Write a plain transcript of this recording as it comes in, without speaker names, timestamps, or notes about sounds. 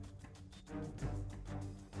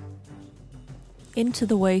Into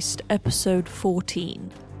the Waste, Episode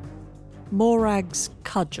 14. Morag's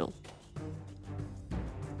Cudgel.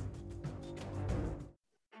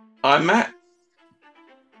 I'm Matt.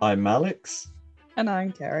 I'm Alex. And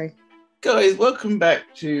I'm Carrie. Guys, welcome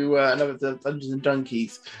back to another of the Dungeons and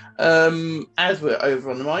Junkies. As we're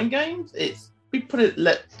over on the Mind Games,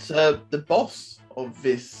 let the boss of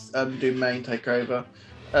this domain take over.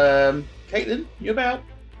 Caitlin, you about?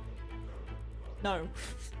 No.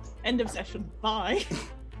 End of session. Bye.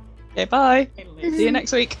 Okay, bye. See you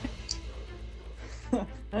next week.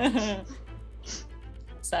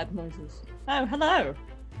 Sad noises. Oh, hello.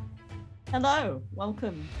 Hello.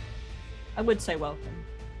 Welcome. I would say welcome.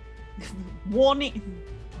 Warning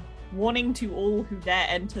to all who dare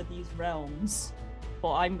enter these realms,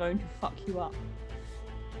 for I'm going to fuck you up.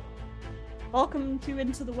 Welcome to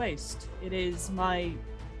Into the Waste. It is my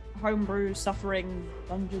homebrew suffering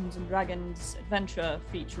Dungeons and Dragons adventure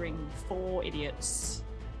featuring 4 idiots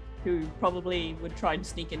who probably would try and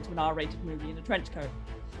sneak into an R-rated movie in a trench coat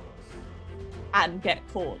and get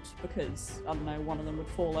caught because, I don't know, one of them would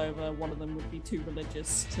fall over, one of them would be too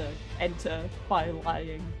religious to enter by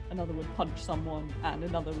lying, another would punch someone, and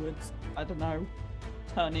another would, I don't know,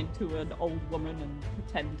 turn into an old woman and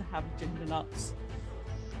pretend to have ginger nuts.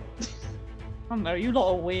 I don't know, you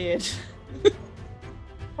lot are weird.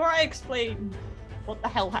 Before I explain what the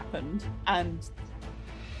hell happened and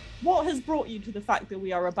what has brought you to the fact that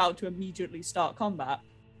we are about to immediately start combat,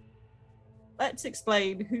 let's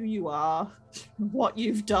explain who you are, what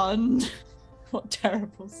you've done, what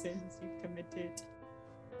terrible sins you've committed.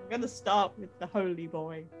 I'm going to start with the holy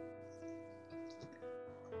boy.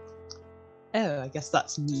 Oh, I guess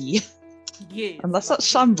that's me. Yes. Unless that's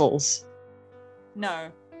Shambles. No.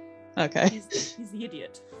 Okay. He's the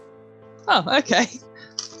idiot. Oh, okay.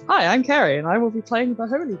 Hi, I'm Carrie, and I will be playing the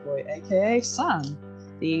Holy Boy, aka Sam,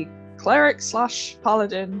 the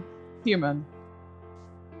cleric/paladin human.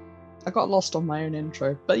 I got lost on my own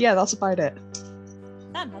intro, but yeah, that's about it.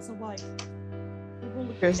 Sam has a wife.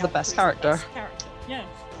 Who's the best character? Yeah.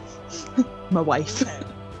 My wife. Okay.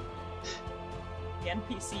 The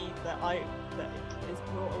NPC that is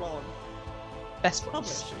brought along. Best wife.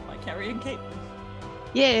 Published by Carrie and Caitlin.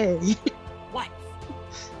 Yay! Wife.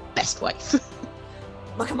 Best wife.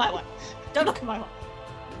 Look at my wife. Don't look at my wife.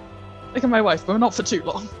 Look at my wife, but not for too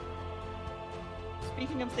long.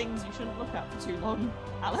 Speaking of things you shouldn't look at for too long,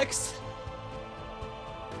 Alex.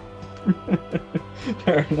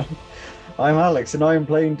 Fair enough. I'm Alex, and I am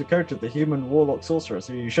playing Dakota, the human warlock sorcerer,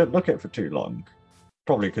 so you shouldn't look at for too long.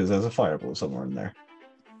 Probably because there's a fireball somewhere in there.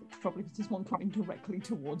 Probably because there's one coming directly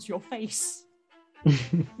towards your face.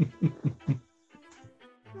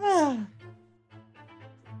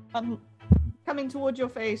 Coming towards your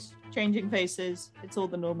face, changing faces. It's all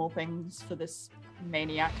the normal things for this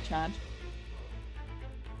maniac, Chad.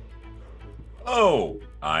 Oh,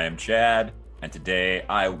 I am Chad, and today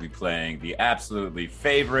I will be playing the absolutely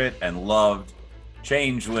favorite and loved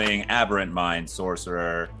changeling aberrant mind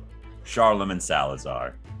sorcerer, Charlemagne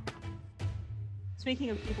Salazar.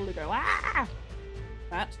 Speaking of people who go, ah!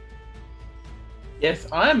 Matt. Yes,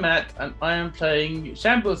 I am Matt, and I am playing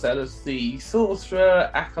Shambles Ellis, the sorcerer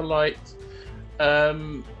acolyte,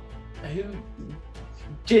 who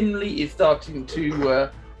generally is starting to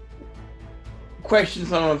question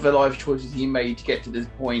some of the life choices he made to get to this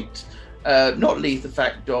point. Not least the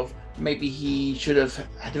fact of maybe he should have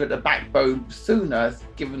had a backbone sooner,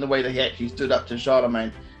 given the way that he actually stood up to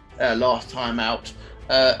Charlemagne last time out.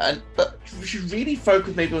 But we should really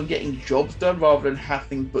focus maybe on getting jobs done rather than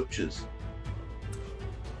having butchers.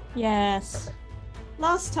 Yes.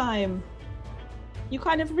 Last time, you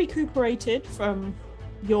kind of recuperated from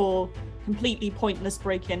your completely pointless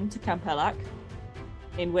break-in to Campelac,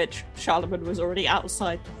 in which Charlemagne was already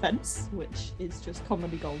outside the fence, which is just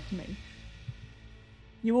comedy gold to me.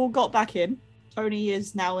 You all got back in. Tony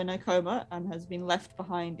is now in a coma and has been left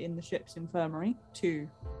behind in the ship's infirmary to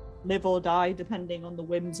live or die depending on the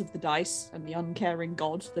whims of the dice and the uncaring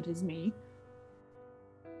god that is me.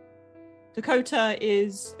 Dakota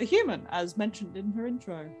is a human, as mentioned in her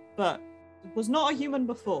intro, but was not a human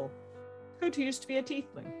before. Dakota used to be a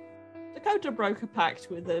tiefling. Dakota broke a pact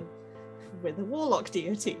with a warlock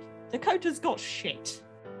deity. Dakota's got shit.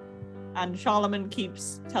 And Charlemagne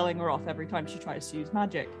keeps telling her off every time she tries to use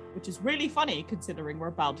magic, which is really funny considering we're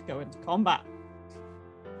about to go into combat.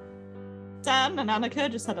 Dan and Annika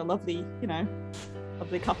just had a lovely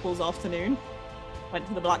couples afternoon. Went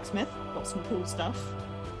to the blacksmith, got some cool stuff.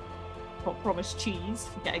 Got promised cheese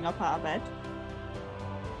for getting up out of bed.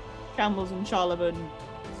 Shambles and Charlemagne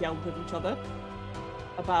yelled at each other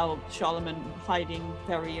about Charlemagne hiding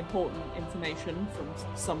very important information from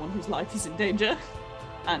someone whose life is in danger,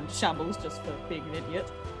 and Shambles just for being an idiot,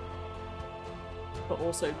 but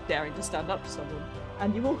also daring to stand up to someone.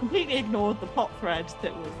 And you all completely ignored the plot thread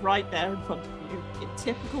that was right there in front of you, in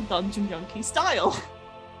typical Dungeon Junkie style.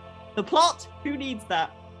 The plot? Who needs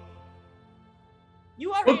that?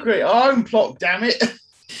 You are We'll create our own plot, damn it!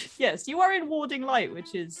 Yes, you are in Warding Light,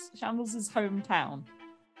 which is Shambles' hometown.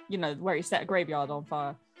 You know, where he set a graveyard on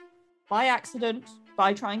fire. By accident,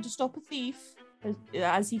 by trying to stop a thief,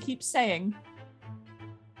 as he keeps saying.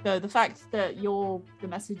 So the fact that the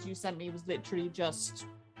message you sent me was literally just,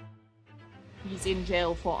 he's in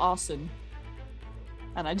jail for arson.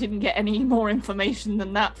 And I didn't get any more information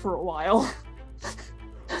than that for a while.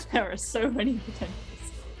 There are so many potentials.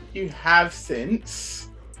 You have since.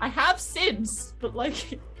 I have since, but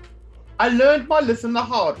like... I learned my lesson the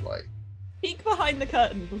hard way. Peek behind the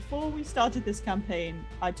curtain. Before we started this campaign,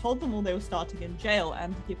 I told them all they were starting in jail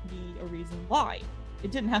and to give me a reason why.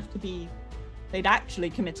 It didn't have to be they'd actually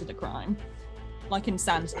committed a crime. Like in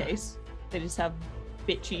Sam's case, they just have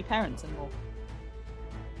bitchy parents involved.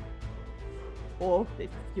 Or if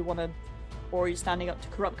you want to, or you're standing up to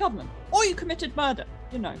corrupt government. Or you committed murder.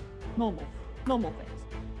 You know, normal things.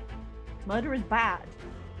 Murder is bad.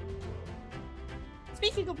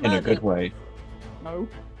 Speaking of murder... In a good way. No.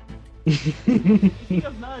 Speaking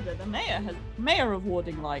of murder, the mayor of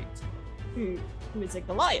Warding Light, who is a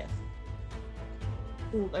Goliath,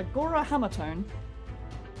 called Agora Hammertone,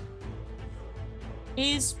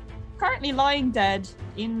 is currently lying dead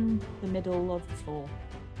in the middle of the floor,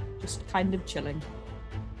 just kind of chilling.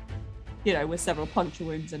 You know, with several puncture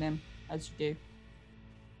wounds in him, as you do.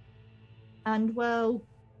 And, well,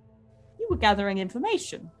 you were gathering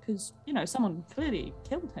information, because, you know, someone clearly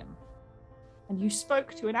killed him. And you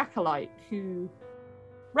spoke to an acolyte who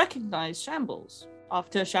recognized Shambles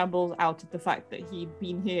after Shambles outed the fact that he'd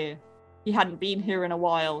been here. He hadn't been here in a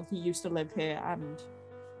while, he used to live here, and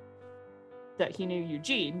that he knew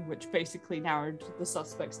Eugene, which basically narrowed the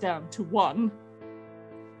suspects down to one.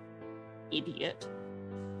 Idiot.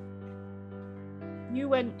 You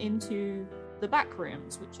went into the back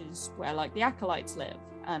rooms, which is where, like, the acolytes live,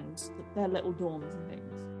 and their little dorms and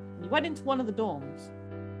things. You went into one of the dorms,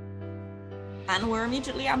 and were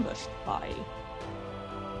immediately ambushed by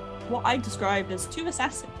what I described as two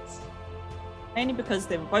assassins. Mainly because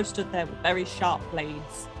they were both stood there with very sharp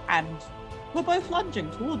blades, and were both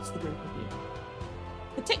lunging towards the group of you.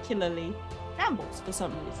 Particularly Shambles, for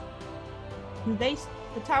some reason, who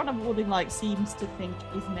the town of Warding Light seems to think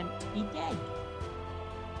is meant to be dead.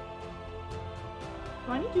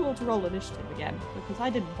 So I need you all to roll initiative again, because I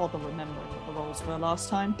didn't bother remembering what the rolls were last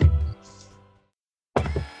time.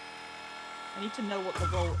 I need to know what the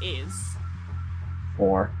roll is.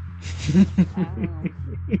 4.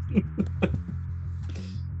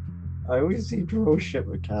 I always seem to roll shit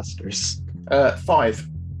with casters. 5.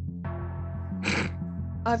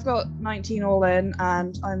 I've got 19 all in,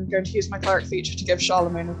 and I'm going to use my cleric feature to give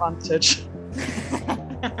Charlemagne advantage.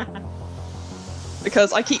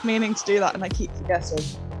 Because I keep meaning to do that and I keep forgetting.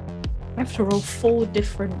 I have to roll 4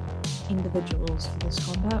 different individuals for this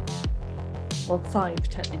combat. Well, 5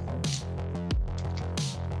 technically.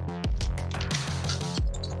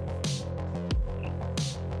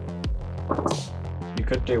 You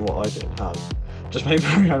could do what I did, Hal. Just make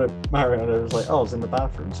Mariana was like, oh, I was in the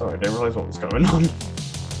bathroom, sorry, I didn't realise what was going on.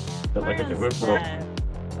 But like I did with Rob.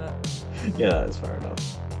 Yeah, that's fair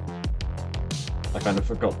enough. I kind of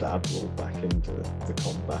forgot to add Roll back into the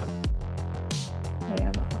combat.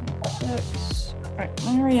 Yeah, that one. 6. Right,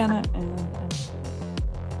 Mariana and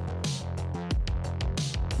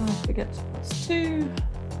Alpha gets +2.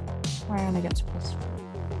 Mariana gets +4.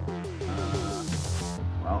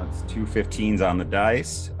 Well, it's 2 15s on the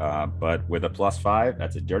dice, but with a +5,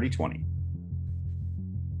 that's a dirty 20.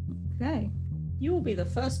 Okay. You will be the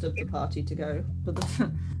first of the party to go, but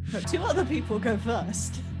the 2 other people go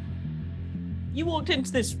first. You walked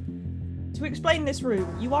into this... To explain this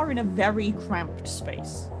room, you are in a very cramped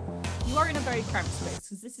space. You are in a very cramped space,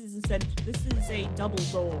 because this is a double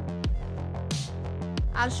door.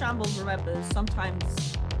 As Shambles remembers,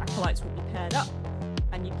 sometimes acolytes would be paired up,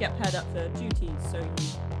 and you'd get paired up for duties, so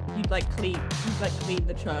you'd clean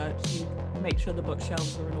the church, you'd make sure the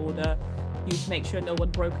bookshelves are in order, you'd make sure no one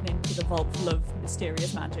broken into the vault full of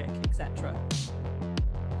mysterious magic, etc.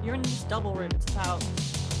 You're in this double room, it's about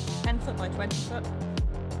 10 foot by 20 foot.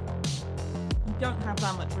 You don't have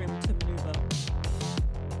that much room to maneuver.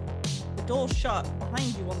 The door's shut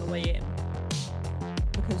behind you on the way in,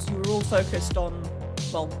 because you were all focused on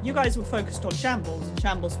well, you guys were focused on Shambles, and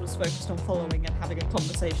Shambles was focused on following and having a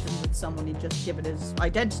conversation with someone he'd just given his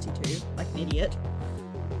identity to, like an idiot.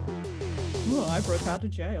 Oh, I broke out of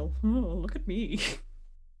jail. Oh, look at me.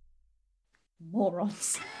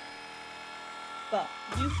 Morons. But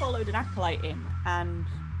you followed an acolyte in, and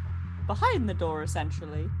behind the door,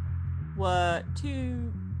 essentially, were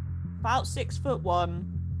two about 6'1",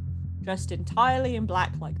 dressed entirely in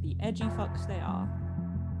black like the edgy fucks they are.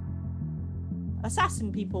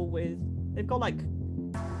 Assassin people they've got like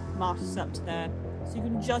masks up to there, so you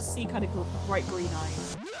can just see kind of bright green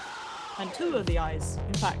eyes. And two of the eyes,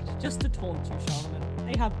 in fact, just to taunt you, Charlemagne,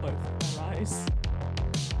 they have both of their eyes.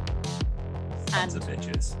 Sons of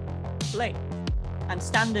bitches. Blade. And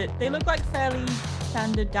standard, they look like fairly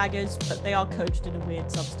standard daggers, but they are coated in a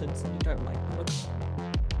weird substance and you don't like the look of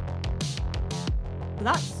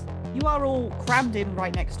them. So you are all crammed in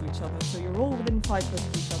right next to each other, so you're all within 5 foot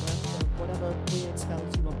of each other for whatever weird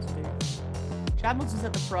spells you want to do. Shambles is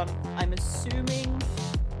at the front. I'm assuming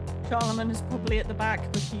Charlemagne is probably at the back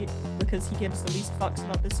because he gives the least fucks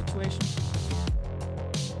about this situation.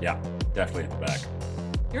 Yeah, definitely at the back.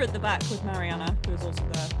 You're at the back with Mariana, who is also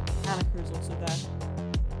there. Annika is also there.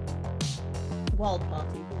 The wild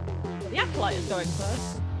party. But the acolyte is going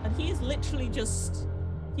first, and he is literally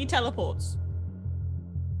he teleports.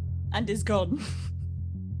 And is gone.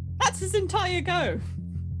 That's his entire go.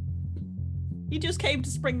 He just came to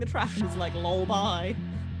spring the trap and is like, lol, bye.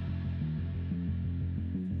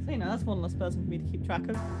 So, that's one less person for me to keep track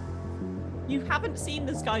of. You haven't seen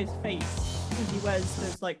this guy's face, because he wears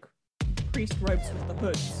those, like, priest robes with the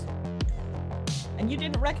hoods. And you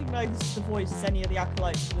didn't recognize the voice as any of the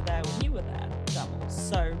acolytes who were there when you were there, Samuels.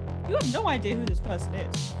 So, you have no idea who this person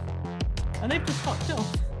is. And they've just fucked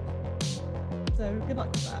off. So, good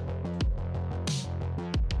luck with that.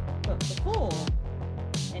 But before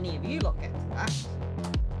any of you lot get to that,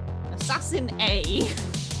 Assassin A,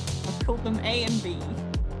 I've called them A and B.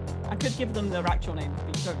 I could give them their actual names,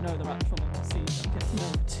 but you don't know their actual names, so you don't get to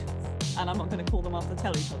know it. And I'm not going to call them after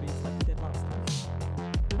Teletubbies like I did last time.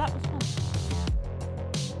 So that was fun.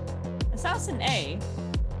 Assassin A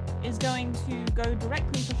is going to go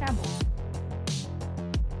directly for Shambles.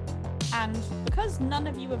 And because none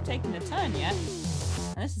of you have taken a turn yet,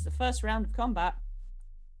 and this is the first round of combat,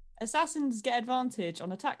 assassins get advantage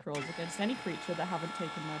on attack rolls against any creature that haven't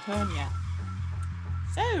taken their turn yet.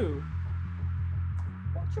 So,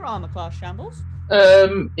 what's your armor class, Shambles?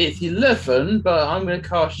 It's 11, but I'm going to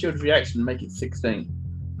cast Shield Reaction and make it 16.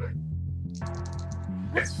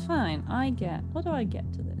 That's fine. What do I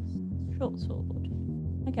get to this? Short sword.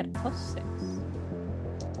 I get a +6.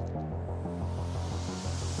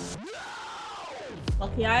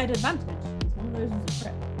 Lucky I had advantage. One of those is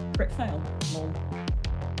a crit fail. Lol.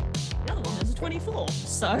 The other one is a 24,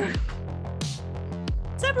 so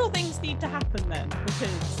several things need to happen then,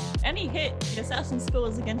 because any hit the assassin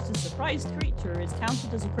scores against a surprised creature is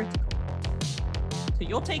counted as a critical. So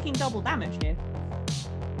you're taking double damage here.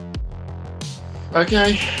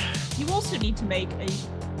 Okay. You also need to make a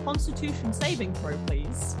Constitution saving throw,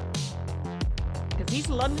 please. Because he's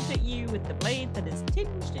lunged at you with the blade that is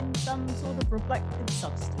tinged in some sort of reflective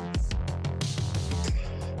substance.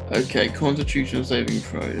 Okay, Constitution saving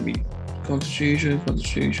throw.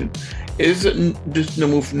 Constitution. Is it just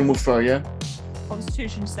normal throw, yeah?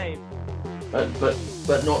 Constitution save. But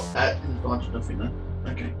not at advantage, nothing, no?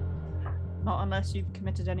 Okay. Not unless you've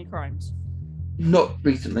committed any crimes. Not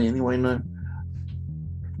recently, anyway, no.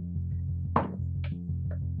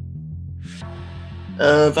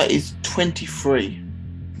 That is 23.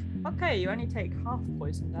 Okay, you only take half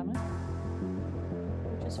poison damage,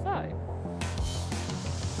 which is fine.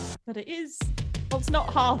 But it is... Well, it's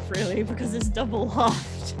not half, really, because it's double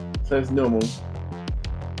halved. So it's normal.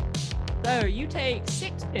 So you take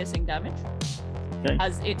 6 piercing damage, okay,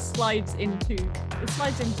 as it slides into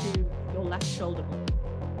your left shoulder blade,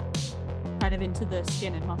 kind of into the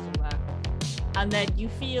skin and muscle there. And then you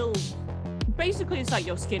feel... Basically, it's like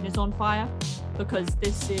your skin is on fire, because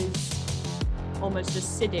this is almost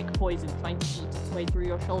acidic poison trying to eat its way through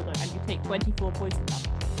your shoulder, and you take 24 poison damage.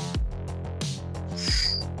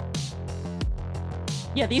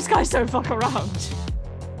 Yeah, these guys don't fuck around.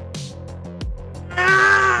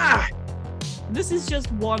 Ah! This is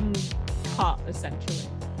just one cut, essentially,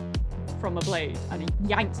 from a blade, and he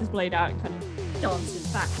yanks his blade out and kind of dances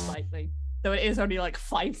back slightly. Though it is only like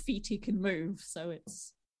 5 feet he can move, so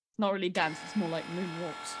it's not really dance, it's more like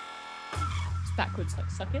moonwalks. It's backwards,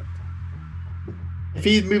 like suck it. If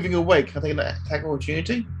he's moving away, can I take an attack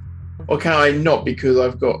opportunity? Or can I not because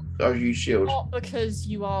I've used shield? Not because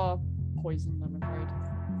you are poisoned, I'm afraid.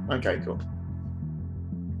 Okay, cool.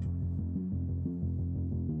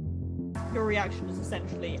 your reaction is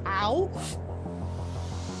essentially, ow?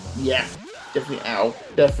 Yeah, definitely ow.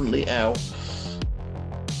 Definitely ow.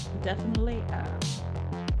 Definitely ow.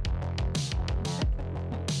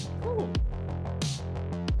 Cool.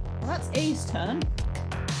 Well, that's A's turn.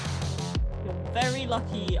 You're very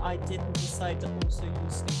lucky I didn't decide to also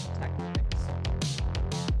use sneak attack tricks.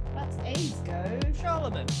 That's A's go.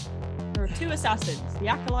 Charlemagne. There are 2 assassins. The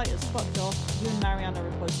Acolyte is fucked off. You and Mariana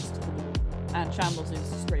are closest to the wall. And Shambles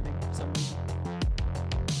is screaming for some reason.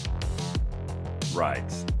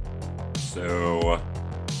 Right. So,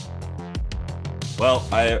 well,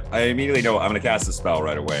 I immediately know I'm going to cast a spell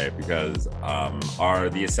right away because are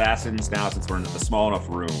the assassins now, since we're in a small enough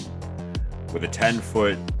room with a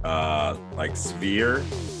 10-foot like sphere,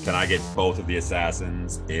 can I get both of the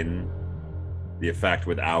assassins in the effect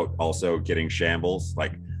without also getting Shambles?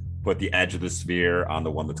 Like, put the edge of the sphere on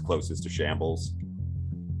the one that's closest to Shambles?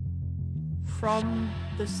 From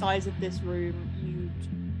the size of this room, you'd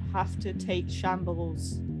have to take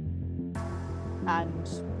Shambles and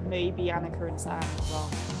maybe Annika and Sam as well.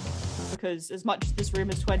 Because as much as this room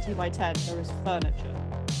is 20 by 10, there is furniture.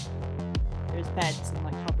 There's beds and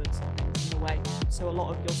like cupboards and things in the way. So a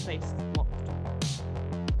lot of your space is blocked.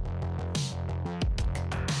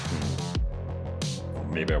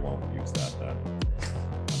 Maybe I won't use that then.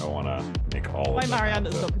 I don't want to make all My of them.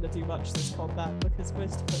 Mariana's not going to do much this combat because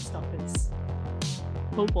most of her stuff is...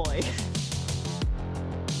 Oh boy.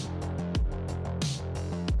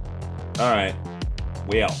 Alright.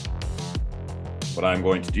 Well, what I'm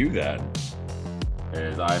going to do then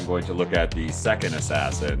is I'm going to look at the second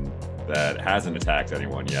assassin that hasn't attacked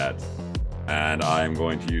anyone yet, and I'm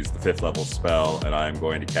going to use the 5th level spell, and I'm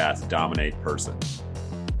going to cast Dominate Person.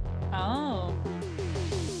 Oh.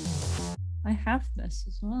 I have this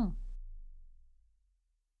as well.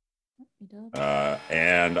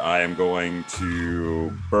 And I am going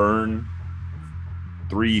to burn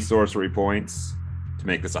 3 sorcery points to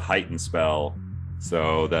make this a heightened spell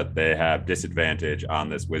so that they have disadvantage on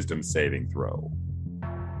this wisdom saving throw.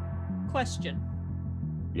 Question.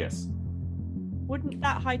 Yes. Wouldn't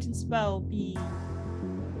that heightened spell be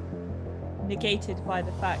negated by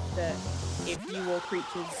the fact that if you or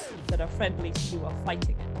creatures that are friendly to you are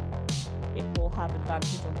fighting it will have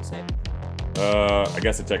advantage on the saving? I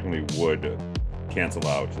guess it technically would cancel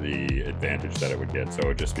out the advantage that it would get, so it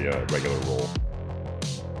would just be a regular roll.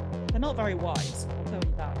 They're not very wise, I'll tell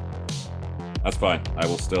you that. That's fine. I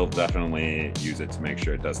will still definitely use it to make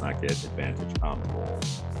sure it does not get advantage on the roll.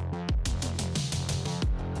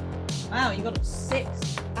 Wow, you got a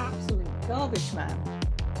 6. Absolute garbage, man.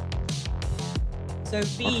 So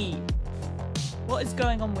B. What is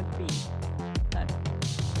going on with B? Then?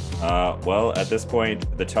 Well, at this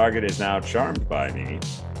point, the target is now charmed by me,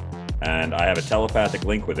 and I have a telepathic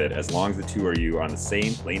link with it as long as the two of you are on the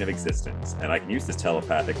same plane of existence, and I can use this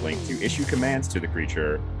telepathic link to issue commands to the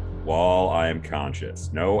creature while I am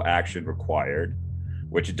conscious. No action required,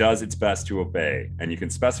 which it does its best to obey, and you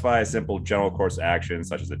can specify a simple general course action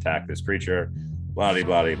such as attack this creature, blah blah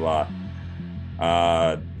blah blah.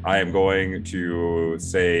 I am going to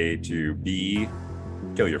say to B,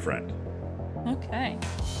 kill your friend. Okay.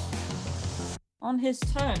 On his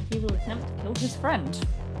turn, he will attempt to kill his friend.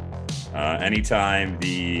 Anytime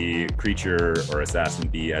the creature or assassin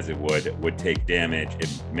B, as it would take damage, it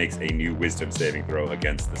makes a new wisdom saving throw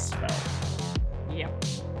against the spell. Yep.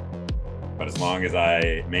 But as long as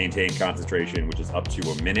I maintain concentration, which is up to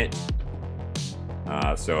a minute.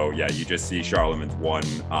 So yeah, you just see Charlemagne's one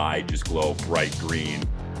eye just glow bright green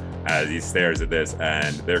as he stares at this,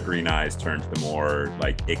 and their green eyes turn to the more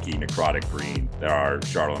like icky necrotic green. They are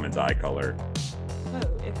Charlemagne's eye color. Oh,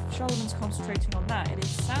 if Charlemagne's concentrating on that, it is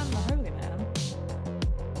Sam the Holy Man.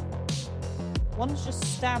 One's just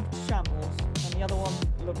stabbed Shambles, and the other one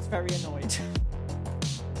looks very annoyed.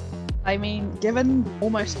 I mean, given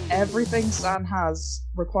almost everything Stan has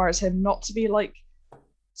requires him not to be like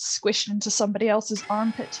squished into somebody else's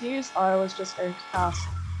armpit to use, I was just going to cast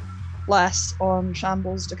less on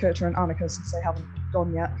Shambles, Dakota, and Annika since they haven't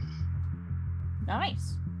gone yet.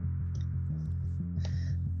 Nice.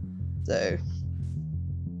 So,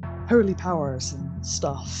 holy powers and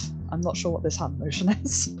stuff. I'm not sure what this hand motion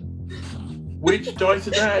is. Which dice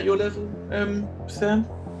is that at your level, Sam?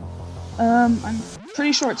 I'm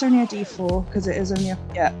pretty sure it's only a D4 because it is only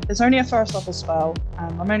it's only a first level spell,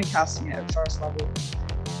 and I'm only casting it at first level.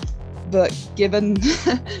 But given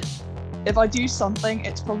if I do something,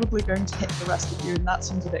 it's probably going to hit the rest of you, and that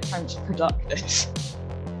seems a bit counterproductive.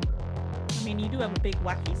 I mean, you do have a big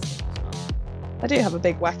wacky stick as well. I do have a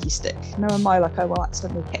big wacky stick. Knowing my luck, I will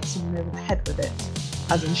accidentally hit someone over the head with it,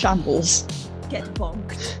 as in Shambles. Get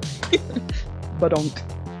bonked. Badonk.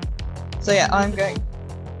 So yeah, I'm going.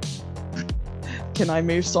 Can I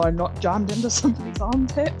move so I'm not jammed into somebody's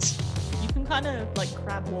armpit? You can kind of like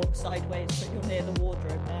crab walk sideways, but you're near the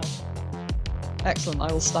wardrobe now. Excellent.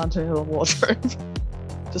 I will stand near the wardrobe.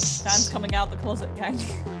 Just Stan's coming out the closet, gang.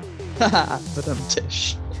 but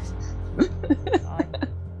tish. That's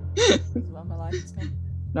where my life is going.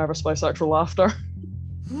 Nervous by sexual laughter.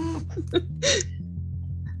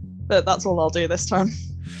 But that's all I'll do this time.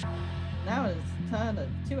 Now it's the turn of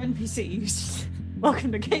two NPCs.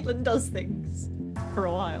 Welcome to Caitlin Does Things for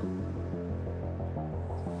a while.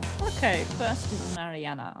 Okay, first is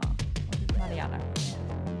Mariana. What is Mariana?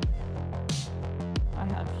 I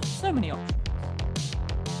have so many options.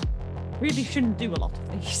 Really shouldn't do a lot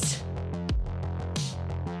of these.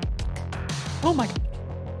 Oh my god.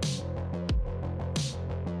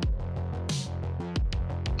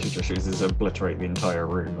 Cudgel chooses obliterate the entire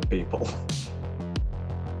room of people.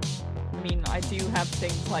 I mean, I do have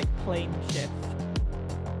things like plane shift,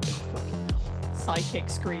 psychic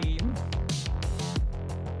scream.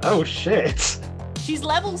 Oh shit! She's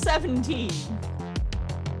level 17.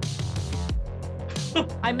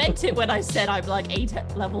 I meant it when I said I'm like 8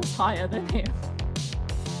 levels higher than him.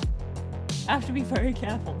 I have to be very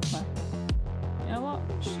careful. You know what?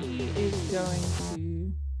 She is going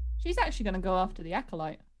to... She's actually going to go after the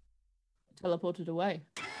Acolyte. Teleported away.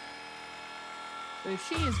 So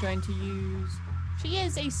she is going to use... She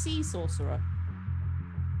is a sea sorcerer.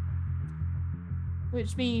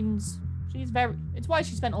 Which means she's very... It's why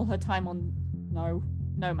she spent all her time on... No,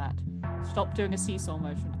 Matt. Stop doing a seesaw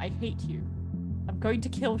motion. I hate you. I'm going to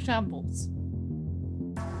kill Shambles.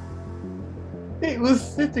 It was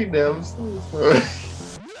sitting there. I'm so sorry.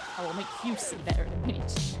 I will make you sit there in a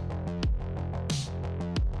minute.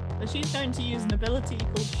 So she's going to use an ability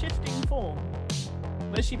called Shifting Form,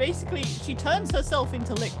 where she turns herself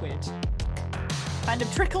into liquid, kind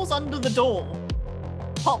of trickles under the door,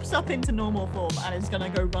 pops up into normal form, and is going to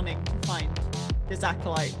go running to find this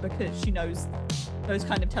Acolyte because she knows those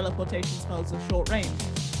kind of teleportation spells are short range.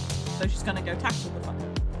 So she's going to go tackle the fucker.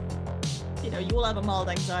 You know, you all have a mild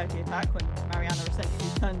anxiety attack when Mariana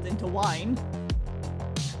essentially turns into wine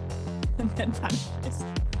and then vanishes.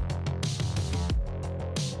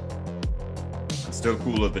 I'm still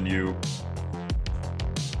cooler than you.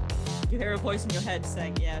 You hear a voice in your head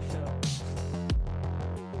saying, yeah, sure.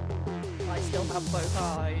 I still have both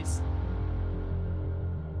eyes.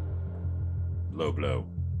 Low blow.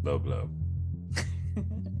 Low blow.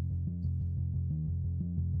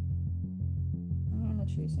 I'm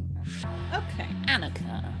choosing that. Okay,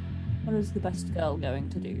 Annika. What is the best girl going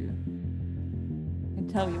to do? I can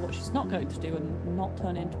tell you what she's not going to do and not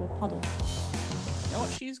turn into a puddle. You know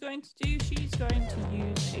what she's going to do? She's going to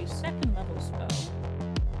use a second level spell.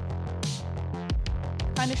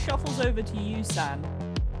 Kind of shuffles over to you, San,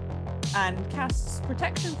 and casts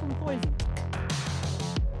Protection from Poison.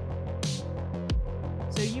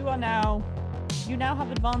 So you now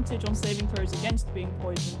have advantage on saving throws against being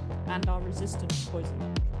poisoned and are resistant to poison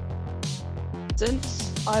damage.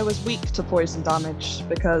 Since I was weak to poison damage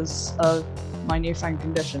because of my newfound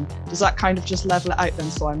condition, does that kind of just level it out then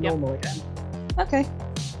so I'm normal again? Okay.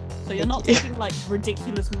 So you're not taking like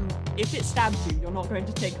ridiculous... If it stabs you, you're not going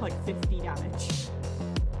to take like 50 damage.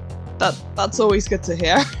 That's always good to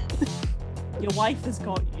hear. Your wife has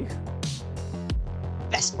got you.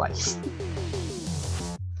 Best wife.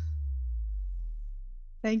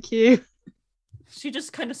 Thank you. She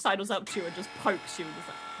just kind of sidles up to you and just pokes you and is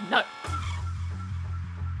like, no.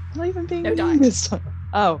 Not even being No, mean this time.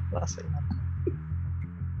 Oh, that's what you meant.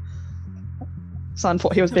 San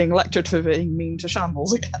thought he was being lectured for being mean to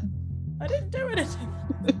Shambles again. I didn't do anything.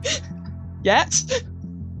 Yet?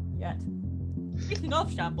 Speaking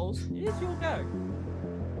of Shambles, it is your go.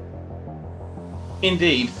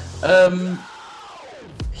 Indeed.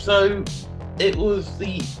 So it was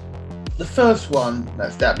the first one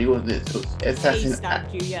that stabbed me, wasn't it? So it was Assassin He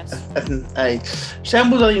stabbed you, yes. Assassin A.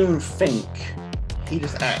 Shambles don't even think. He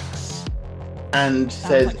just acts and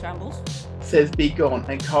Sounds like Shambles. says be gone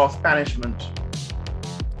and cast banishment.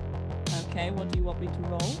 Okay, what do you want me to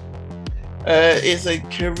roll? It's a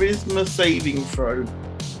charisma saving throw.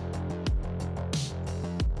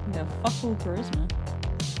 No, fuck all charisma.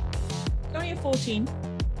 Only a 14.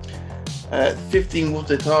 15 was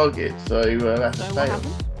the target, so that's So a what fail.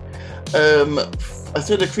 happened? I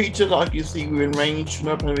said a creature that you see within range from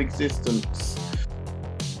another plane of existence.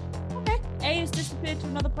 Okay. A has disappeared to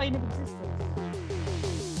another plane of existence.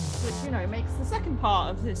 Which, you know, makes the second part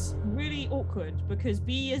of this really awkward, because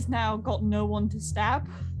B has now got no one to stab.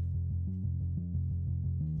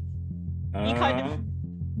 He kind of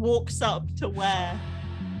walks up to where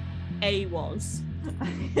A was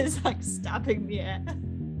is like stabbing the air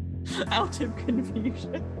out of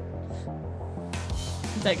confusion.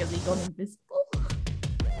 Is that because he gone invisible?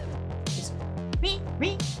 Just me.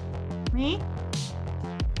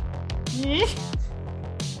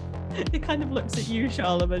 It kind of looks at you,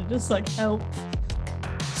 Charlemagne, just like help.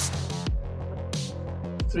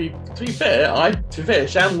 To be fair,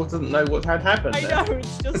 Shan doesn't know what had happened. I there. know,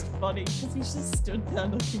 it's just funny because he's just stood there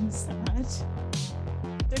looking sad.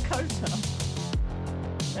 Dakota,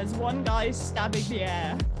 there's one guy stabbing the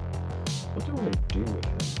air. What do I do with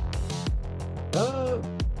him?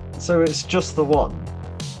 So it's just the one.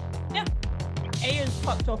 Yeah. A is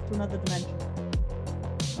fucked off to another dimension.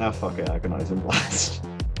 Ah, fuck it, Agonizing Blast.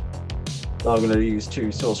 So I'm going to use 2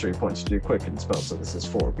 sorcery points to do quicken spells, so this is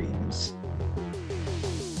 4 beams.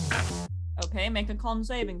 Okay, make a con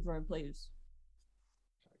saving throw, please.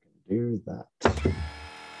 I can do that.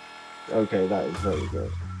 Okay, that is very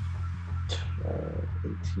good.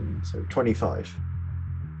 18, so 25.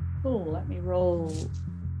 Cool, let me roll.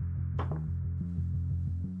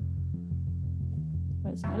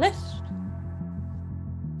 Where's my list?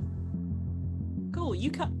 Cool,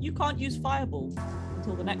 you can't use Fireball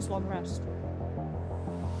until the next long rest.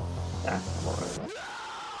 Yeah, I'm alright.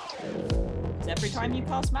 Because every time you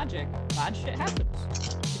cast magic, bad shit happens.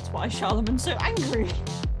 It's why Charlemagne's so angry.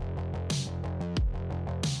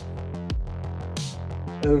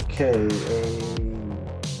 Okay,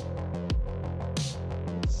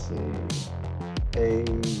 let's see. A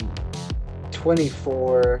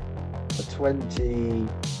 24, a 20,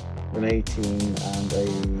 an 18, and a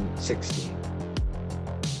 16.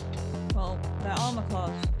 Well, their armor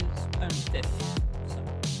class is only 50,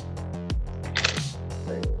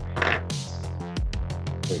 so...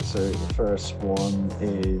 Okay, so the first one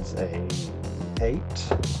is a 8.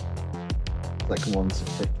 Second one's a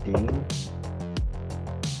 15.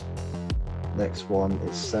 Next one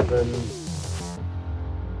is 7.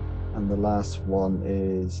 And the last one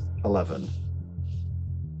is 11.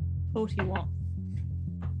 41.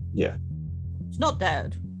 Yeah. It's not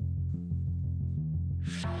dead.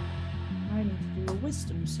 I need to do a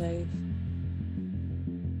wisdom save.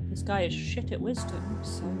 This guy is shit at wisdom,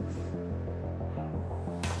 so...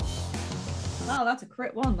 Oh, that's a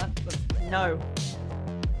crit one. No.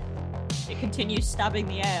 It continues stabbing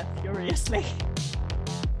the air furiously.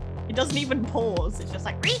 It doesn't even pause. It's just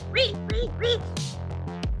like reet.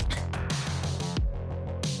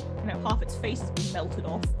 You know, half its face has been melted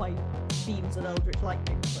off by beams of eldritch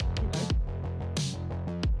lightning, but you know,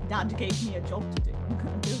 Dad gave me a job to do. I'm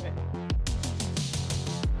gonna do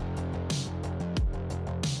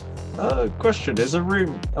it. Question: is a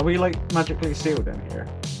room? Are we like magically sealed in here?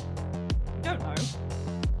 I don't know.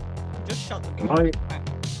 Just shut the Can door.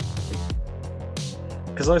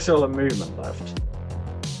 Because I still have movement left.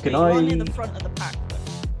 Can You I? are near the front of the pack, though.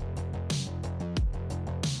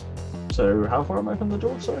 So how far am I from the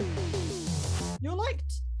door? Sorry.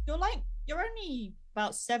 You're only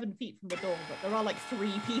about 7 feet from the door, but there are like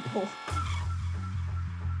 3 people.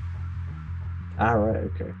 Ah, right.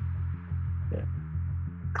 Okay. Yeah.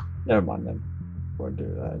 Never mind then. Won't do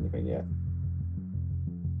that anything yet.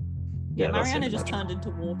 Yeah, that's Mariana it, just magic. turned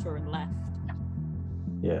into water and left.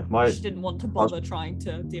 Yeah, my She didn't want to bother trying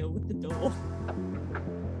to deal with the door.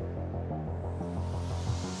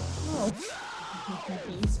 Oh.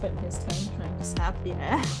 He spent his turn trying to stab the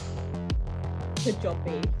air. Good job,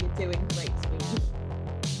 B. You're doing great, sweetie.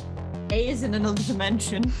 A is in another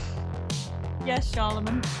dimension. Yes,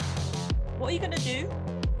 Charlemagne. What are you gonna do?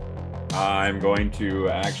 I'm going to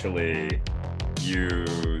actually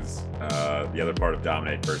use the other part of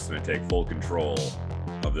Dominate Person to take full control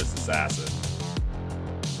of this assassin.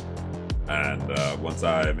 And once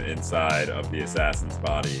I'm inside of the assassin's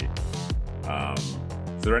body,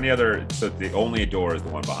 is there any other... So the only door is the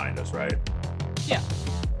one behind us, right? Yeah.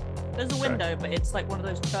 There's a window, but it's like one of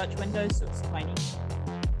those church windows, so it's tiny.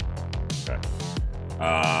 Okay.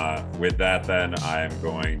 With that, then, I'm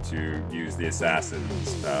going to use the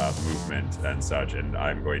assassin's movement and such, and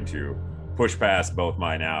I'm going to push past both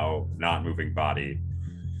my now not moving body,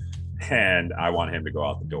 and I want him to go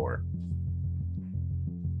out the door.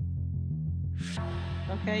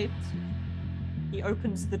 Okay. He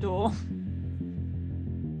opens the door.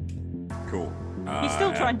 Cool. He's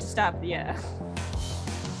still trying to stab the air.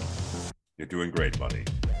 You're doing great, buddy.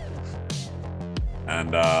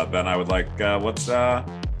 And then I would like,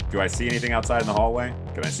 do I see anything outside in the hallway?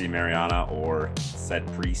 Can I see Mariana or said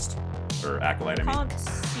priest or acolyte? I mean, Can't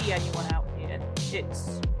see anyone out here.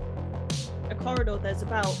 It's a corridor. There's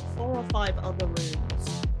about 4 or 5 other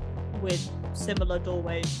rooms with similar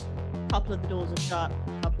doorways. A couple of the doors are shut,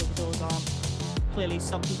 a couple of the doors aren't. Clearly,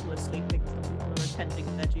 some people are sleeping, some people are attending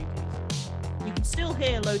to their duties. You can still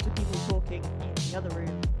hear loads of people talking in the other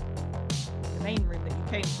room, the main room that you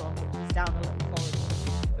came from, which is down a little corridor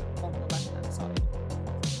on the left-hand side.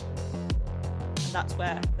 And that's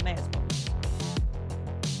where the mayor's box is.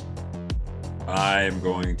 I'm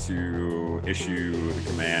going to issue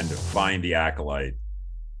the command to find the acolyte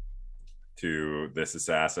to this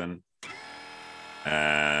assassin,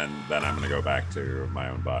 and then I'm going to go back to my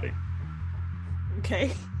own body.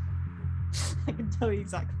 Okay. I can tell you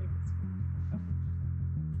exactly.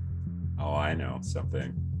 Oh, I know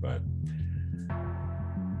something, but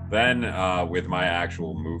then with my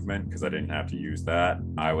actual movement, because I didn't have to use that,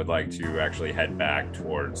 I would like to actually head back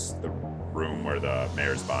towards the room where the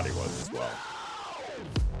mayor's body was as well.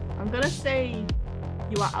 I'm gonna say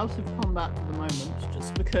you are out of combat at the moment,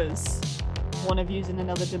 just because one of you's in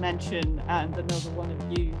another dimension and another one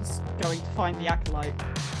of you's going to find the acolyte.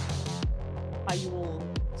 Are you all?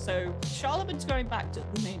 So Charlemagne's going back to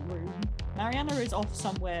the main room. Mariana is off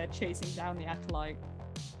somewhere chasing down the acolyte,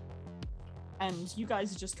 and you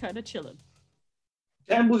guys are just kind of chilling.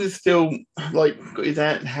 Shambles is still like got his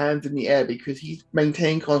hands in the air because he's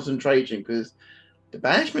maintaining concentration because the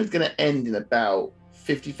banishment's going to end in about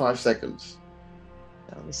 55 seconds.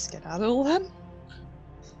 Shall we skedaddle then?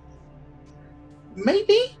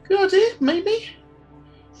 Maybe. Good idea. Maybe.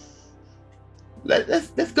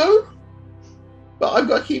 Let's go. But I've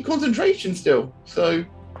got to keep concentration still. So.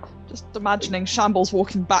 Just imagining Shambles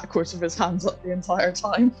walking backwards with his hands up the entire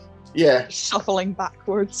time. Yeah. Shuffling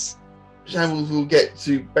backwards. Shambles will get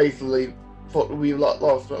to basically what we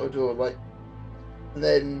last door, like, and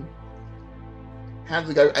then hands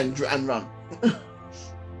will go and run.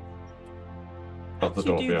 Shut the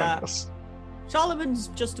door behind us. Charlemagne's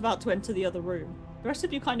just about to enter the other room. The rest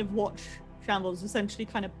of you kind of watch Shambles essentially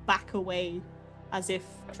kind of back away as if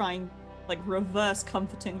trying, like, reverse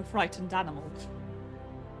comforting a frightened animal.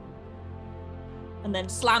 And then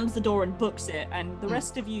slams the door and books it, and the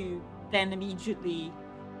rest of you then immediately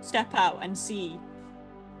step out and see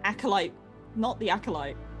Acolyte, not the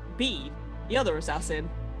Acolyte, B, the other assassin,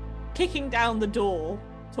 kicking down the door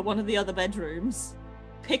to one of the other bedrooms,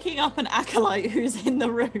 picking up an Acolyte who's in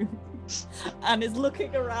the room, and is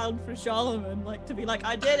looking around for Charlemagne, like, to be like,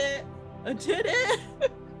 I did it! I did it!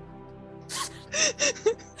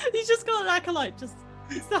 He's just got an Acolyte, it's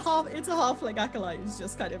a halfling Acolyte, he's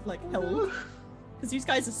just kind of, like, held. Because these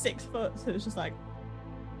guys are 6 foot, so it's just like,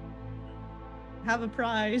 have a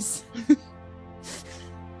prize.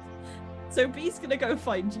 So B's gonna go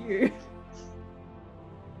find you.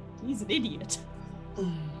 He's an idiot.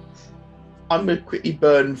 I'm gonna quickly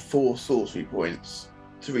burn 4 sorcery points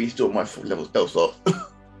to restore my full level spell slot.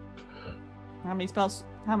 How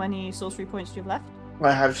many sorcery points do you have left?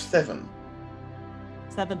 I have 7.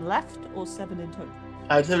 7 left, or 7 in total?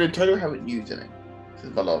 I have 7 in total, I haven't used any. This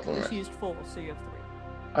is my last one. Just used 4, so you have 3.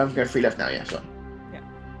 I've got 3 left now, yeah, sorry.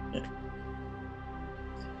 I'm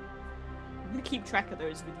gonna keep track of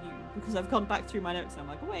those with you because I've gone back through my notes and I'm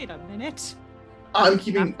like, wait a minute. I'm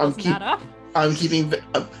keeping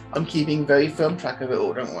very firm track of it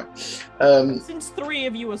all, don't worry. Since 3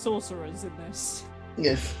 of you are sorcerers in this.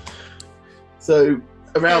 Yes. So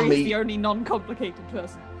around me, the only non-complicated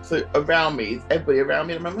person. So around me, is everybody around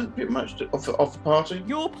me at the moment, pretty much off the party.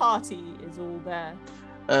 Your party is all there.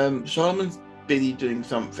 Charlemagne's busy doing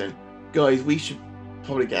something. Guys, we should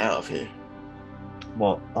probably get out of here.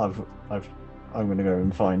 Well, I'm gonna go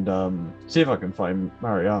and find see if I can find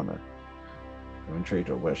Mariana. I'm intrigued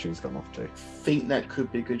on where she's gone off to. I think that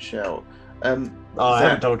could be a good shout. I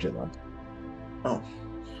haven't told you that. Oh.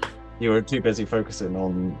 You were too busy focusing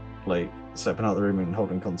on like stepping out of the room and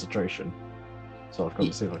holding concentration. So I've got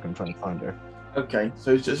to see if I can try and find her. Okay,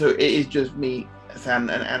 so it is just me, Sam,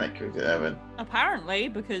 and Annika, is it, Evan? Apparently,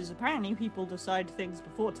 because apparently people decide things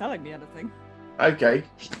before telling me anything. Okay.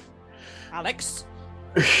 Alex.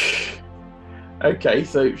 Okay,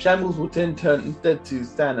 so Shambles will then turn instead to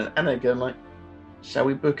Stan and Annika and like, shall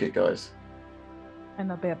we book it, guys? And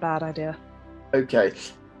that'd be a bad idea. Okay.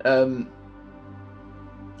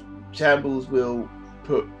 Shambles will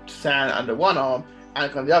put Stan under one arm,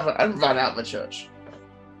 Annika on the other, and run out the church.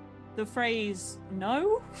 The phrase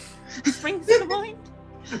 "no" springs to mind.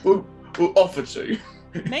 We'll offer to.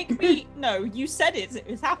 No, you said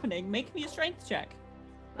it's happening. Make me a strength check.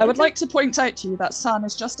 I would like to point out to you that San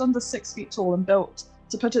is just under 6 feet tall and built,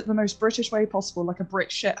 to put it the most British way possible, like a brick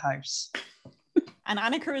shithouse. And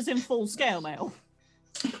Annika is in full scale mail.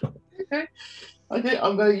 Okay,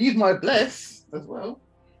 I'm going to use my bless as well.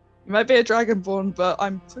 He might be a dragonborn, but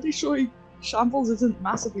I'm pretty sure Shambles isn't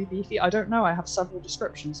massively beefy. I don't know. I have several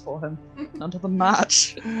descriptions for him. None of them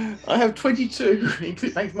match. I have 22,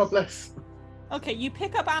 including thanks to my bless. Okay, you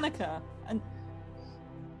pick up Annika,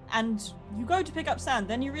 and you go to pick up San,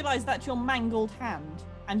 then you realise that's your mangled hand,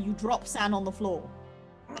 and you drop San on the floor.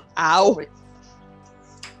 Ow!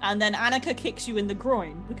 And then Annika kicks you in the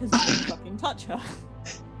groin because you didn't fucking touch her.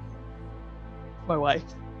 My way.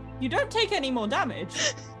 You don't take any more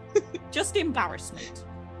damage, just embarrassment.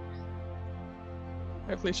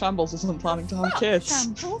 Hopefully Shambles isn't planning to have Fuck, kids.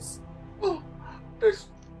 Shambles. Oh, just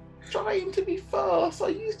trying to be fast. I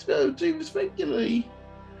used to be able to do this regularly.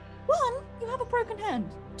 1, you have a broken hand.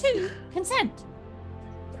 2, consent.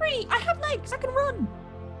 3, I have legs, I can run.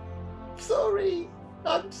 Sorry.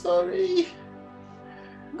 I'm sorry.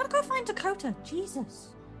 I'm gonna go find Dakota. Jesus.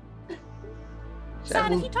 San, if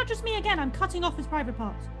Shambles, he touches me again, I'm cutting off his private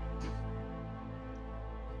parts.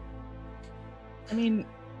 I mean,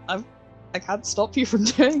 I can't stop you from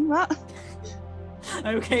doing that.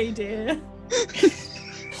 Okay, dear.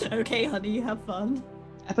 Okay, honey, have fun.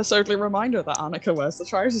 Episodely reminder that Annika wears the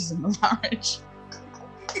trousers in the marriage.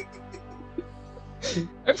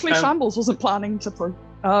 Hopefully Shambles wasn't planning to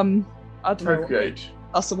I don't know. procreate.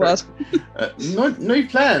 That's the word. No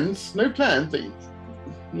plans. No plans. But,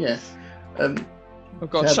 yeah. Oh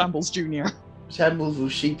god, Shambles Jr. Shambles will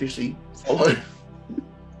sheepishly follow.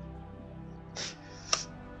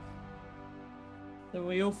 So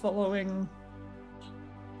were you following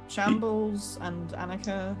Shambles and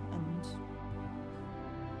Annika and...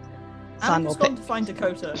 San Annika's will gone to find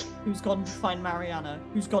Dakota, who's gone to find Mariana,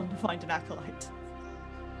 who's gone to find an acolyte.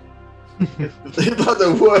 It's like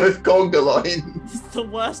the worst conga line. It's the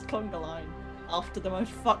worst conga line after the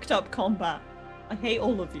most fucked up combat. I hate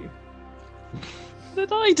all of you. What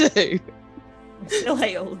did I do? I still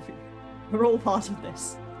hate all of you. We're all part of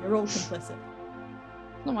this. You're all complicit.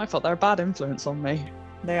 Not my fault, they're a bad influence on me.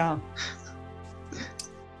 They are.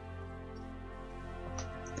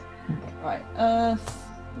 Right,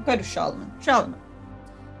 we'll go to Charlemagne. Charlemagne.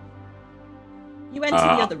 You enter the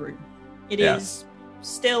other room. It is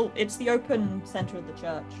still, it's the open center of the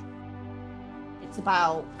church. It's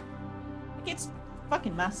about, it's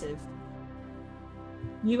fucking massive.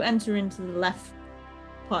 You enter into the left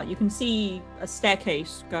part. You can see a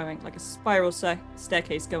staircase going, like a spiral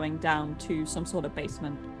staircase going down to some sort of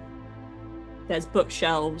basement. There's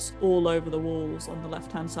bookshelves all over the walls on the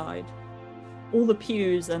left-hand side. All the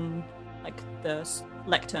pews and like the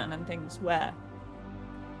lectern and things where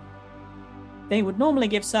they would normally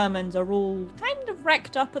give sermons are all kind of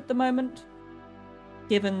wrecked up at the moment,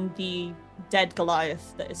 given the dead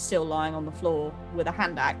Goliath that is still lying on the floor with a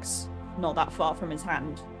hand axe not that far from his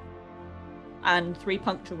hand, and 3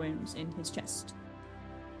 puncture wounds in his chest.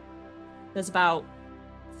 There's about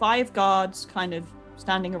 5 guards kind of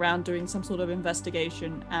standing around doing some sort of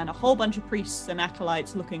investigation, and a whole bunch of priests and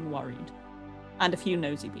acolytes looking worried, and a few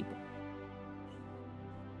nosy people.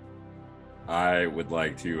 I would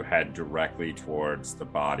like to head directly towards the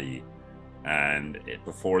body, and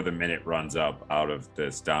before the minute runs up out of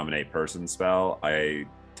this Dominate Person spell, I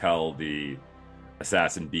tell the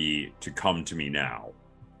Assassin B to come to me now.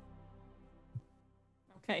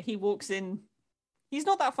 Okay, he walks in. He's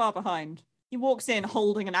not that far behind. He walks in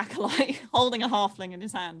holding an acolyte, holding a halfling in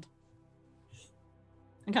his hand,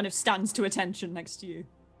 and kind of stands to attention next to you.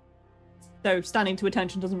 Though standing to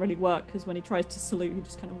attention doesn't really work, because when he tries to salute, he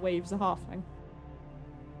just kind of waves a halfling.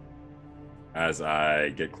 As I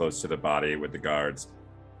get close to the body with the guards,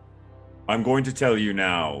 I'm going to tell you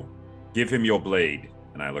now, give him your blade.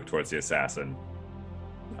 And I look towards the assassin.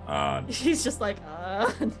 He's just like,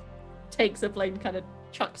 and takes a blade and kind of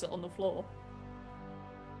chucks it on the floor.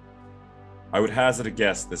 I would hazard a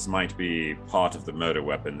guess this might be part of the murder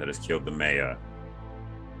weapon that has killed the mayor.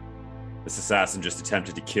 This assassin just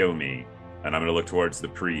attempted to kill me, and I'm going to look towards the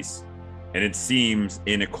priest. And it seems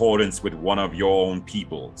in accordance with one of your own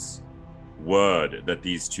people's word that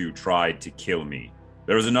these 2 tried to kill me.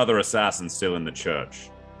 There is another assassin still in the church.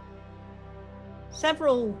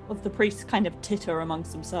 Several of the priests kind of titter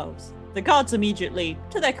amongst themselves. The guards immediately,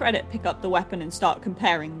 to their credit, pick up the weapon and start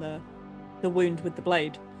comparing the wound with the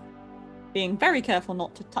blade, being very careful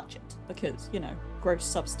not to touch it, because, you know, gross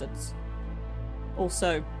substance.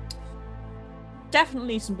 Also,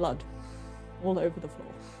 definitely some blood all over the floor.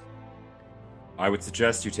 I would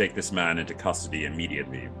suggest you take this man into custody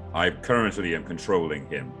immediately. I currently am controlling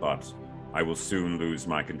him, but I will soon lose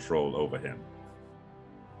my control over him.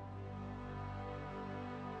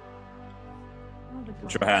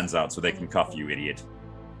 Put your hands out so they can cuff you, idiot.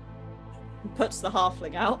 He puts the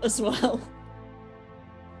halfling out as well.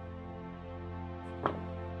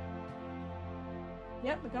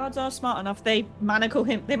 Yep, the guards are smart enough. They manacle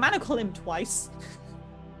him twice.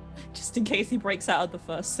 Just in case he breaks out of the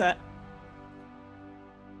first set.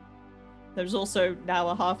 There's also now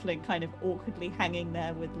a halfling kind of awkwardly hanging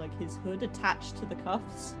there with like his hood attached to the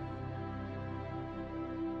cuffs.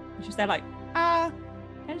 He's just there like,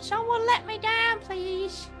 can someone let me down,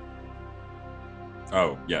 please?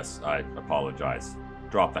 Oh, yes, I apologize.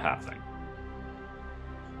 Drop the halfling.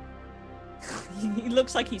 He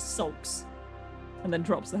looks like he sulks and then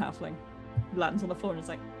drops the halfling. Lands on the floor and is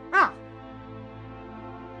like,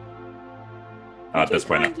 At Could this you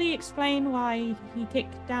point, kindly explain why he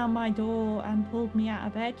kicked down my door and pulled me out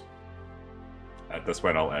of bed?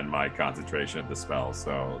 I'll end my concentration of the spell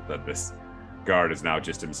so that this guard is now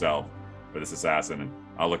just himself for this assassin, and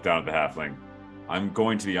I'll look down at the halfling. I'm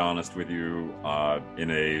going to be honest with you,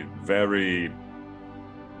 in a very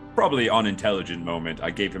probably unintelligent moment, I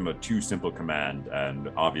gave him a too simple command,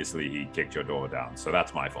 and obviously he kicked your door down, so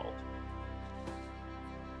that's my fault.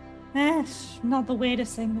 That's not the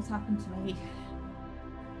weirdest thing that's happened to me.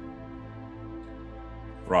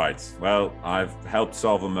 Right. Well, I've helped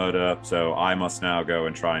solve a murder, so I must now go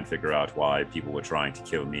and try and figure out why people were trying to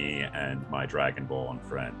kill me and my dragonborn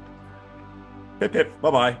friend. Pip pip,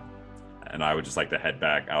 bye-bye. And I would just like to head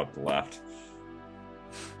back out the left.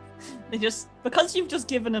 Because you've just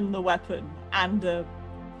given them the weapon and the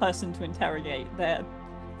person to interrogate, they're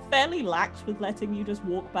fairly lax with letting you just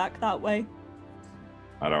walk back that way.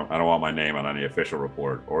 I don't want my name on any official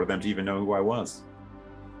report, or them to even know who I was.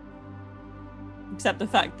 Except the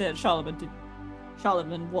fact that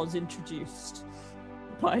Charlemagne was introduced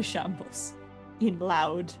by Shambles in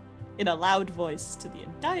a loud voice to the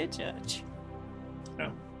entire church.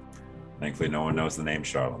 No. Thankfully, no one knows the name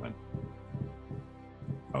Charlemagne.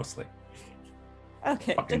 Mostly.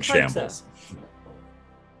 Okay, Fucking Dakota, Shambles.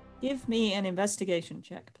 give me an investigation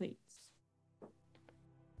check, please.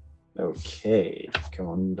 Okay, come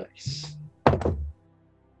on, dice.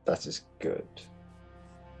 That is good.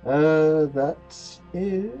 That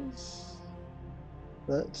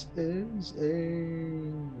is a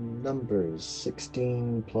numbers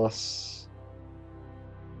 16 plus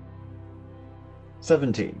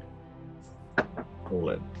 17. All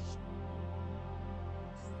in.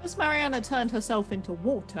 As Mariana turned herself into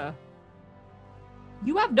water,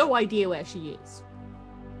 you have no idea where she is.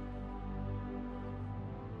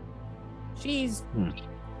 She's...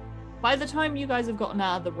 By the time you guys have gotten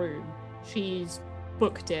out of the room, she's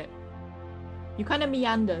booked it. You kind of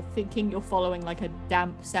meander, thinking you're following like a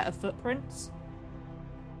damp set of footprints.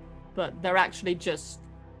 But they're actually just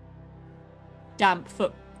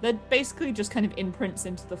They're basically just kind of imprints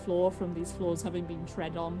into the floor from these floors having been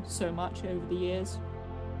tread on so much over the years.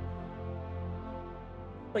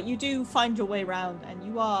 But you do find your way around, and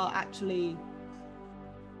you're actually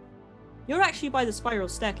by the spiral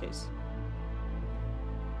staircase.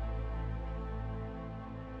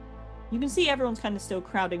 You can see everyone's kind of still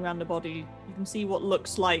crowding around the body. You can see what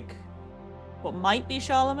looks like what might be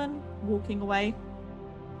Charlemagne walking away.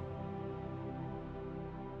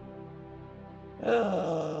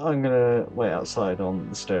 I'm gonna wait outside on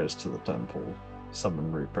the stairs to the temple,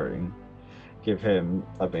 summon Rupert, and give him...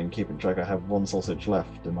 I've been keeping track, I have one sausage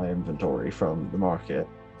left in my inventory from the market,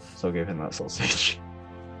 so I'll give him that sausage.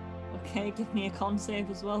 Okay, give me a con save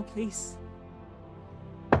as well, please.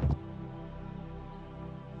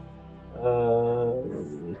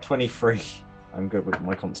 23. I'm good with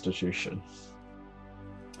my constitution.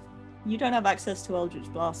 You don't have access to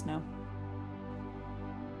Eldritch Blast now.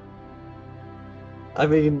 I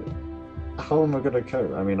mean, how am I gonna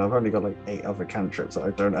cope? I mean, I've only got like 8 other cantrips that I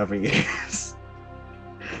don't ever use.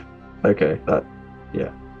 Okay,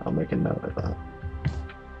 I'll make a note of that.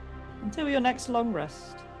 Until your next long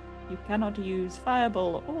rest, you cannot use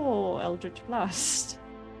Fireball or Eldritch Blast.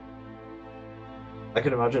 I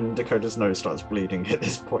can imagine Dakota's nose starts bleeding at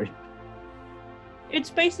this point. It's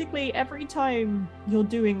basically every time you're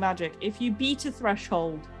doing magic, if you beat a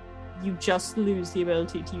threshold, you just lose the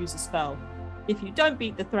ability to use a spell. If you don't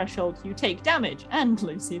beat the threshold, you take damage and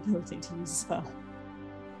lose the ability to use a spell.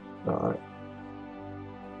 Alright.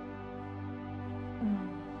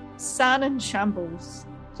 San and Shambles,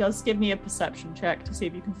 just give me a perception check to see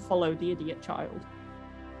if you can follow the idiot child.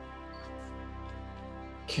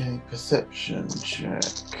 Okay, perception check.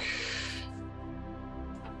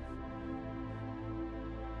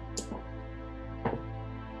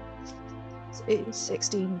 It's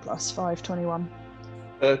 16 plus 5, 21.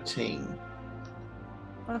 13.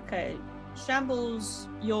 Okay, Shambles,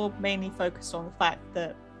 you're mainly focused on the fact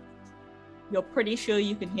that you're pretty sure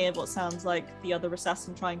you can hear what sounds like the other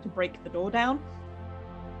assassin trying to break the door down.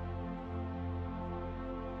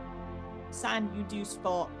 San, you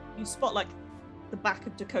spot like the back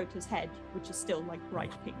of Dakota's head, which is still like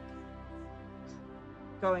bright pink,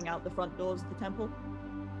 going out the front doors of the temple.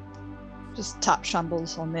 Just tap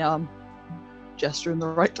Shambles on the arm, gesture in the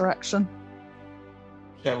right direction.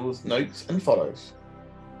 Shambles notes and follows,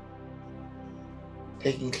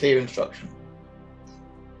 taking clear instruction.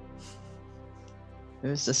 Who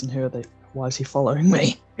is this and who are they? Why is he following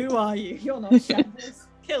me? Who are you? You're not Shambles.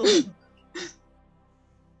 Kill him.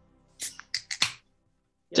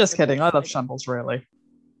 Just kidding, I love Shambles, really.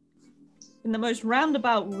 In the most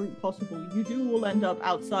roundabout route possible, you do all end up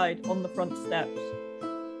outside on the front steps,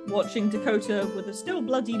 watching Dakota with a still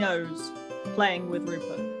bloody nose, playing with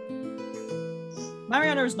Rupert.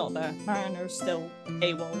 Mariano's not there. Mariano's still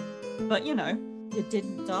AWOL. But you know, you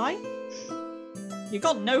didn't die. You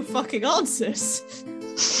got no fucking answers.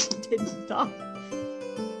 You didn't die.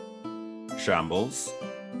 Shambles,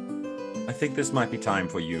 I think this might be time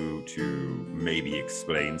for you to maybe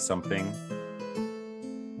explain something.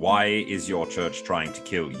 Why is your church trying to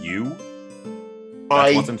kill you?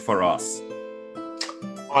 That wasn't for us.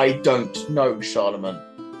 I don't know, Charlemagne.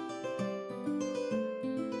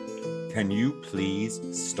 Can you please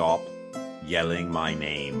stop yelling my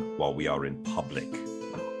name while we are in public?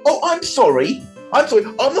 Oh, I'm sorry. I'm sorry.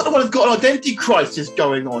 I'm not the one who's got an identity crisis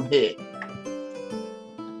going on here.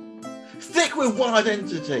 Stick with one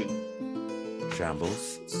identity.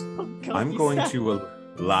 Shambles, Oh, God, I'm you going said- to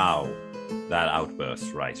allow that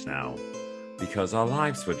outburst right now because our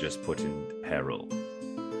lives were just put in peril.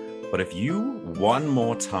 But if you one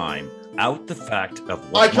more time out the fact of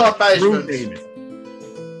what I can't my true management. name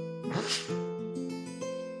is.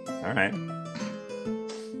 All right.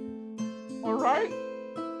 All right.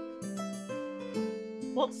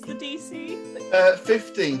 What's the DC?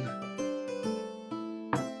 15.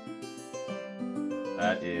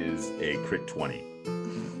 That is a crit 20.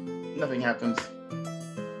 Nothing happens.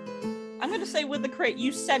 I'm going to say with the crit,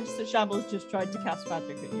 you sense that Shambles just tried to cast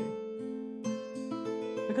magic at you.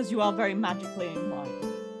 Because you are very magically inclined.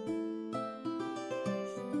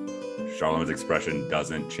 Charlemagne's expression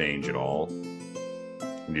doesn't change at all.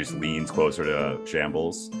 He just leans closer to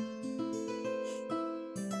Shambles.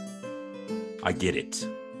 I get it.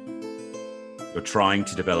 You're trying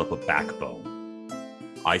to develop a backbone.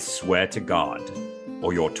 I swear to God,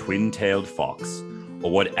 or your twin-tailed fox,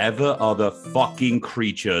 or whatever other fucking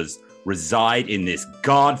creatures reside in this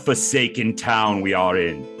god-forsaken town we are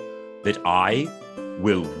in, that I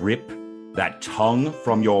will rip that tongue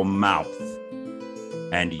from your mouth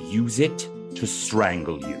and use it to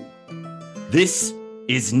strangle you. This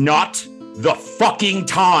is not the fucking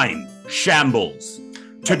time, Shambles,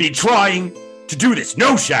 to be trying to do this.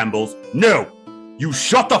 No, Shambles, no. You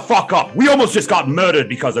shut the fuck up. We almost just got murdered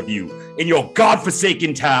because of you in your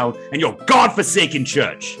godforsaken town and your godforsaken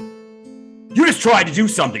church. You just tried to do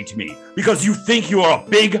something to me because you think you are a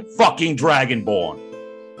big fucking dragonborn.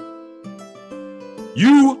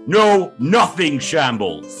 You know nothing,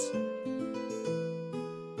 Shambles.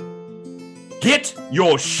 Get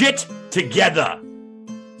your shit together.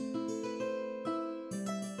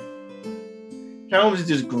 Shambles is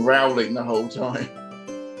just growling the whole time.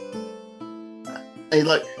 And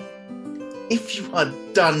like, if you are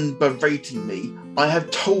done berating me, I have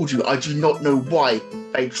told you I do not know why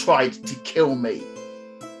they tried to kill me.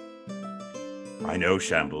 I know,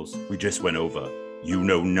 Shambles. We just went over. You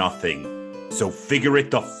know nothing. So figure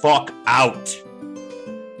it the fuck out.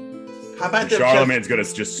 How about them Charlemagne's gonna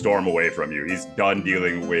just storm away from you. He's done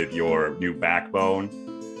dealing with your new backbone,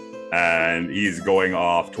 and he's going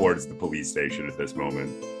off towards the police station at this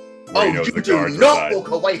moment. Where he knows you the do guards not reside.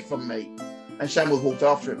 walk away from me. And Shambles walked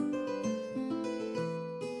after him.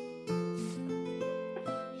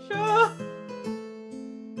 Sure.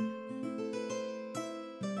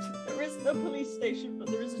 There isn't a police station, but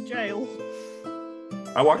there is a jail.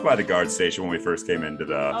 I walked by the guard station when we first came into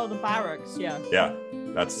the. Oh, the barracks, yeah. Yeah,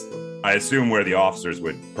 that's. I assume where the officers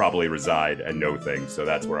would probably reside and know things, so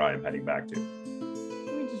that's where I am heading back to.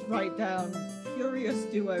 Let me just write down Furious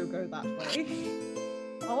Duo go that way.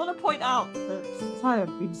 I want to point out that I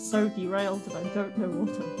have been so derailed and I don't know what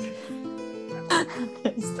I'm doing.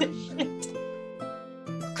 It's this shit.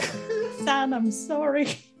 Stan, I'm sorry.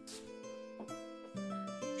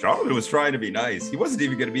 Charlemagne was trying to be nice. He wasn't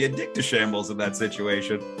even going to be a dick to Shambles in that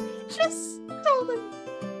situation. Just told him.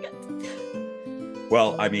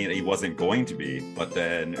 Well, I mean, he wasn't going to be, but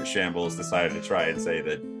then Shambles decided to try and say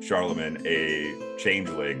that Charlemagne, a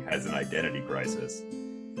changeling, has an identity crisis.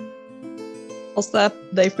 Whilst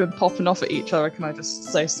they've been popping off at each other, can I just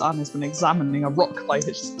say Stan has been examining a rock by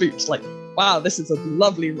his boots, like, wow, this is a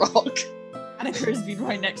lovely rock. Annika has been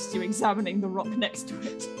right next to you, examining the rock next to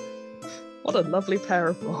it. What a lovely pair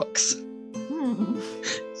of rocks. Hmm.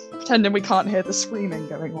 Pretending we can't hear the screaming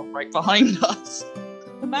going on right behind us.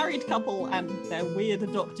 The married couple and their weird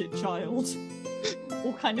adopted child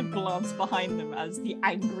all kind of glance behind them as the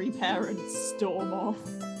angry parents storm off.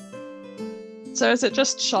 So is it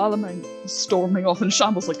just Charlemagne storming off and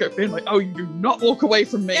Shambles like being like, "Oh, you do not walk away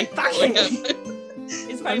from me! Get back here!"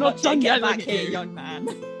 It's very I'm not much done get yelling back at here, you. young man.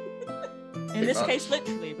 In this case,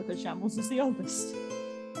 literally, because Shambles is the oldest.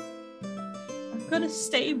 I'm gonna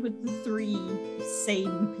stay with the 3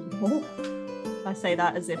 sane people. I say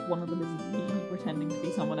that as if one of them is me pretending to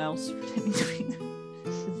be someone else, pretending to be them.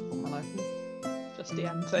 This is what my life is. Just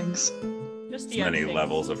DM things. Just There's the many things.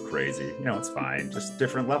 levels of crazy. You know, it's fine. Just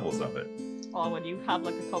different levels of it. Or when you have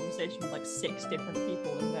like a conversation with like 6 different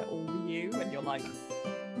people and they're all you, and you're like,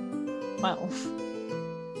 well,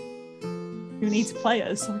 who needs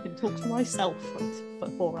players so I can talk to myself for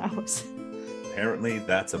 4 hours? Apparently,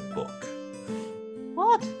 that's a book.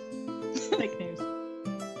 What? Fake news.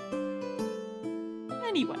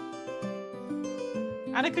 Anyway,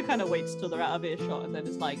 Annika kind of waits till they're out of earshot and then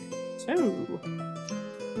is like, so,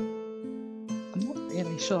 I'm not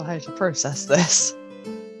really sure how to process this.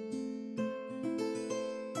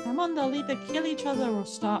 come on, they'll either kill each other or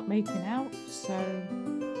start making out, so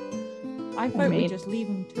I vote we mean- just leave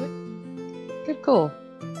them to it. Good call.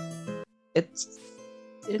 It's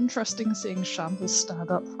interesting seeing Shambles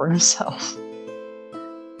stand up for himself.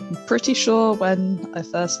 I'm pretty sure when I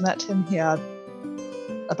first met him, he had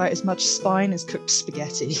about as much spine as cooked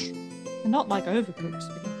spaghetti. And not like overcooked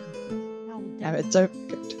spaghetti. How Now dare it's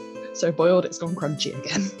overcooked. So boiled, it's gone crunchy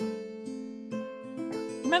again.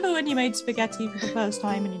 Remember when you made spaghetti for the first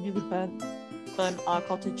time and you nearly burnt our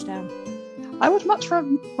cottage down? I would much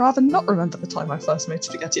rather not remember the time I first made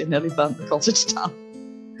spaghetti and nearly burnt the cottage down.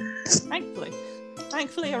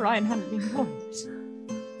 Thankfully, Orion hadn't been involved.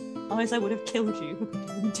 Otherwise, I would have killed you because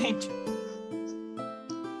you were in danger.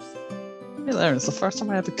 There, it's the first time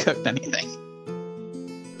I ever cooked anything.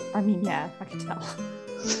 I mean, yeah, I can tell.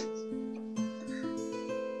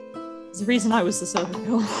 There's a reason I was the servant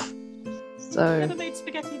girl. You So, ever made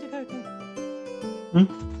spaghetti, Dakota? Hmm?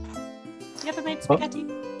 You ever made spaghetti?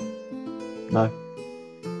 No,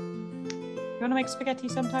 You want to make spaghetti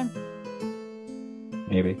sometime?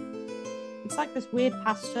 maybe. It's like this weird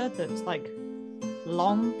pasta that's like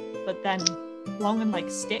long, but then long and like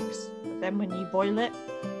sticks. But then when you boil it,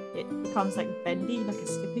 it becomes like bendy, like a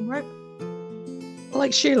skipping rope.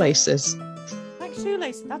 like shoelaces. Like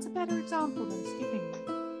shoelaces. That's a better example than a skipping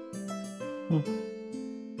rope.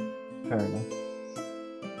 Fair enough.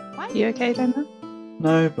 Why? You okay, Dana?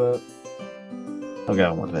 No, but I'll get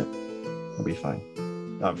on with it. It'll be fine.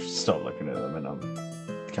 I've stopped looking at them and I'm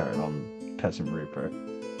carrying on petting Rupert.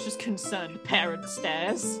 Just concerned parent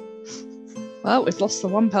stares. Well, we've lost the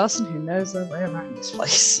one person who knows their way around this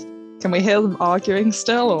place. Can we hear them arguing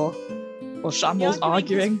still, or Shambles The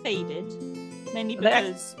arguing? has faded, mainly There.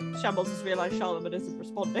 because Shambles has realised Charlemagne isn't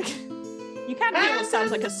responding. You can hear what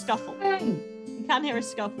sounds like a scuffle. You can hear a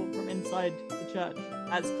scuffle from inside the church,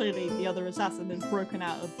 as clearly the other assassin has broken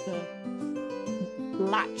out of the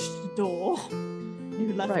latched door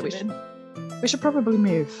you left Right, him in. We should probably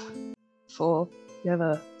move before the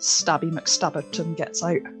other Stabby McStabberton gets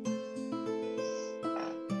out. Should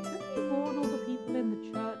we warn all the people in the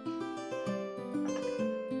church?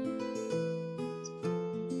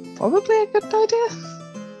 Probably a good idea.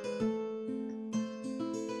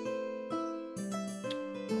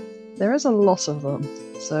 There is a lot of them,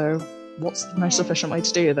 so what's the most Yeah. efficient way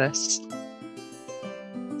to do this?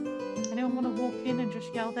 Anyone want to walk in and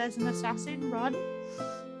just yell, "There's an assassin, run"?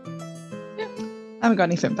 I haven't got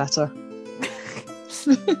anything better.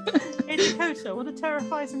 Hey Dakota, want to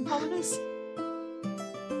terrify some commoners?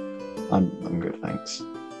 I'm good, thanks.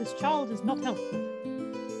 This child is not helpful.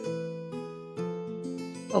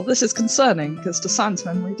 Well, this is concerning, because to Sans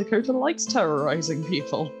memory, Dakota likes terrorizing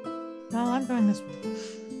people. Well, I'm going this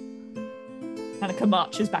way. Annika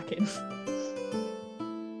marches back in.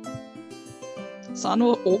 San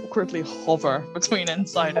will awkwardly hover between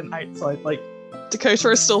inside and outside. Like, Dakota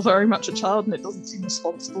is still very much a child, and it doesn't seem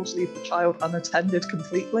responsible to leave the child unattended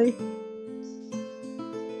completely.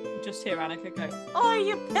 You just hear Annika go, "Oh,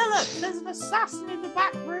 you pillock! There's an assassin in the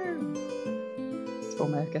back room!" It's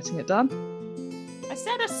one way of getting it done. I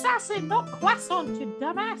said assassin, not croissant, you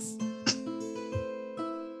dumbass!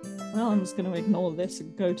 Well, I'm just going to ignore this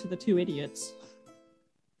and go to the 2 idiots.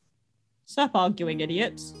 Stop arguing,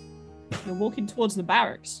 idiots. You're walking towards the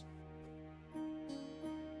barracks.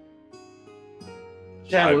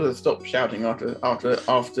 Shadow will have stopped shouting after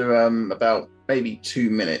about maybe 2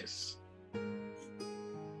 minutes.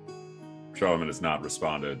 Charlemagne has not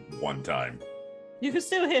responded one time. You can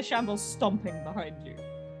still hear Shambles stomping behind you.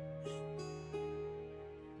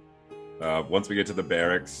 Once we get to the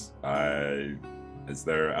barracks, is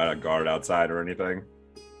there a guard outside or anything?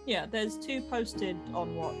 Yeah, there's 2 posted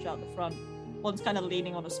on watch out the front. One's kind of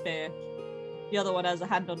leaning on a spear. The other one has a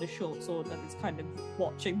hand on his short sword and is kind of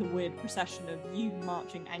watching the weird procession of you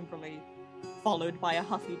marching angrily, followed by a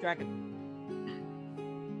huffy dragon.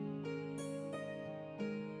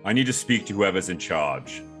 I need to speak to whoever's in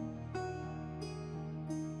charge.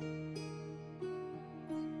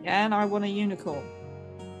 Yeah, and I want a unicorn.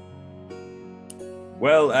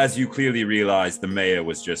 Well, as you clearly realize, the mayor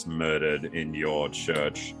was just murdered in your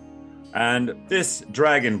church. And this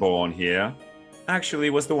dragonborn here actually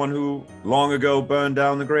was the one who long ago burned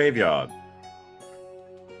down the graveyard.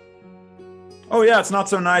 Oh yeah, it's not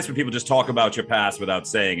so nice when people just talk about your past without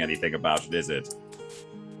saying anything about it, is it?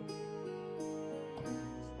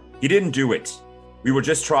 He didn't do it. We were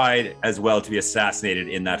just tried as well to be assassinated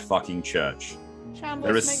in that fucking church. Shambles,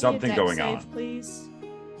 There is make me a something dex going save, on. please.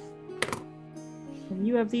 And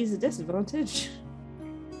you have these at disadvantage.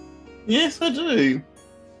 Yes, I do.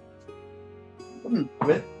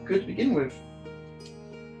 Good to begin with.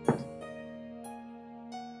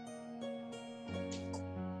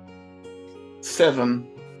 Seven.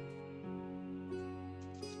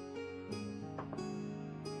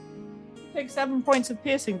 Take 7 points of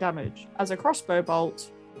piercing damage as a crossbow bolt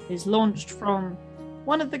is launched from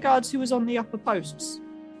one of the guards who was on the upper posts.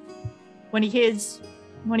 When he hears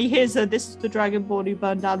this is the dragonborn who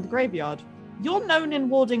burned down the graveyard, you're known in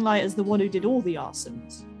Warding Light as the one who did all the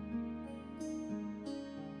arsons.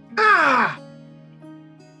 Ah!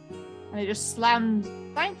 And it just slams.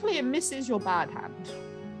 Thankfully, it misses your bad hand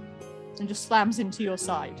and just slams into your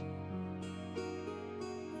side.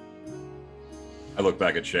 I look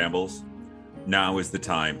back at Shambles. Now is the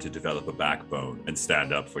time to develop a backbone and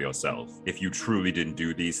stand up for yourself. If you truly didn't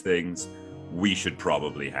do these things, we should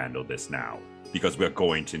probably handle this now, because we're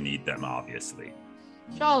going to need them, obviously.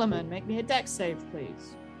 Charlemagne, make me a dex save,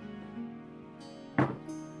 please.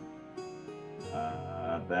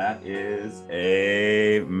 That is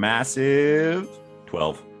a massive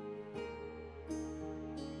 12.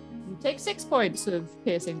 You take 6 points of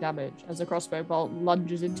piercing damage as a crossbow bolt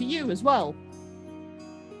lunges into you as well.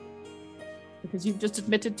 Because you've just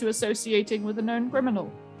admitted to associating with a known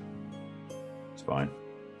criminal. It's fine.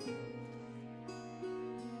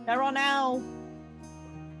 There are now...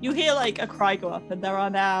 You hear like a cry go up, and there are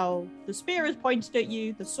now... The spear is pointed at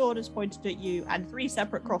you, the sword is pointed at you, and 3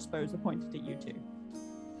 separate crossbows are pointed at you too.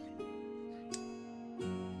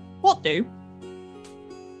 What do?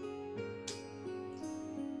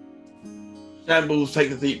 Shambles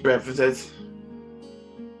takes a deep breath and says,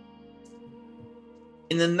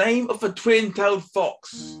 "In the name of a twin-tailed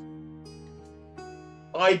fox,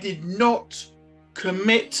 I did not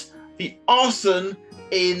commit the arson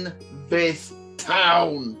in this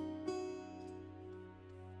town.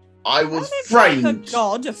 I was Like a framed."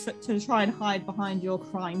 god to try and hide behind your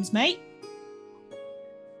crimes, mate.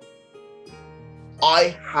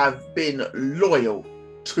 I have been loyal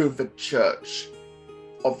to the church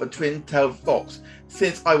of the twin-tailed fox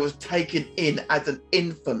since I was taken in as an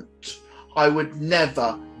infant. I would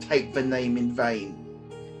never take the name in vain.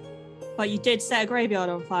 But you did set a graveyard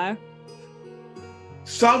on fire.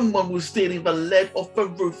 Someone was stealing the lead off the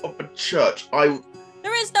roof of the church.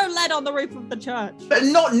 There is no lead on the roof of the church. But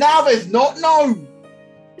not now, there's not, no!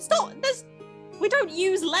 It's not. We don't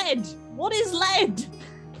use lead. What is lead?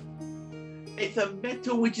 It's a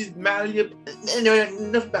metal which is malleable. Anyway,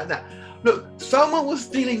 enough about that. Look, someone was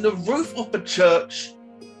stealing the roof of the church.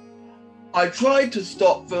 I tried to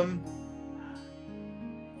stop them.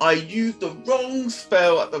 I used the wrong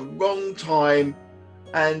spell at the wrong time,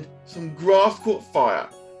 and some grass caught fire.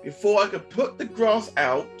 Before I could put the grass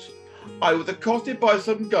out, I was accosted by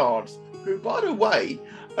some guards, who, by the way,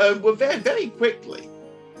 were there very quickly.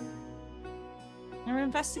 They were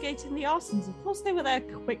investigating the arsons. Of course they were there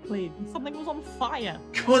quickly. Something was on fire.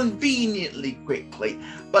 Conveniently quickly,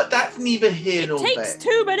 but that's neither here nor It takes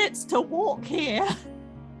there. 2 minutes to walk here.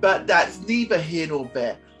 But that's neither here nor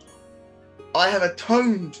there. I have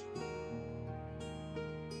atoned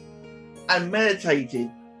and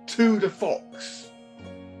meditated to the fox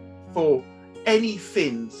for any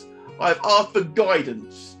sins. I've asked for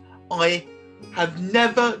guidance. I have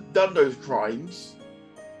never done those crimes.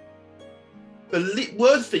 The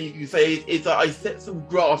worst thing you can say is that I set some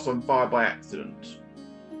grass on fire by accident.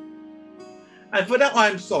 And for that I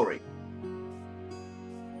am sorry.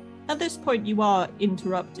 At this point, you are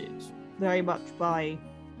interrupted very much by...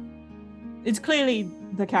 It's clearly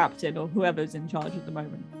the captain or whoever's in charge at the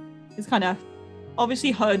moment. It's kind of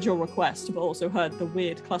obviously heard your request, but also heard the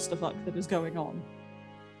weird clusterfuck that is going on.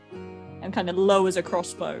 and kind of lowers a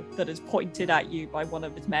crossbow that is pointed at you by one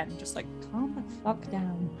of his men, just like, calm the fuck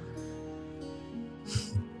down.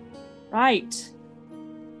 Right.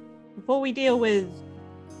 Before we deal with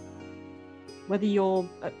whether you're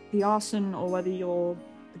the arson or whether you're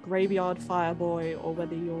the graveyard fireboy or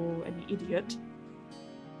whether you're an idiot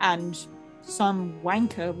and some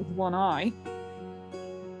wanker with one eye,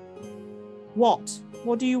 what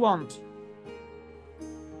do you want?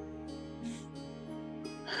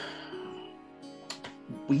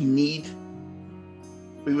 We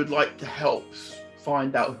would like to help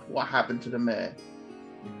find out what happened to the mayor.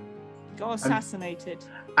 Got assassinated.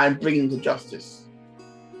 And bring him to justice.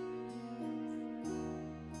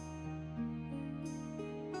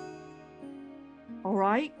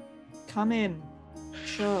 Alright, come in.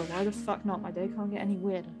 Sure, why the fuck not? My day can't get any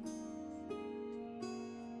weirder.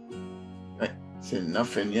 It's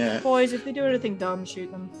nothing, yeah. Boys, if they do anything dumb, shoot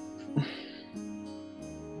them.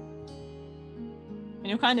 And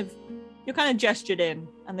you're kind of gestured in,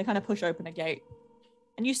 and they kind of push open a gate.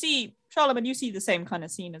 And you see, Charlemagne, you see the same kind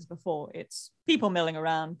of scene as before. It's people milling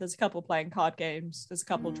around. There's a couple playing card games. There's a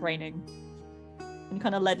couple training. And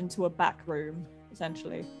kind of led into a back room,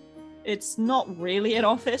 essentially. It's not really an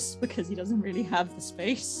office because he doesn't really have the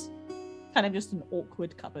space. Kind of just an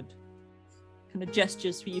awkward cupboard. Kind of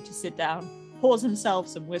gestures for you to sit down. Pours himself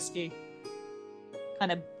some whiskey.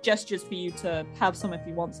 Kind of gestures for you to have some if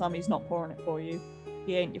you want some. He's not pouring it for you.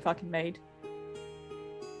 He ain't your fucking maid.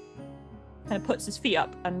 Kind of puts his feet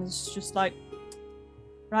up and is just like,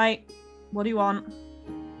 right, what do you want?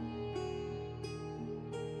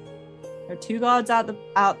 There are 2 guards out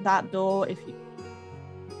that door.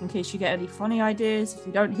 In case you get any funny ideas, if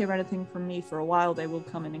you don't hear anything from me for a while, they will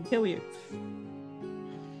come in and kill you.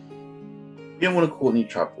 We don't want to cause any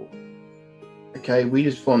trouble. Okay, we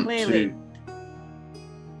just want Clearly. to.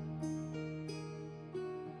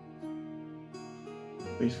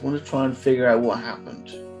 We just want to try and figure out what happened.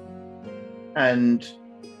 And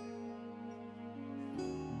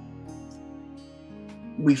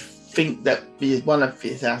we think that one of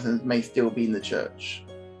the assassins may still be in the church.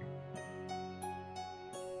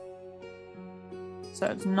 So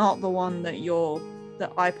it's not the one that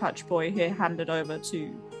the eye patch boy here handed over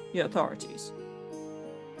to the authorities.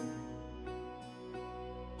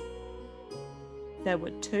 There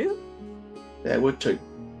were 2? There were 2.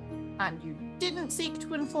 And you didn't seek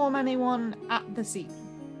to inform anyone at the scene.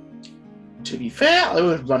 To be fair, I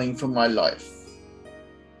was running for my life.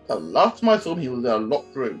 The last time I saw him, he was in a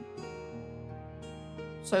locked room.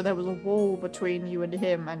 So there was a wall between you and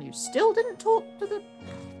him, and you still didn't talk to the...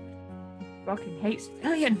 Fucking hate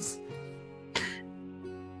civilians.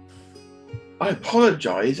 I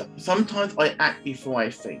apologise. Sometimes I act before I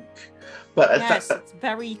think. But Yes, it's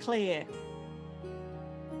very clear.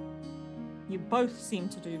 You both seem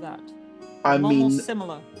to do that. Almost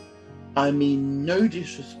similar. I mean no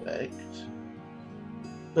disrespect.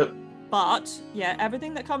 But, yeah,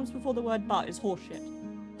 everything that comes before the word but is horseshit.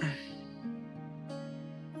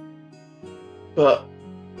 But,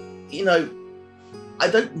 you know, I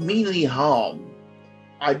don't mean any harm.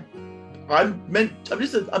 I'm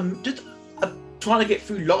just trying to get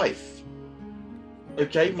through life.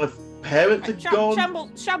 Okay, my parents are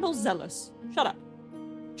gone. Shambles zealous. Shut up.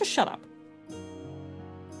 Just shut up.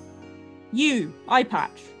 You, eye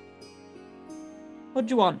patch. What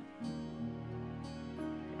do you want?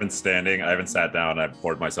 I've been standing. I haven't sat down. I've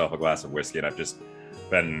poured myself a glass of whiskey, and I've just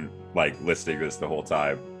been like listening to this the whole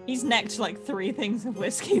time. He's necked like 3 things of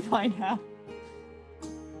whiskey by now.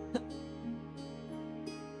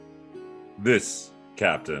 This,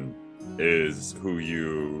 Captain, is who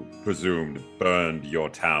you presumed burned your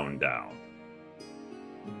town down.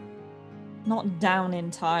 Not down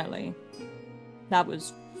entirely. That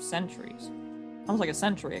was centuries. That was like a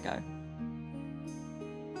century ago.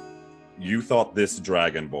 You thought this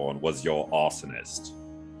Dragonborn was your arsonist.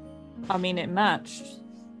 I mean, it matched.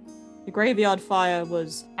 The graveyard fire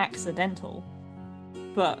was accidental,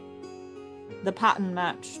 but the pattern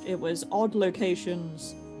matched. It was odd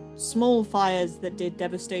locations, small fires that did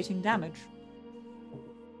devastating damage.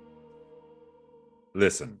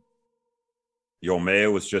 Listen, your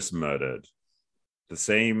mayor was just murdered. The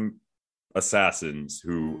same assassins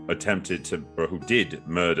who did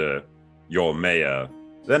murder your mayor,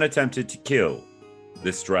 then attempted to kill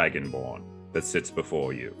this Dragonborn that sits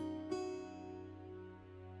before you.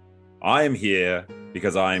 I am here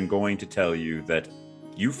because I am going to tell you that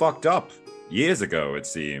you fucked up years ago, it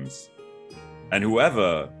seems. And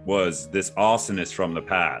whoever was this arsonist from the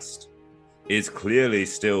past is clearly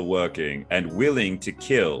still working and willing to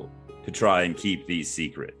kill to try and keep these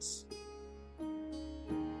secrets.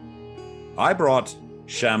 I brought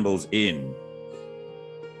shambles in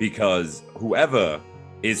because whoever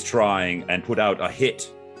is trying and put out a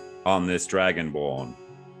hit on this Dragonborn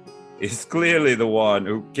is clearly the one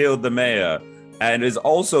who killed the mayor and is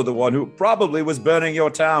also the one who probably was burning your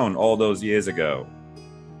town all those years ago.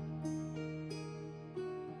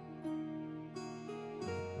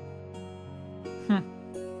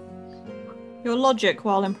 Your logic,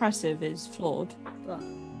 while impressive, is flawed, but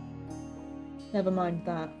never mind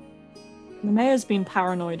that. The mayor's been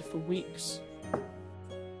paranoid for weeks.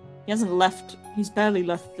 He's barely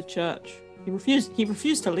left the church. He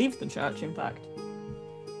refused to leave the church, in fact,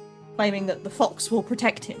 claiming that the fox will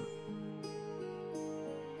protect him.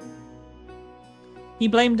 He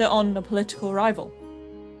blamed it on a political rival.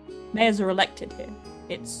 Mayors are elected here.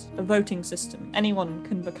 It's a voting system. Anyone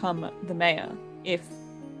can become the mayor if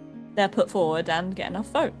they're put forward and get enough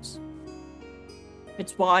votes.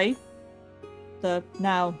 It's why the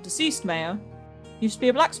now deceased mayor used to be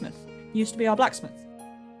a blacksmith. He used to be our blacksmith.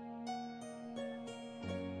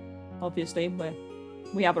 Obviously,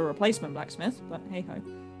 we have a replacement blacksmith, but hey ho.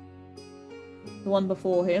 The one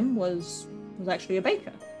before him was actually a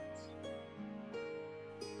baker.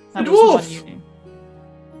 That was the one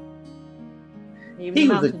you knew.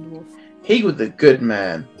 He was a good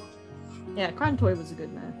man. Yeah, Crantoy was a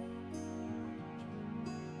good man.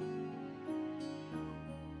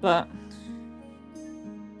 But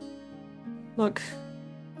look,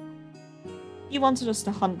 he wanted us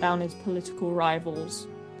to hunt down his political rivals.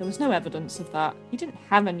 There was no evidence of that. He didn't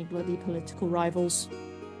have any bloody political rivals.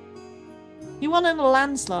 He won in a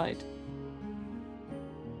landslide.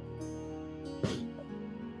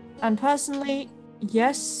 And personally,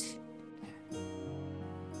 yes,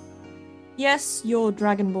 your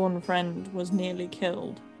Dragonborn friend was nearly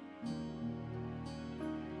killed.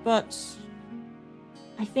 But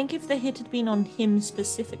I think if the hit had been on him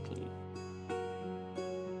specifically,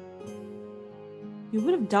 you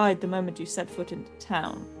would have died the moment you set foot into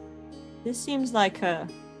town. This seems like a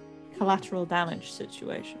collateral damage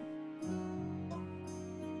situation.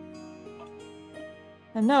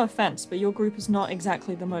 And no offense, but your group is not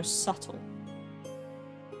exactly the most subtle.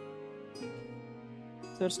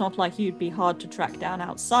 So it's not like you'd be hard to track down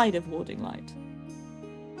outside of Warding Light.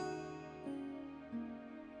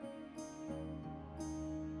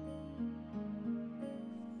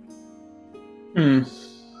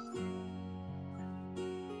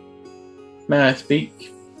 May I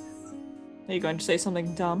speak? Are you going to say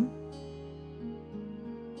something dumb?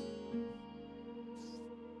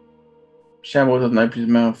 Shamble doesn't open his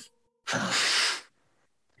mouth.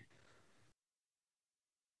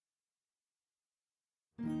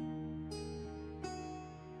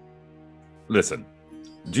 Listen,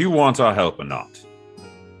 do you want our help or not?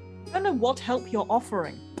 I don't know what help you're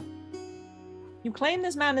offering. You claim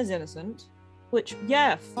this man is innocent, which,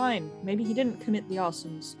 yeah, fine. Maybe he didn't commit the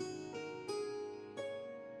arsons.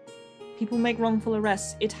 People make wrongful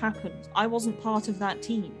arrests. It happens. I wasn't part of that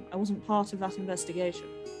team. I wasn't part of that investigation.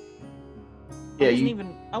 Yeah,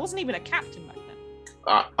 I wasn't even a captain back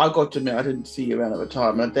then. I got to admit, I didn't see you around at the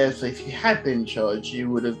time. And I dare say, if you had been in charge, you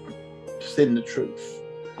would have seen the truth.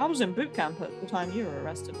 I was in boot camp at the time you were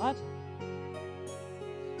arrested, lad.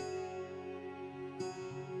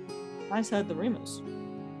 I heard the rumors.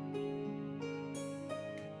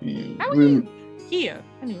 How are you here,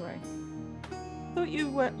 anyway? I thought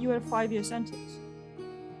you had a 5-year sentence.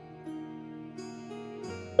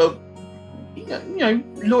 Oh, you know,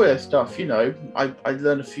 lawyer stuff. You know, I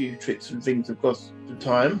learned a few tricks and things across the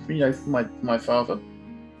time. You know, from my father.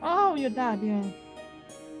 Oh, your dad, yeah.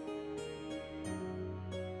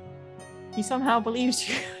 He somehow believes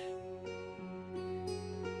you.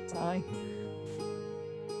 Sorry.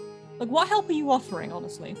 Look, what help are you offering,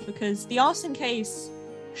 honestly? Because the arson case,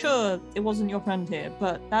 sure, it wasn't your friend here,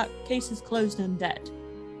 but that case is closed and dead.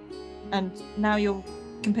 And now your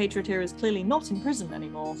compatriot here is clearly not in prison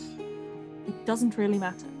anymore. It doesn't really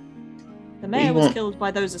matter. The mayor was killed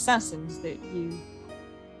by those assassins that you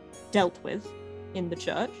dealt with in the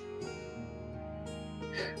church.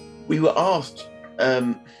 We were asked,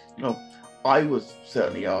 I was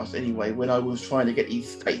certainly asked anyway, when I was trying to get these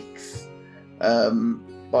steaks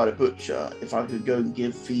by the butcher, if I could go and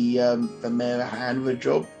give the mayor a hand with a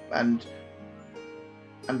job, and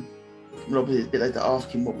obviously it's a bit late to ask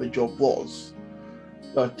him what the job was,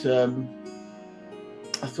 but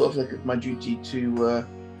I thought it was my duty to,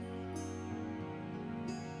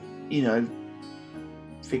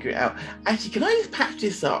 figure it out. Actually, can I just patch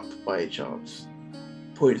this up by a chance?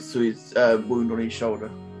 Points to his wound on his shoulder.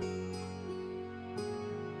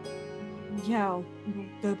 Yeah, we'll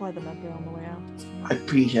go by the med bay on the way out. I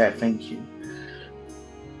appreciate it, thank you.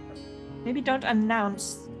 Maybe don't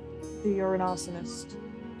announce that you're an arsonist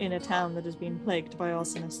in a town that has been plagued by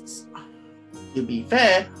arsonists. To be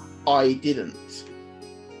fair, I didn't.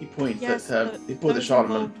 He points Yes, at but he points at those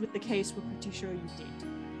Charlemagne. involved with the case were pretty sure you did.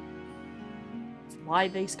 It's why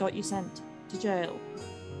they got you sent to jail.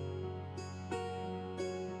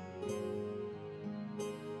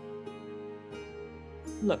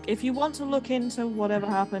 Look, if you want to look into whatever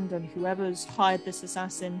happened and whoever's hired this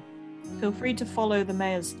assassin, feel free to follow the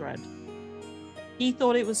mayor's thread. He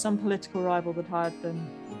thought it was some political rival that hired them.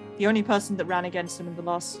 The only person that ran against him in the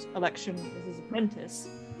last election was his apprentice.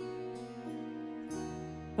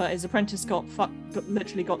 But his apprentice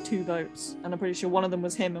literally got 2 votes, and I'm pretty sure one of them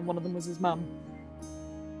was him and one of them was his mum.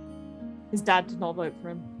 His dad did not vote for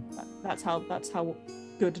him. That's how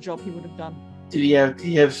good a job he would have done. Did he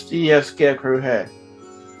have scarecrow hair?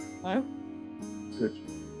 No? Good.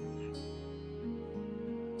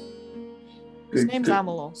 His name's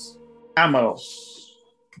Amelos. Amelos.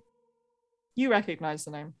 You recognize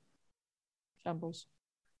the name. Shambles.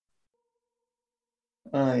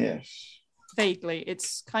 Ah, yes. Vaguely.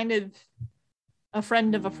 It's kind of a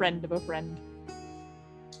friend of a friend of a friend.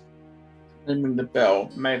 Then ring the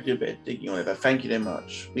bell. May have to do a bit of digging on it, but thank you very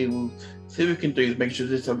much. We will see what we can do to make sure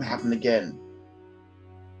this doesn't happen again.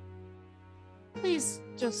 Please,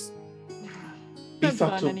 just Be don't burn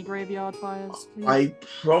subtle. any graveyard fires, please. I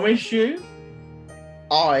promise you,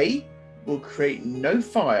 I will create no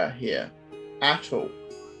fire here at all.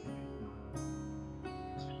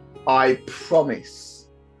 I promise.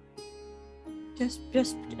 Just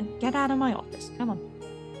get out of my office. Come on.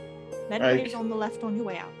 Medway's on the left on your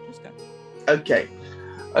way out. Just go. Okay.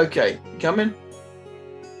 Come in.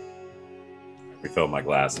 Refill my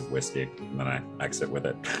glass of whiskey, and then I exit with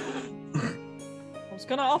it. I was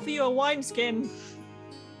gonna offer you a wineskin.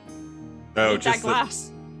 No, Need just that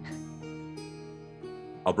glass.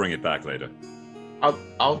 I'll bring it back later.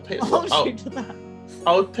 I'll take Hold you to that.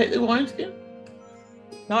 I'll take the wineskin.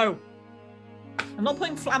 No. I'm not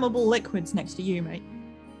putting flammable liquids next to you, mate.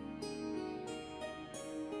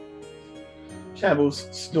 Shambles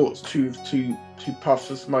snorts two puffs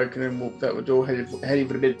of smoke and then walks out the door, heading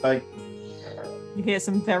for the mid-bay. You hear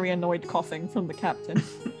some very annoyed coughing from the captain,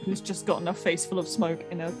 who's just gotten a face full of smoke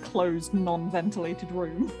in a closed, non-ventilated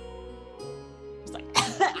room. It's like,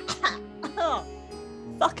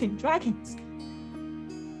 fucking dragons.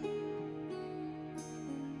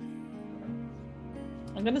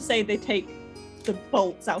 I'm gonna say they take the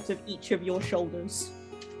bolts out of each of your shoulders.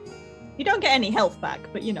 You don't get any health back,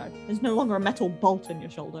 but you know, there's no longer a metal bolt in your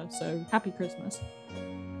shoulder, so happy Christmas.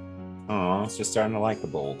 Oh, it's just starting to like the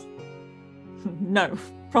bolt. No,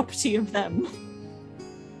 property of them.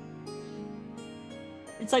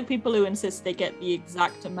 It's like people who insist they get the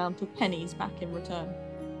exact amount of pennies back in return.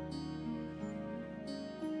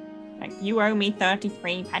 Like, you owe me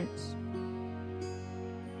 33 pence.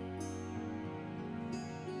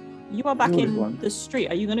 You are back in the street.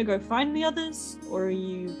 Are you going to go find the others, or are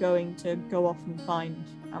you going to go off and find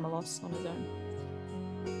Amelos on his own?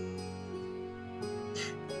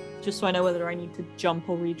 Just so I know whether I need to jump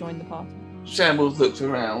or rejoin the party. Shambles looks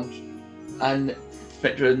around, and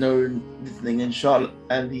Spectre knows listening, and Charlotte,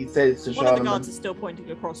 and he says to One of the Charlemagne, guards is still pointing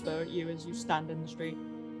a crossbow at you as you stand in the street.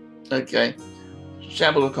 "Okay."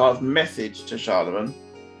 Shambles will cast message to Charlemagne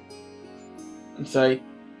and say,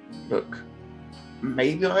 "Look,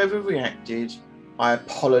 maybe I overreacted. I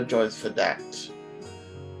apologise for that.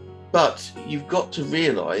 But you've got to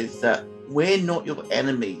realise that we're not your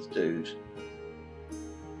enemies, dude."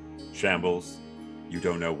 Shambles, you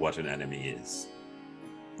don't know what an enemy is.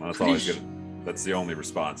 Well, that's always good. That's the only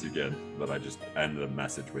response you get, that I just end the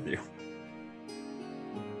message with you.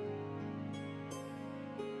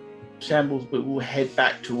 Shambles will head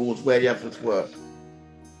back towards where the others were.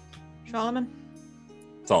 Charlemagne?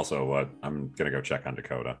 It's also what I'm gonna go check on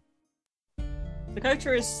Dakota.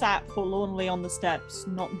 Dakota is sat forlornly on the steps,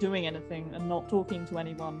 not doing anything and not talking to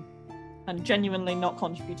anyone, and genuinely not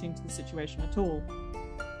contributing to the situation at all.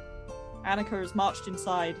 Annika has marched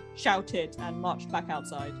inside, shouted, and marched back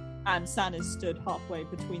outside, and San is stood halfway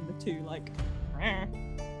between the two, like, "Rah."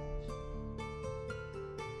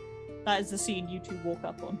 That is the scene you two walk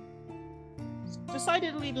up on. It's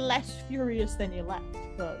decidedly less furious than you left,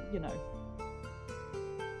 but, you know,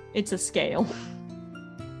 it's a scale.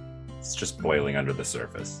 It's just boiling under the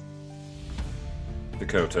surface.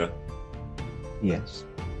 Dakota, Yes.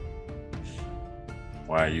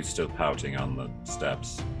 why are you still pouting on the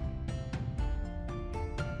steps?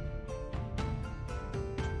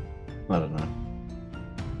 I don't know.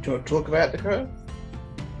 Do you want to talk about Dakota?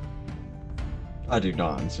 I do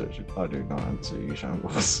not answer you,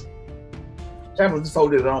 Shambles. Shambles just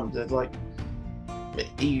folded his arms. It's like,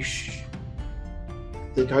 eesh.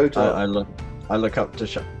 Dakota. I look up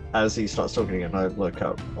to as he starts talking, and I look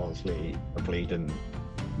up. Obviously, a bleeding.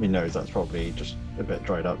 He knows that's probably just a bit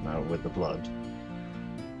dried up now with the blood.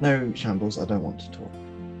 No, Shambles, I don't want to talk.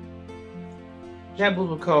 Shambles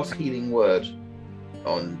will cast Healing Word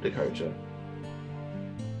on Dakota.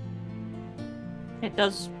 It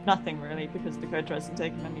does nothing really because Dakota hasn't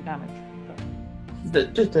taken any damage.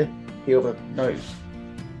 Just to heal the nose.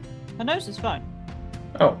 Her nose is fine.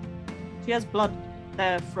 Oh. She has blood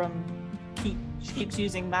there from she keeps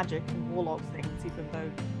using magic and warlock things, even though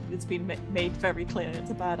it's been made very clear it's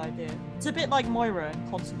a bad idea. It's a bit like Moira and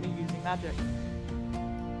constantly using magic.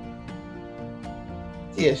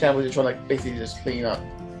 Yeah, Shambles is trying to basically just clean up.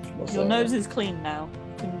 Your nose is clean now.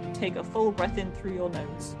 You can take a full breath in through your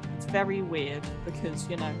nose. It's very weird because,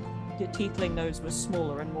 your tiefling nose was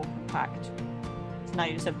smaller and more compact. So now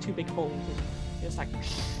you just have two big holes and you're just like...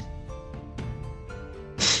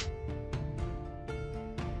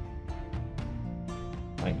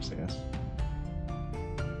 Thanks, I guess.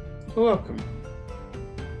 You're welcome.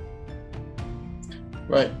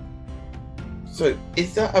 Right. So,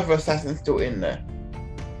 is that other assassin still in there?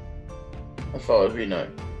 As far as we know.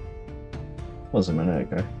 Was a minute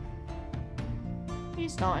ago.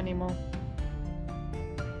 He's not anymore.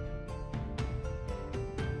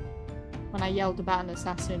 When I yelled about an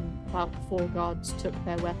assassin, about 4 guards took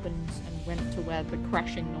their weapons and went to where the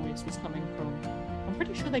crashing noise was coming from. I'm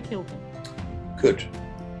pretty sure they killed him. Good.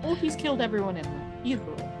 Or he's killed everyone in there. Either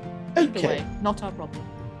way. Either way, not our problem.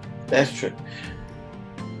 That's true.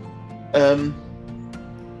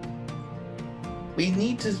 We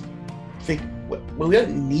need to think. Well, we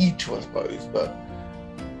don't need to, I suppose, but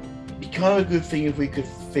it'd be kind of a good thing if we could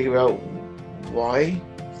figure out why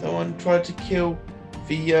someone tried to kill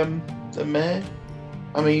the mayor.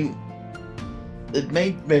 I mean, it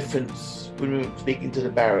made reference when we were speaking to the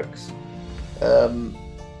barracks.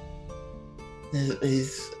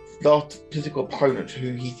 His last physical opponent,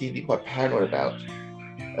 who he seemed to be quite paranoid about,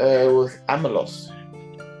 was Amelos.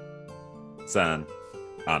 San,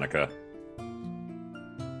 Annika.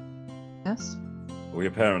 Yes? We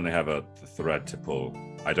apparently have a thread to pull.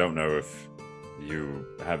 I don't know if you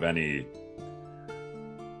have any...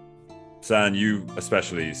 San, you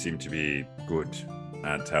especially seem to be good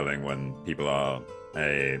at telling when people are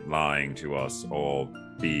A, lying to us, or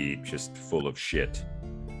B, just full of shit.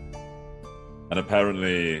 And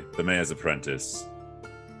apparently the mayor's apprentice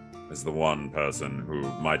is the one person who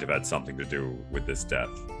might have had something to do with this death.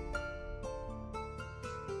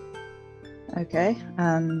 Okay,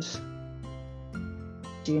 and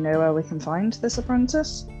do you know where we can find this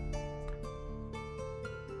apprentice?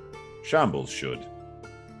 Shambles should.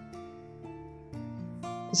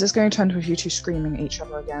 Is this going to end with you two screaming at each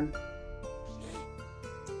other again?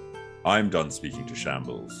 I'm done speaking to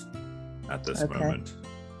Shambles at this Okay. moment.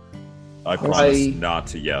 I promise not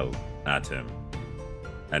to yell at him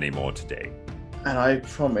anymore today. And I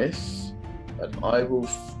promise that I will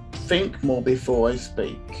think more before I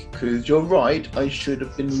speak. Because you're right, I should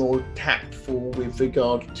have been more tactful with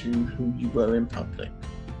regard to who you were in public.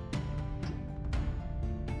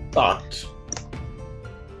 But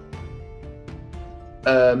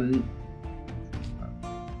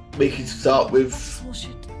we can start with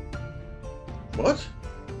Bullshit. what?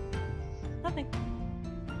 Nothing.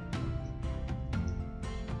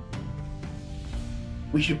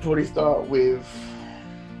 We should probably start with.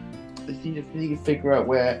 We need to figure out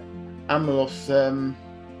where Amelos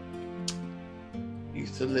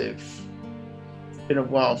used to live. It's been a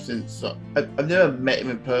while since I've never met him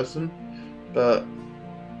in person, but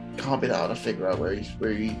can't be that hard to figure out where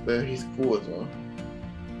his quarters are.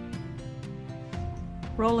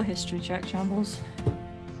 Roll a history check, Shambles.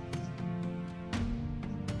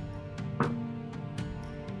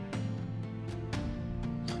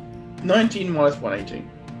 -19 minus 118.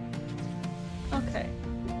 Okay.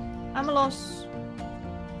 Amelos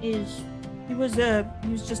he was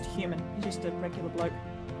just a human. He's just a regular bloke.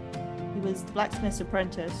 He was the blacksmith's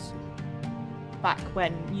apprentice back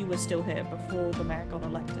when you were still here, before the mayor got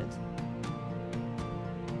elected.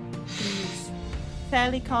 He's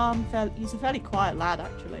fairly calm, he's a fairly quiet lad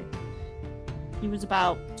actually. He was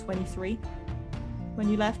about 23 when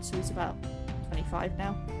you left, so he's about 25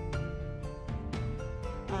 now.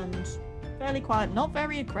 And fairly quiet, not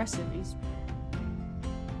very aggressive.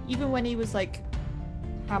 Even when he was like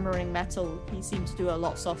hammering metal, he seemed to do it a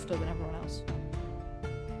lot softer than everyone else.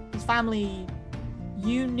 His family,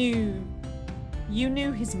 you knew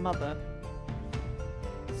his mother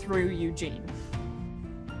through Eugene.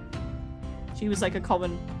 She was like a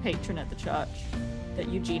common patron at the church. that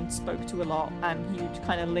Eugene spoke to a lot, and he would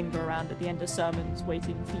kind of linger around at the end of sermons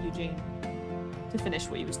waiting for Eugene to finish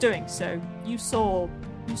what he was doing. So you saw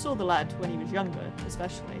the lad when he was younger,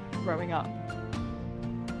 especially growing up.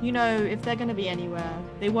 You know, if they're going to be anywhere,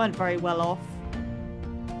 they weren't very well off.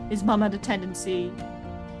 His mum had a tendency,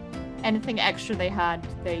 anything extra they had,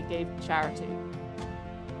 they gave to charity.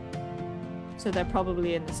 So they're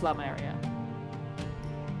probably in the slum area,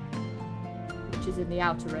 which is in the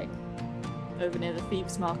outer ring, over near the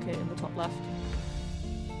Thieves' Market in the top left.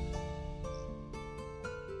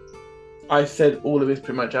 I said all of this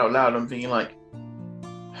pretty much out loud. I'm thinking like,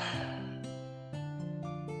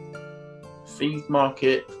 Thieves'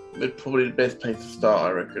 Market is probably the best place to start,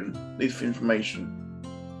 I reckon, at least for information.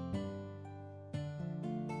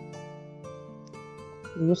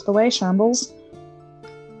 Use the way, Shambles.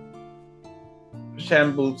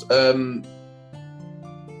 Shambles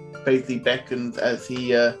basically beckons as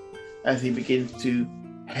he begins to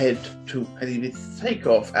take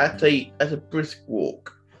off at a brisk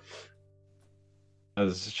walk.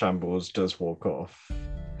 As Shambles does walk off,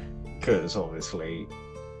 because obviously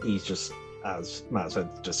he's just, as Matt said,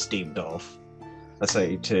 just steamed off. I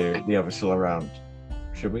say to the others still around,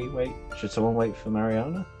 should we wait? Should someone wait for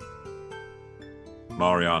Mariana?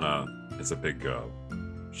 Mariana is a big girl.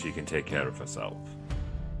 She can take care of herself.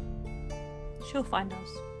 She'll find us.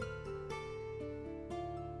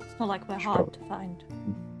 It's not like we're hard to find.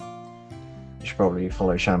 You should probably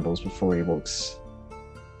follow Shambles before he walks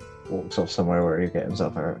off somewhere where he'll get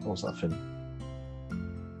himself hurt or something.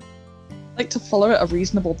 I like to follow at a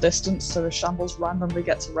reasonable distance so if Shambles randomly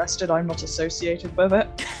gets arrested, I'm not associated with it.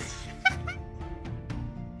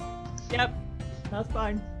 Yep, that's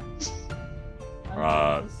fine.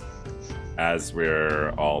 As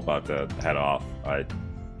we're all about to head off,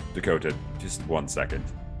 Dakota, just 1 second.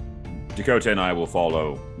 Dakota and I will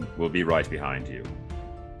follow. We'll be right behind you.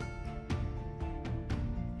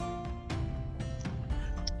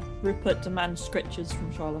 Rupert demands scritches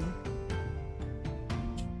from Charlemagne.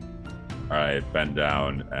 I bend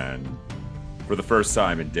down and, for the first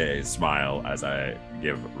time in days, smile as I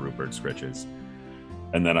give Rupert scritches.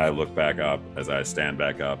 And then I look back up as I stand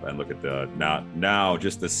back up and look at the now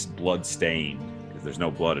just this blood stain, because there's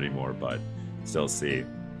no blood anymore, but still see.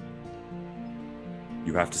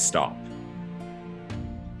 You have to stop.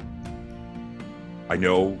 I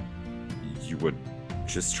know you were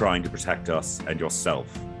just trying to protect us and yourself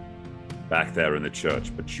back there in the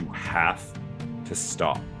church, but you have to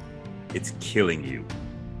stop. It's killing you.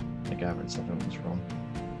 I gathered something was wrong.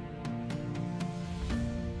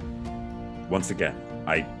 Once again,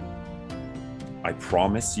 I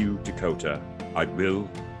promise you, Dakota, I will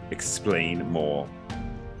explain more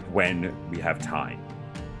when we have time.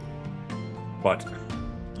 But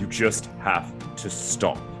you just have to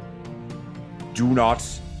stop. Do not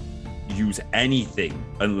use anything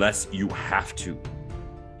unless you have to.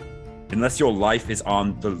 Unless your life is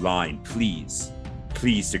on the line, please.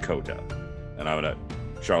 Please, Dakota. And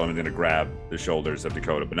Charlemagne's gonna grab the shoulders of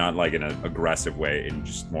Dakota, but not like in an aggressive way, in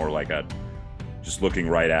just more like just looking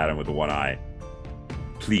right at him with the one eye.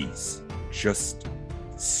 Please, just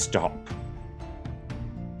stop.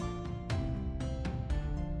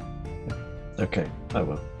 Okay, I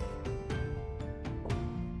will.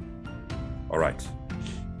 All right.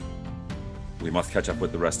 We must catch up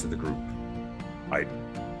with the rest of the group.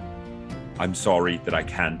 I'm sorry that I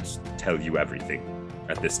can't tell you everything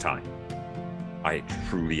at this time. I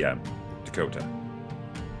truly am, Dakota.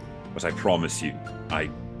 But I promise you,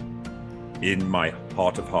 in my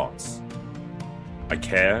heart of hearts, I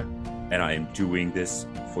care, and I am doing this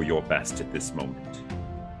for your best at this moment.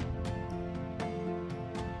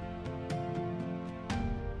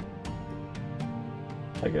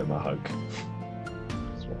 I give him a hug.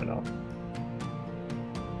 Just why not?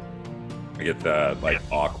 I get the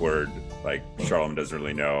awkward, Charlemagne doesn't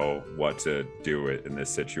really know what to do in this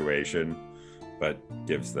situation, but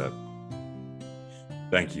gives the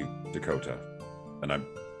thank you, Dakota. And I'm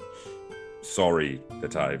sorry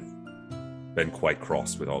that I've been quite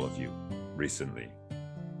cross with all of you recently.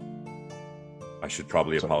 I should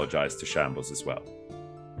probably apologize to Shambles as well.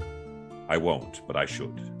 I won't, but I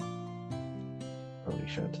should. Probably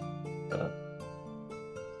should. But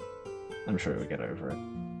I'm sure he'll get over it.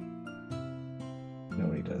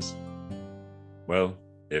 No, he does. Well,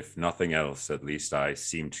 if nothing else, at least I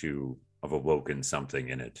seem to have awoken something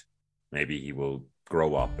in it. Maybe he will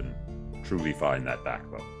grow up and truly find that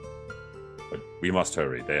backbone. But we must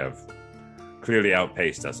hurry. They have clearly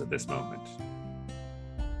outpaced us at this moment.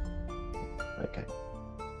 Okay.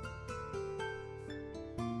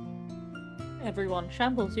 Everyone,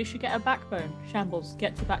 Shambles, you should get a backbone. Shambles,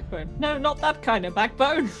 get to backbone. No, not that kind of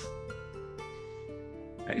backbone.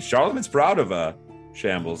 Hey, Charlemagne's proud of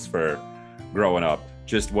Shambles for growing up.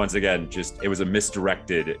 Just once again, it was a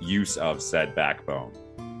misdirected use of said backbone.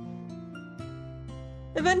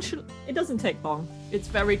 Eventually, it doesn't take long. It's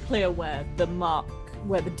very clear where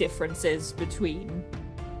the difference is between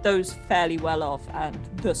those fairly well off and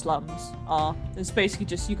the slums are. It's basically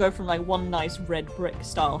just you go from like one nice red brick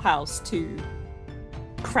style house to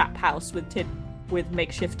crap house with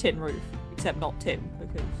makeshift tin roof, except not tin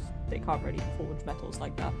because they can't really forge metals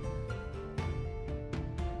like that.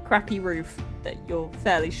 Crappy roof that you're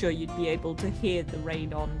fairly sure you'd be able to hear the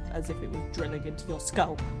rain on as if it was drilling into your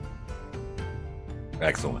skull.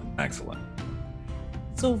 Excellent.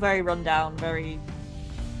 It's all very run down,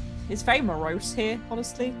 it's very morose here,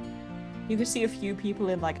 honestly. You can see a few people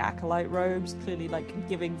in like acolyte robes, clearly like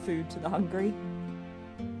giving food to the hungry.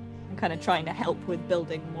 And kind of trying to help with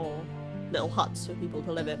building more little huts for people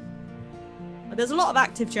to live in. But there's a lot of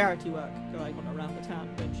active charity work going on around the town,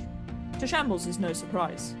 which to Shambles is no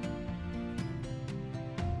surprise.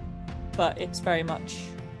 But it's very much...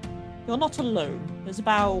 You're not alone. There's a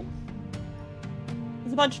bunch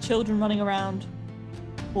of children running around,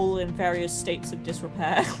 all in various states of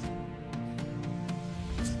disrepair.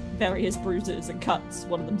 Various bruises and cuts.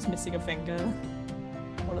 One of them's missing a finger.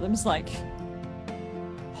 One of them's like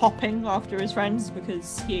hopping after his friends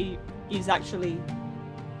because he's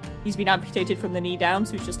been amputated from the knee down,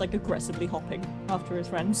 so he's just like aggressively hopping after his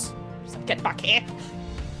friends. Just like, get back here!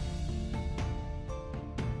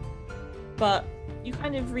 But you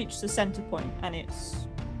kind of reach the center point, and it's...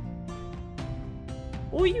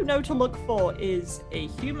 All you know to look for is a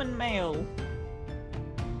human male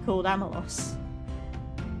called Amelos.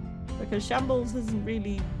 Because Shambles hasn't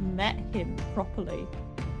really met him properly.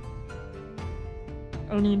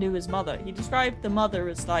 Only knew his mother. He described the mother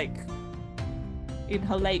as like in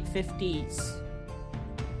her late 50s,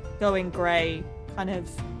 going grey, kind of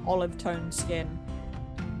olive toned skin,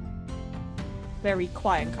 very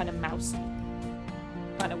quiet and kind of mousy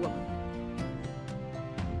kind of woman.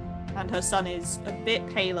 And her son is a bit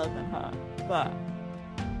paler than her, but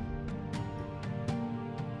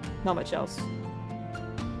not much else.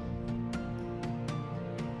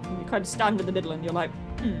 And you kind of stand in the middle and you're like,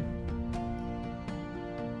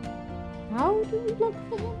 how do we look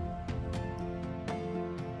for him?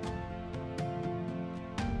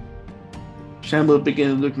 Shambles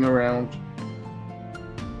begins looking around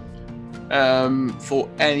for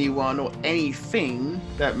anyone or anything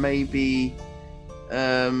that may be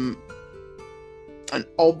an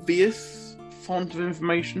obvious font of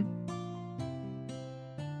information.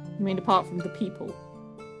 I mean, apart from the people.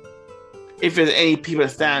 If there's any people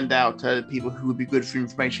that stand out to people who would be good for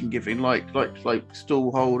information giving, like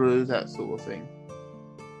stall holders, that sort of thing.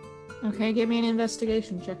 Okay, give me an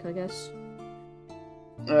investigation check, I guess.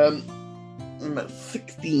 I'm at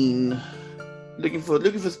 16. Looking for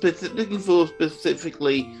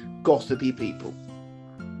specifically gossipy people.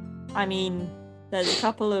 I mean, there's a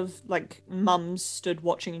couple of like mums stood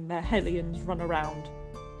watching their hellions run around.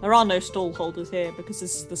 There are no stall holders here because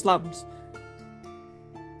this is the slums.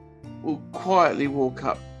 We'll quietly walk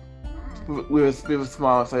up with a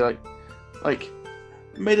smile and say like,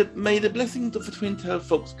 may the blessings of the twin-tailed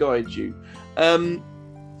fox guide you.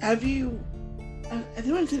 Have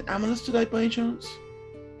anyone seen Amelos today by any chance?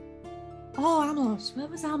 Oh, Amelos. Where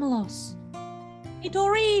was Amelos? Hey,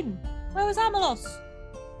 Doreen! Where was Amelos?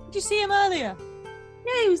 Did you see him earlier?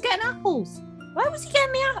 Yeah, he was getting apples. Why was he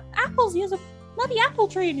getting the apples? He has a bloody apple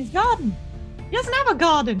tree in his garden. He doesn't have a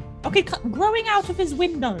garden. Okay, growing out of his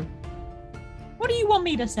window. What do you want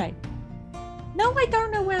me to say? No, I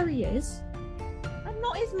don't know where he is. I'm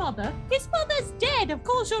not his mother. His mother's dead. Of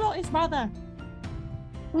course you're not his mother.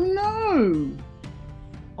 Oh, no.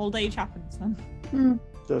 Old age happens, then.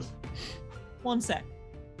 Does. One sec.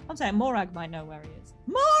 Morag might know where he is.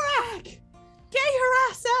 Morag! Get your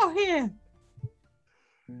ass out here!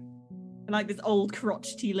 And like this old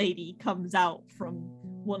crotchety lady comes out from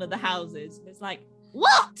one of the houses and is like,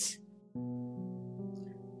 what?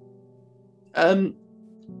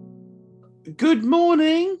 Good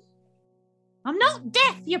morning. I'm not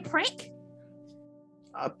deaf, you prick.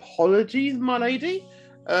 Apologies, my lady.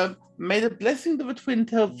 May the blessings of a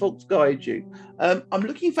twin-tailed fox guide you. I'm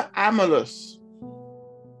looking for Amelos.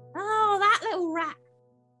 Oh, that little rat.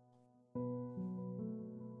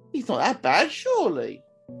 He's not that bad, surely.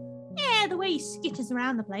 Yeah, the way he skitters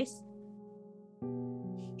around the place.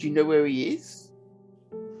 Do you know where he is?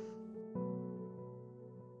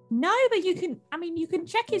 No, but you can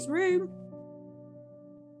check his room.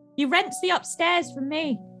 He rents the upstairs from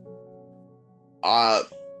me.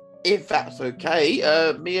 If that's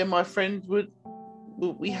okay, me and my friends would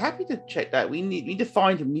be happy to check that. We need to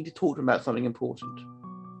find him. We need to talk to him about something important.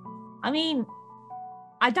 I mean,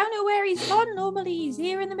 I don't know where he's gone. Normally he's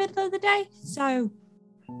here in the middle of the day, so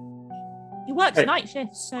he works night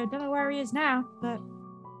shifts, so don't know where he is now. But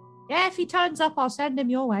yeah, if he turns up, I'll send him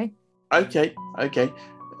your way. Okay.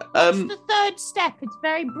 What's the third step? It's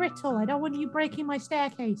very brittle. I don't want you breaking my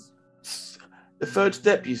staircase. The third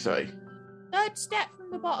step, you say? Third step from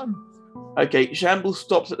the bottom. Okay, Shambles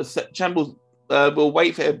stops at the Shambles will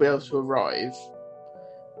wait for everybody else to arrive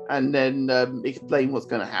and then explain what's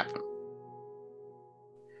going to happen.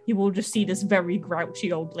 You will just see this very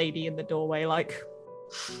grouchy old lady in the doorway, like...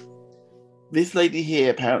 This lady here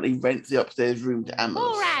apparently rents the upstairs room to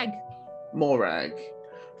Amalus. Morag.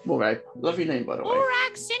 Lovely name, by the way.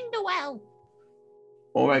 Morag Cinderwell.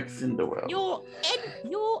 Morag Cinderwell.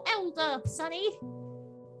 Your elder, Sonny.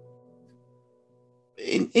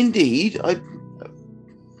 Indeed, I've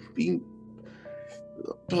been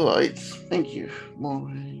polite. Thank you,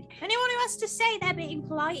 Morag. Anyone who has to say they're being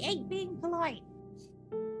polite ain't being polite.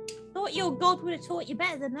 Thought your god would have taught you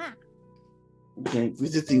better than that. Okay,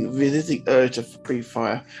 resisting urge of breathe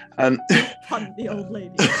fire. Punt the old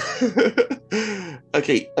lady.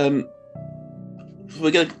 Okay,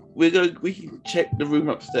 we can check the room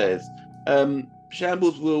upstairs.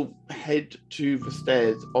 Shambles will head to the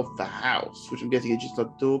stairs of the house, which I'm guessing is just at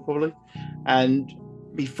the door probably. And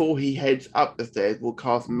before he heads up the stairs, we'll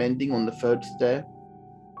cast mending on the third stair.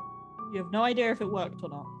 You have no idea if it worked or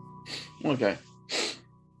not. Okay.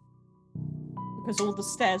 Because all the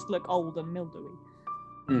stairs look old and mildewy.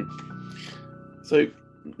 So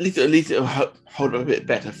at least it'll hold up a bit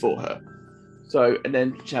better for her. So, and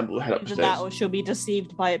then Shambles will head Either upstairs. that or she'll be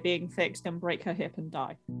deceived by it being fixed and break her hip and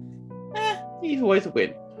die. Either way's a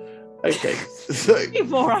win. Okay, so... Leave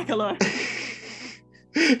Morag alone.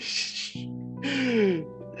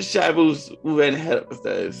 Shambles will then head up the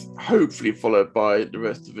stairs, hopefully followed by the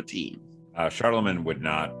rest of the team. Charlemagne would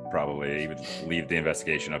not probably even leave the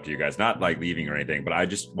investigation up to you guys. Not like leaving or anything, but I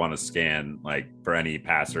just want to scan like for any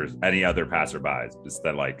other passerbys just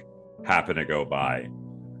that like happen to go by.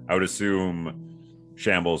 I would assume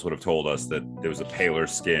Shambles would have told us that there was a paler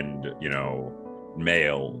skinned,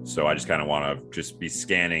 male. So I just kind of want to just be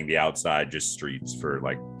scanning the outside just streets for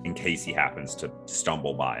like in case he happens to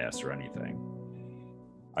stumble by us or anything.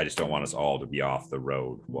 I just don't want us all to be off the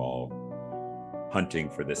road while hunting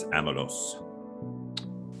for this Amalus.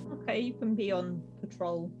 Okay, you can be on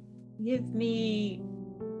patrol. Give me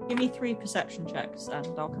 3 perception checks and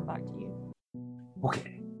I'll come back to you.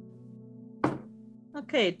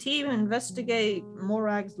 Okay, team investigate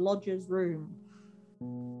Morag's lodger's room.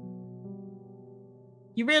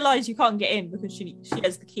 You realise you can't get in because she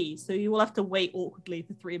has the key, so you will have to wait awkwardly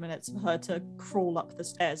for 3 minutes for her to crawl up the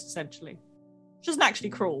stairs, essentially. She doesn't actually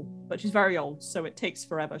crawl, but she's very old, so it takes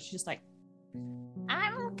forever. She's just like,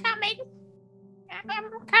 I'm coming.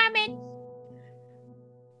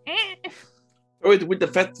 With the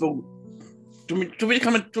festival, do me to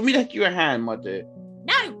give you a hand, my dear?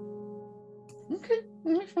 No! Okay.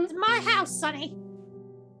 It's my house, Sonny.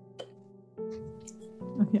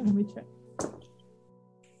 Okay, let me check.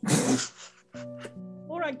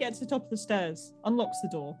 Morag gets to the top of the stairs, unlocks the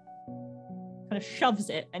door, kind of shoves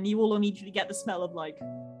it, and you all immediately get the smell of like,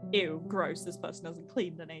 ew, gross, this person hasn't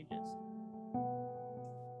cleaned in ages.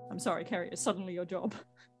 I'm sorry, Kerry, it's suddenly your job.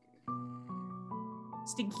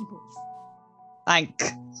 Stinky balls. Thank.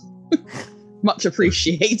 Much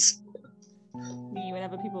appreciate.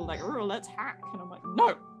 Whenever people are like, oh, let's hack, and I'm like,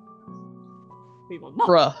 no! We will not.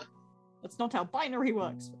 Bruh. That's not how binary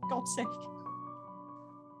works, for God's sake.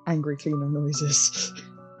 Angry cleaner noises.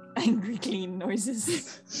 Angry clean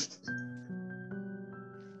noises.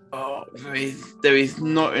 Oh, there is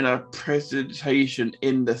not enough presentation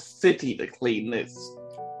in the city to clean this.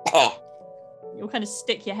 Oh. You'll kind of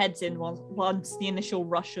stick your heads in once the initial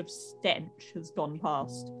rush of stench has gone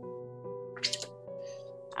past.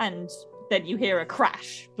 And then you hear a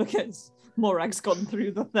crash because Morag's gone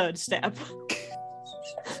through the third step.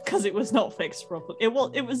 Because it was not fixed properly. It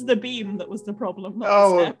was the beam that was the problem, not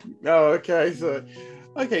the step. Oh, okay. So,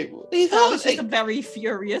 okay. That was just a very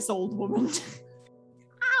furious old woman.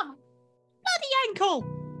 Bloody ankle!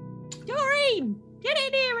 Doreen, get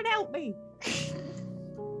in here and help me.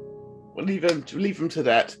 We'll leave them to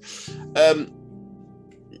that. I'm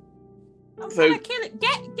gonna kill it.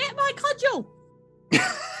 Get my cudgel.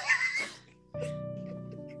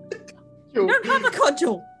 You don't have a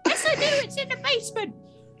cudgel. Yes, I do. It's in the basement.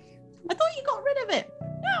 I thought you got rid of it.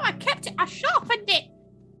 No, I kept it. I sharpened it.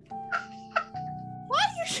 Why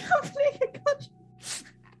are you sharpening a cudgel?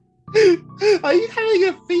 Are you having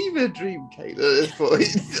a fever dream, Caitlin, at this point?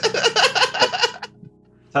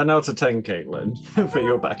 10 out of 10, Caitlin, for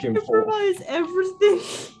your back and forth. Improvise everything.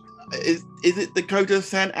 Is it Dakota,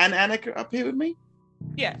 San, and Annika up here with me?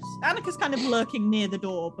 Yes, Annika's kind of lurking near the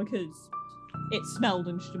door because it smelled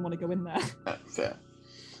and she didn't want to go in there. Fair.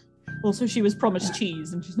 Also, she was promised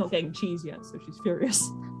cheese and she's not getting cheese yet, so she's furious.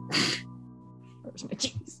 Where's my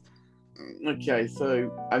cheese? Okay, so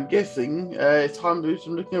I'm guessing it's time to do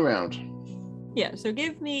some looking around. Yeah, so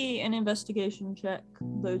give me an investigation check,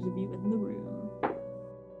 those of you in the room.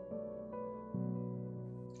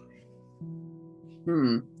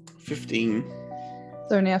 15.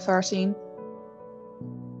 It's only a 13.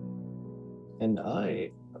 And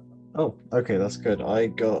oh, okay, that's good. I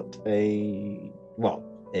got a, well,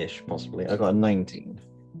 ish, possibly. I got a 19.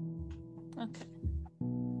 Okay.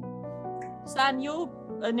 San, your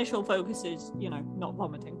initial focus is, not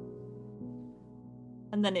vomiting.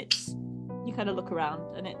 And then you kind of look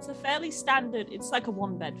around, and it's a fairly standard, it's like a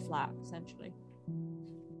one-bed flat, essentially.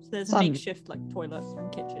 So there's a makeshift, toilet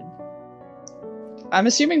and kitchen. I'm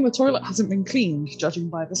assuming the toilet hasn't been cleaned, judging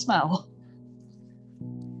by the smell.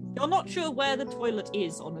 You're not sure where the toilet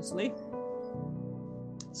is, honestly.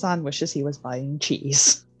 San wishes he was buying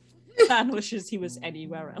cheese. San wishes he was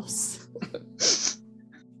anywhere else.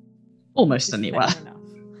 Almost anywhere. Fair enough.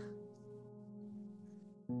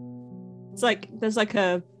 It's there's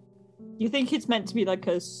you think it's meant to be like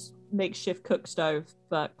a makeshift cook stove,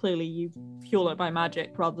 but clearly you fuel it by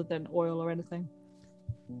magic rather than oil or anything.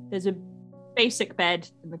 There's a basic bed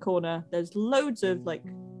in the corner. There's loads of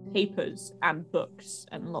papers and books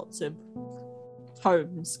and lots of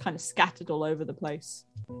tomes kind of scattered all over the place.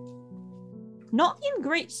 Not in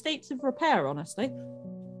great states of repair, honestly.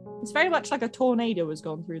 It's very much like a tornado has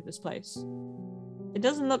gone through this place. It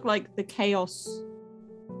doesn't look like the chaos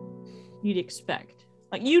you'd expect.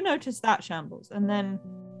 You notice that, Shambles, and then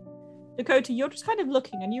Dakota, you're just kind of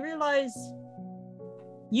looking and you realize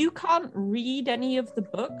you can't read any of the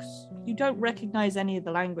books. You don't recognize any of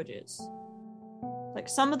the languages.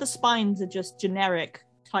 Some of the spines are just generic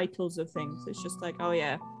titles of things. It's just oh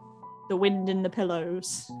yeah, the wind in the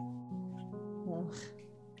pillows. Ugh.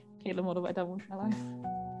 Caitlin, what have I done with my life?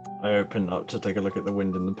 I opened up to take a look at the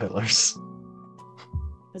wind in the pillows.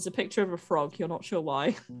 There's a picture of a frog. You're not sure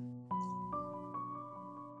why.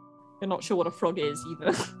 You're not sure what a frog is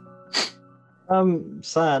either.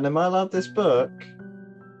 San, am I allowed this book?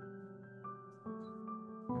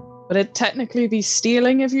 Would it technically be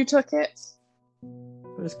stealing if you took it?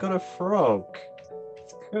 But it's got a frog.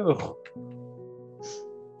 It's cool.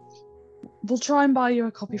 We'll try and buy you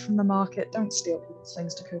a copy from the market. Don't steal people's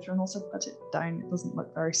things, Dakota, and also put it down. It doesn't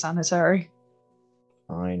look very sanitary.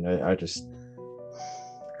 Fine, I just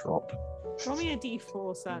drop. Roll me a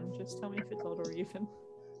d4, San. Just tell me if it's odd or even.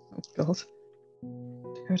 Oh god.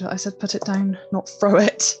 Dakota, I said put it down, not throw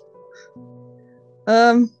it.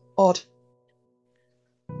 Odd.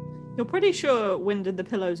 You're pretty sure Wind in the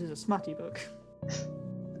Pillows is a smutty book.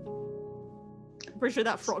 I'm pretty sure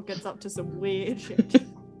that frog gets up to some weird shit.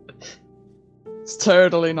 It's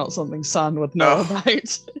totally not something San would know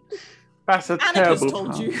about. That's a Annika's terrible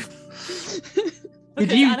told plan. you.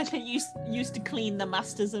 Because Annika used to clean the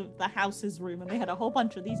masters of the house's room, and they had a whole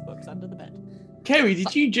bunch of these books under the bed. Kerry,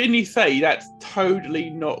 did you genuinely say that's totally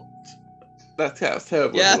not... That's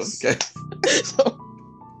terrible. Yes. Okay.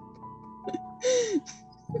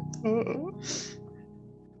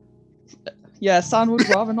 Yeah, San would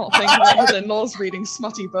rather not think that his in-laws reading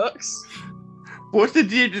smutty books. What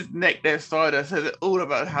did you just neck their cider? Says it all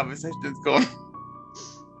about how the session's gone.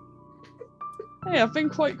 Hey, I've been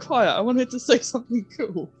quite quiet. I wanted to say something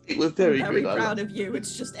cool. It was very I'm very good. proud of you.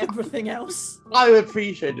 It's just everything else. I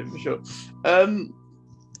appreciate it for sure.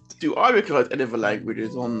 Do I recognize any other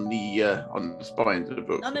languages on the spines of the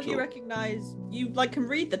book? None of you recognize. You can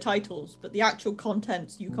read the titles, but the actual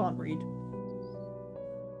contents you can't read.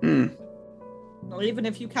 Not even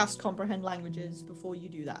if you cast comprehend languages before you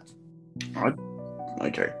do that.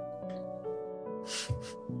 Okay.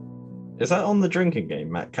 Is that on the drinking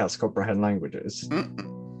game, Matt Cast Comprehend Languages?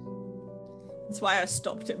 That's why I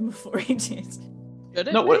stopped him before he did.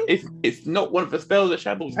 It's not one of the spells that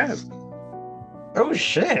Shambles has. Oh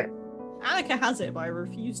shit! Annika has it, but I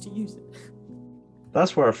refuse to use it.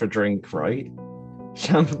 That's worth a drink, right?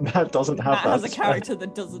 Matt doesn't have Matt that. has a character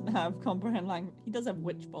that doesn't have comprehend language. He does have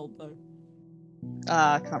Witchbolt though.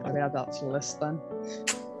 I can't really add that to the list then.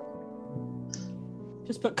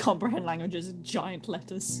 Just put comprehend languages in giant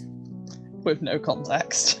letters. With no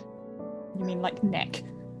context. You mean neck?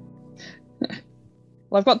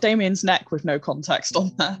 Well, I've got Damien's neck with no context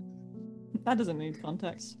on there. That doesn't need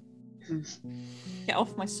context. Get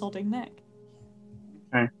off my sodding neck.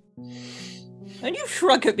 Okay. Don't you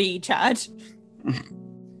shrug at me, Chad.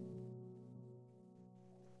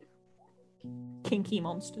 Kinky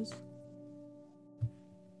monsters.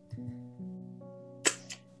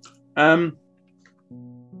 Is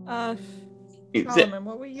it Solomon,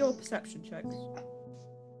 what were your perception checks?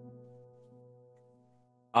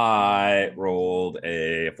 I rolled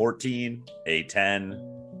a 14, a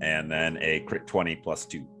 10, and then a crit 20 plus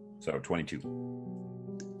 2. So 22.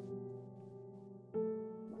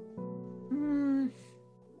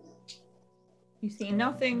 You see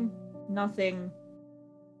nothing,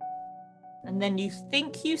 and then you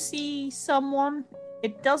think you see someone.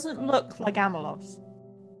 It doesn't look like Amelos.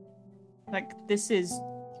 Like this is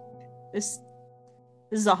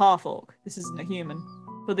a half-orc. This isn't a human.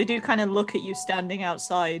 But they do kind of look at you standing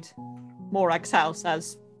outside Morag's house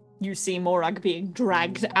as you see Morag being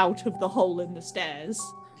dragged out of the hole in the stairs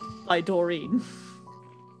by Doreen.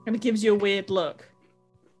 And it gives you a weird look.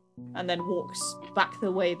 And then walks back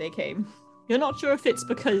the way they came. You're not sure if it's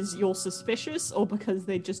because you're suspicious or because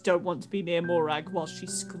they just don't want to be near Morag while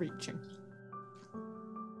she's screeching.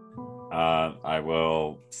 I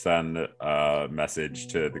will send a message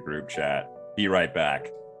to the group chat. Be right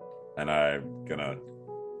back. And I'm gonna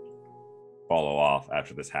follow off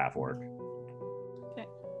after this half work. Okay.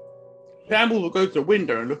 Campbell will go to the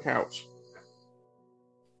window and look out.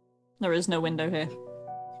 There is no window here.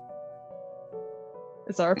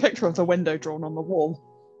 Is there a picture of the window drawn on the wall?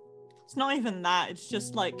 It's not even that. It's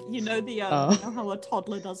just like, you know you know how a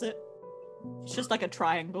toddler does it? It's just like a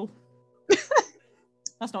triangle.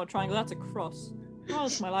 That's not a triangle, that's a cross. How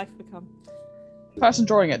has my life become? The person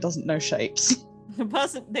drawing it doesn't know shapes.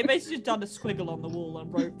 They basically just done a squiggle on the wall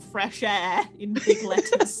and wrote fresh air in big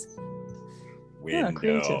letters.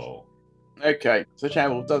 Window. Okay, so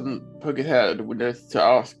Campbell doesn't poke his head out the window to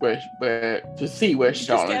ask where to see where You just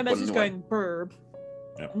Charlotte get a is message going burb,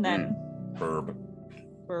 Yep. and then Burb.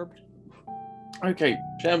 burb. Okay,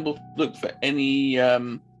 Campbell looks for any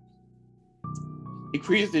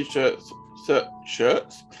increase his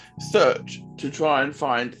search to try and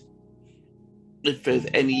find if there's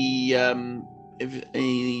any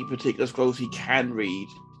particular scrolls he can read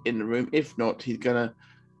in the room. If not, he's gonna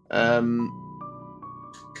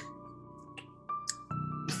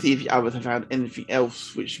see if the others have found anything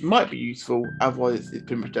else which might be useful. Otherwise, it's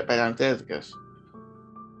been put back downstairs, I guess.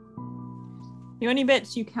 The only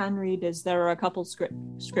bits you can read is there are a couple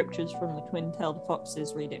scriptures from the twin-tailed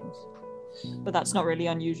fox's readings. But that's not really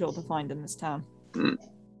unusual to find in this town.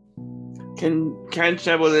 Can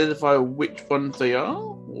Campbell identify which ones they are,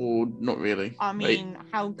 or not really? I mean,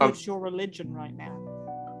 how good's your religion right now?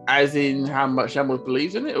 As in how much Campbell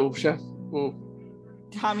believes in it, or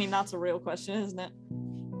I mean, that's a real question, isn't it?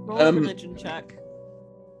 Roll a religion check.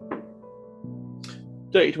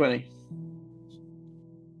 30-20.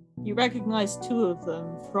 You recognize two of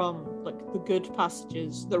them from, like, the good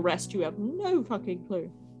passages. The rest you have no fucking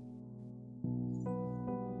clue.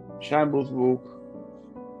 Shambles will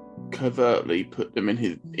covertly put them in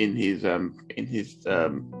his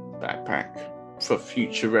backpack for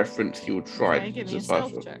future reference. He will try Okay, give me to a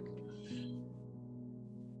stealth check.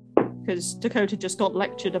 Because Dakota just got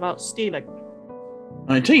lectured about stealing.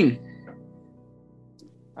 19.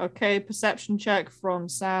 Okay, perception check from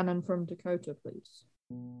San and from Dakota, please.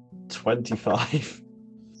 25.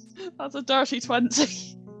 That's a dirty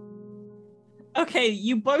 20. Okay,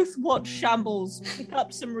 you both watch Shambles pick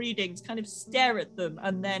up some readings, kind of stare at them,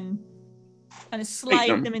 and then kind of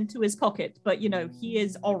slide them into his pocket. But, you know, he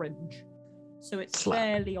is orange, so it's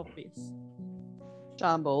fairly obvious.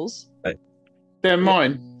 Shambles. They're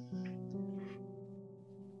mine.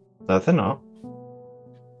 No, they're not.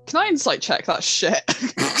 Can I insight check that shit?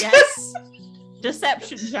 Yes.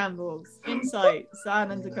 Deception Shambles. Insight.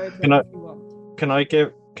 San and Dakota. Can I- if you want. Can I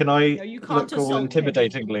No, you can't look all assault him.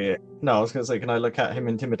 intimidatingly? No, I was going to say, can I look at him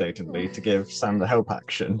intimidatingly to give Sam the help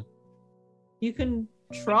action? You can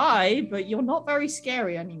try, but you're not very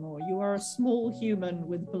scary anymore. You are a small human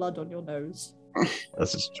with blood on your nose.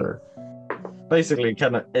 This is true. Basically,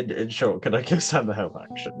 in short, can I give Sam the help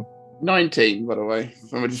action? 19, by the way.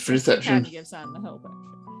 I'm just for You deception. can give San the help action.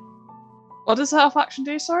 What does the health action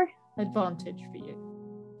do, sorry? Advantage for you.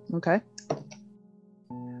 Okay.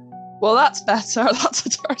 Well, that's better. That's a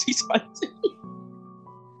dirty 20.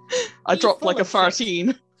 I He's dropped full like a of shit.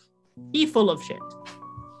 13. He full of shit.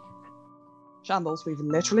 Shambles, we've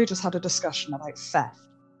literally just had a discussion about theft.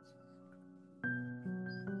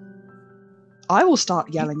 I will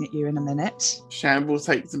start yelling at you in a minute. Shambles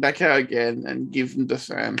takes them back out again and gives them to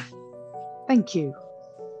Sam. Thank you.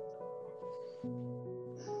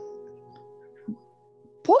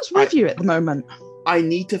 What's with you at the moment? I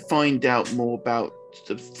need to find out more about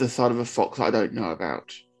the side of a fox I don't know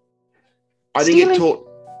about. I didn't get taught.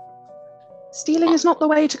 Stealing is not the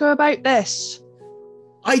way to go about this.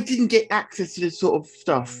 I didn't get access to this sort of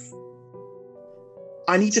stuff.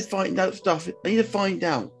 I need to find out stuff. I need to find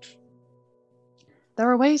out. There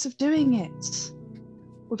are ways of doing it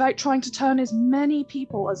without trying to turn as many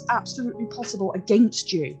people as absolutely possible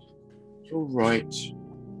against you. You're right.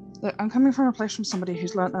 Look, I'm coming from a place from somebody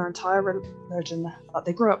who's learnt their entire religion that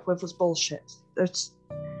they grew up with was bullshit. There's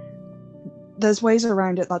ways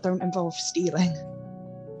around it that don't involve stealing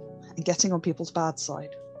and getting on people's bad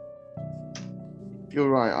side. You're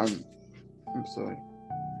right. I'm sorry.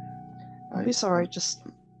 Don't be sorry. Just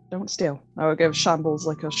don't steal. I will give Shambles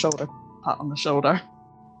like a shoulder pat on the shoulder.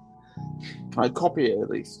 I copy it at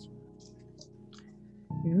least.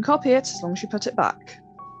 You can copy it as long as you put it back.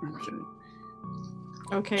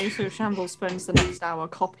 Okay, so Shambles spends the next hour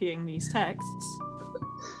copying these texts.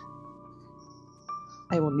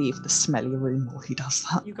 I will leave the smelly room while he does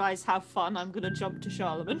that. You guys have fun. I'm gonna jump to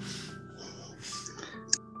Charlemagne.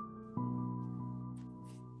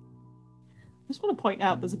 I just want to point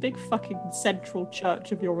out there's a big fucking central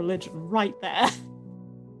church of your religion right there.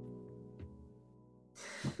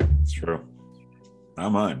 It's true.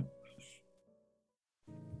 Not mine.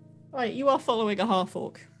 Right, you are following a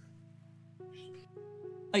half-orc.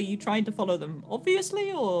 Are you trying to follow them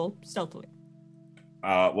obviously or stealthily?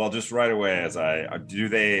 Well, just right away as do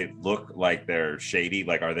they look like they're shady?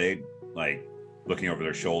 Like, are they like looking over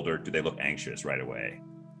their shoulder? Do they look anxious right away?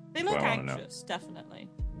 They look anxious, definitely.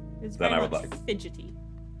 It's then very I would much like fidgety.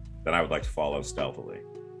 Then I would like to follow stealthily.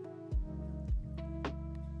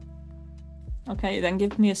 Okay, then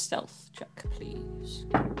give me a stealth check, please.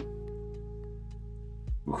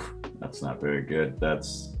 Oof, that's not very good.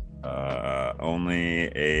 That's only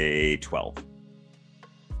a 12. It's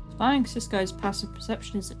fine, because this guy's passive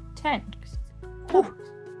perception is a 10. Whew.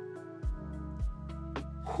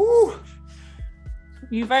 Whew.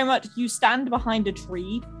 You stand behind a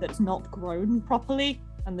tree that's not grown properly,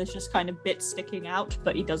 and there's just kind of bits sticking out,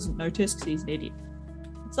 but he doesn't notice because he's an idiot.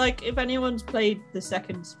 It's like if anyone's played the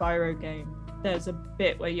second Spyro game, there's a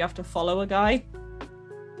bit where you have to follow a guy,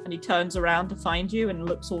 and he turns around to find you and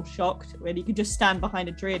looks all shocked, when you can just stand behind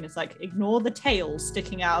a tree and it's like, ignore the tail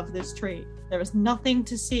sticking out of this tree. There is nothing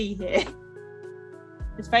to see here.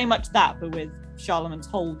 It's very much that, but with Charlemagne's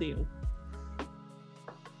whole deal.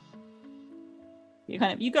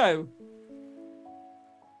 You go.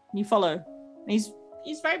 You follow. And he's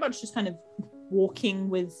very much just kind of walking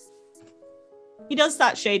with... He does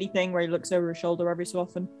that shady thing where he looks over his shoulder every so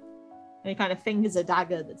often. And he kind of fingers a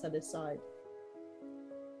dagger that's at his side.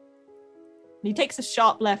 And he takes a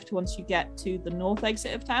sharp left once you get to the north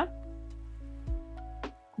exit of town.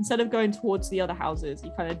 Instead of going towards the other houses,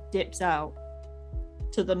 he kind of dips out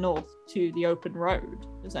to the north to the open road,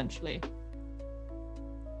 essentially.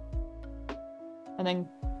 And then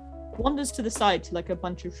wanders to the side to like a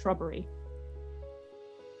bunch of shrubbery.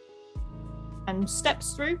 And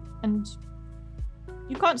steps through, and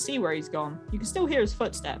you can't see where he's gone. You can still hear his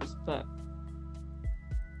footsteps, but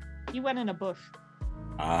he went in a bush.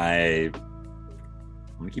 I'm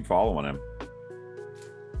gonna keep following him.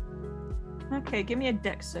 Okay, give me a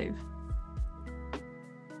dex save.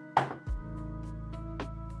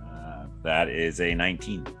 That is a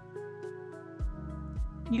 19.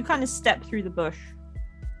 You kind of step through the bush,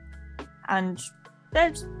 and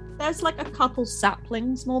there's like a couple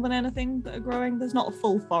saplings more than anything that are growing. There's not a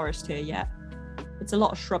full forest here yet. It's a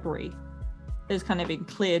lot of shrubbery. It's kind of been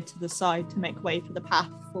cleared to the side to make way for the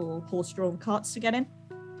path for horse-drawn carts to get in.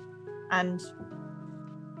 And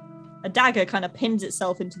a dagger kind of pins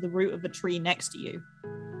itself into the root of a tree next to you.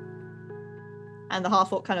 And the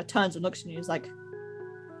half-orc kind of turns and looks at you and is like,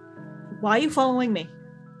 "Why are you following me?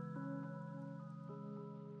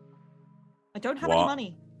 I don't have any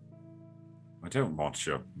money." I don't want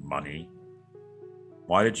your money.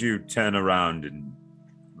 Why did you turn around and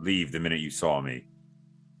leave the minute you saw me?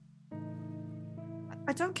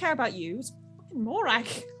 I don't care about you. It's fucking Morag.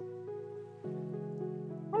 I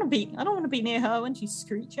don't want to be near her when she's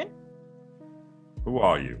screeching. Who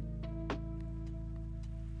are you?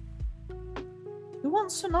 Who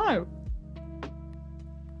wants to know?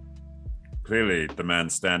 Clearly, the man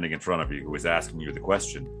standing in front of you who is asking you the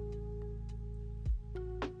question.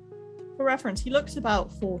 For reference, he looks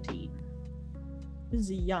about 14. This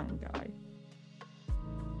is a young guy.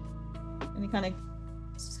 And he's kind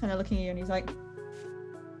of looking at you and he's like,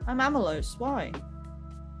 "I'm Amelos, why?"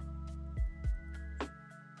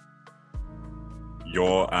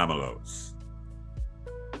 You're Amelos.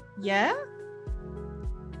 Yeah?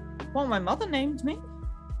 Well, my mother named me.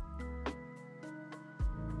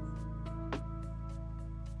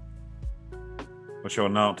 But you're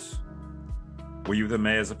not. Were you the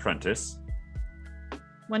mayor's apprentice?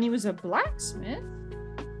 When he was a blacksmith?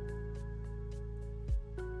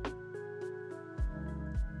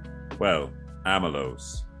 Well,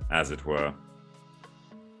 Amelos, as it were.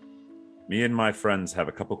 Me and my friends have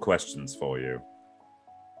a couple questions for you.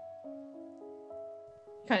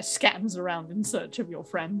 Kind of scans around in search of your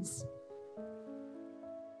friends.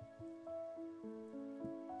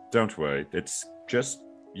 Don't worry, it's just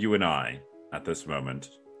you and I at this moment.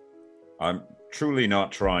 I'm truly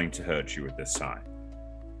not trying to hurt you at this time.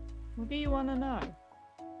 What do you want to know?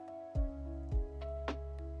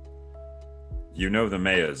 You know the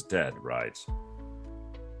mayor's dead, right?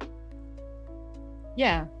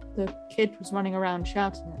 Yeah, the kid was running around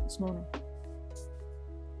shouting it this morning.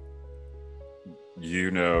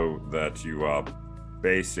 You know that you are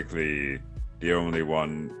basically the only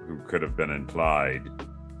one who could have been implied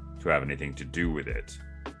to have anything to do with it.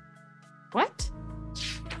 What?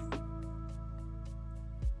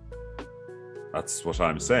 That's what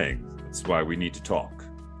I'm saying. That's why we need to talk.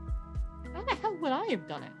 How the hell would I have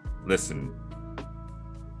done it? Listen,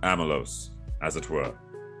 Amelos, as it were.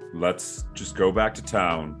 Let's just go back to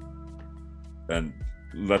town and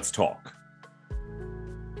let's talk.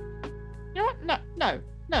 You know what? No.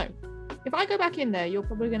 If I go back in there, you're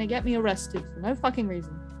probably going to get me arrested for no fucking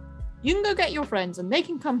reason. You can go get your friends and they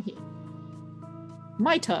can come here.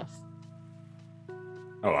 My turf.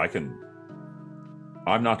 Oh,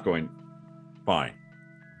 I'm not going. Fine.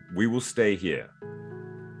 We will stay here.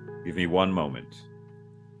 Give me one moment.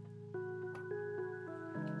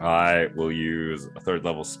 I will use a 3rd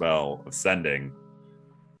level spell of sending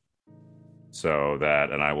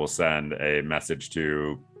and I will send a message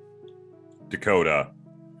to Dakota.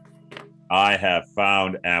 I have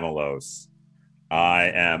found Amelos.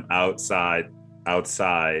 I am outside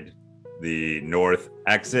the north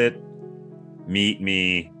exit. Meet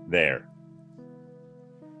me there.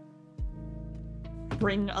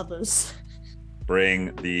 Bring others.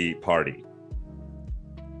 Bring the party.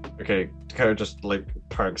 Okay, Dakota just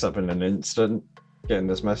perks up in an instant, getting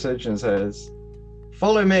this message, and says,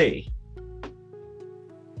 "Follow me."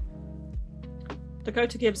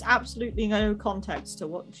 Dakota gives absolutely no context to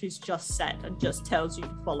what she's just said and just tells you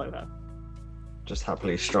to follow her. Just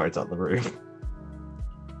happily strides up the room.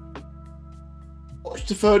 Watch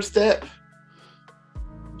the 3rd step.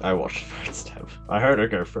 I watched the 3rd step. I heard her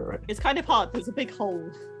go through it. It's kind of hard. There's a big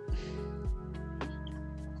hole.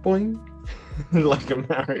 Boing. Like a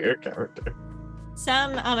Mario character.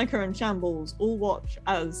 Sam, Annika, and Shambles all watch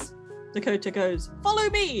as Dakota goes, "Follow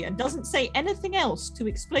me," and doesn't say anything else to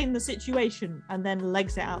explain the situation, and then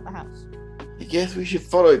legs it out the house. I guess we should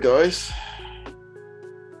follow, guys.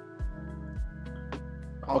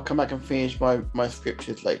 I'll come back and finish my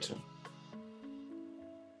scriptures later.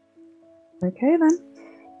 Okay then.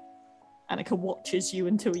 Annika watches you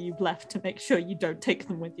until you've left to make sure you don't take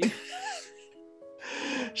them with you.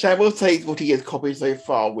 Shambles takes what he has copied so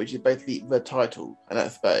far, which is basically the title, and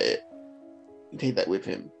that's about it. You take that with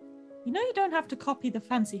him. You know you don't have to copy the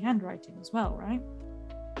fancy handwriting as well, right?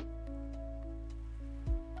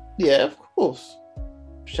 Yeah, of course.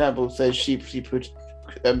 Shambles says sheepishly put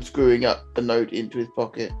screwing up a note into his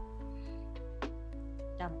pocket.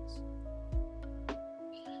 Damn it.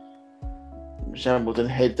 Shambles then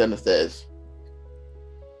heads down the stairs.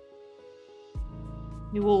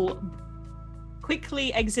 You will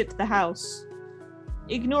quickly exit the house,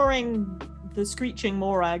 ignoring the screeching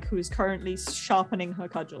Morag, who is currently sharpening her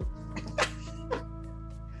cudgel.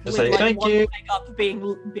 Just say, "Thank one you." leg up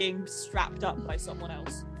being strapped up by someone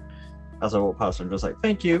else. As I walk past her, I'm just like,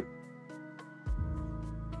 "Thank you."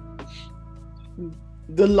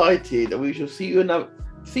 Delighted that we shall see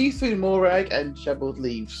you soon, Morag, and Shambles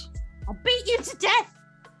leaves. I'll beat you to death!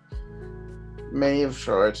 Many have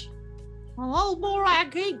tried. Well, old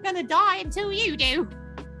Morag ain't gonna die until you do.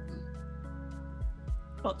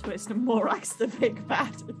 Plot twist, and Morag's the big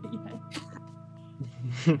bad at the end.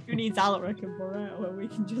 Who needs Alaric and Morag when we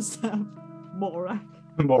can just have Morag?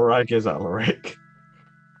 Morag is Alaric.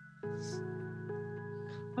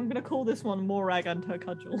 I'm gonna call this one Morag and her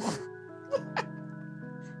cudgel.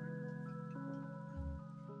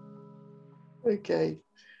 Okay.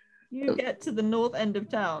 You get to the north end of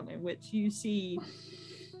town, in which you see,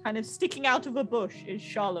 kind of sticking out of a bush, is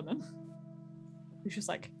Charlemagne. Who's just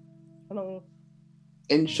like, "Hello."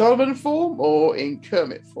 In Charlemagne form or in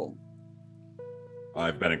Kermit form?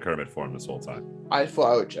 I've been in Kermit form this whole time. I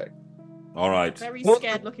thought I would check. All right. Very What?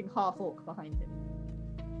 scared-looking half-orc behind him.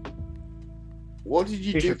 What did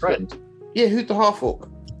you He's do? your friend. Yeah, who's the half-orc?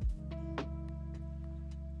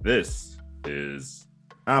 This is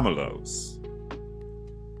Amelos.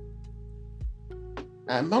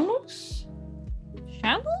 Amalus?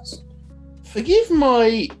 Shambles? Forgive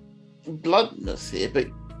my bluntness here, but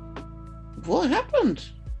what happened?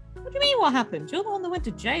 What do you mean what happened? You're the one that went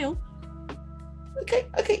to jail.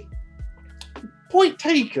 Okay. Point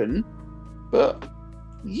taken, but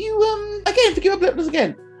you, again, forgive my bluntness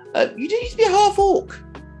again. You do used to be a half-orc.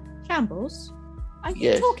 Shambles? Are you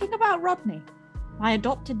Yes. talking about Rodney? My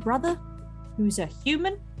adopted brother? Who's a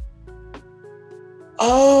human?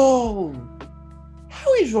 Oh.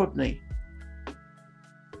 How is Rodney?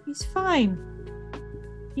 He's fine.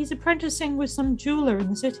 He's apprenticing with some jeweler in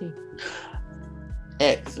the city.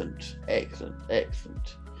 Excellent.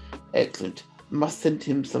 Must send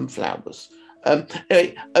him some flowers.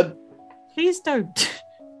 Anyway, Please don't.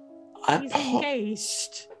 I He's apo-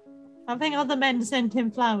 engaged. Having other men send him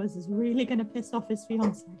flowers is really going to piss off his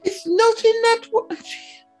fiancée. it's not in that one.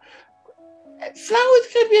 Flowers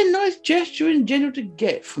can be a nice gesture in general to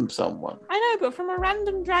get from someone. I know, but from a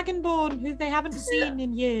random dragonborn who they haven't seen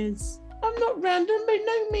in years. I'm not random, they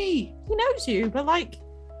know me. He knows you, but like...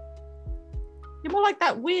 You're more like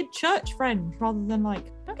that weird church friend rather than like...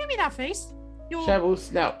 Don't give me that face. Your Shambles'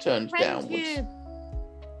 snout turns friend downwards. here,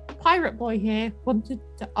 pirate boy here, wanted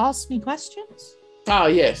to ask me questions. Ah,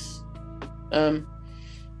 yes.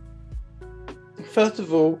 First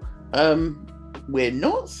of all, we're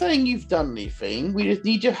not saying you've done anything. We just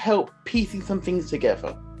need your help piecing some things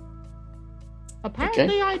together.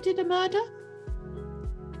 Apparently I did a murder.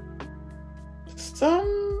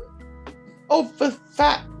 Some of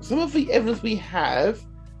the evidence we have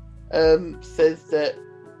says that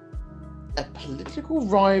a political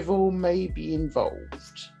rival may be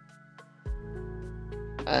involved.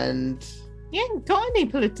 And You ain't got any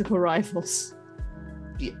political rivals.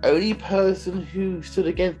 the only person who stood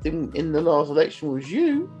against him in the last election was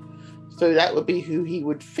you. So that would be who he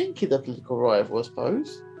would think is a political rival, I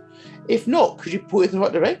suppose. If not, could you point us in the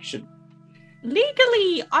right direction?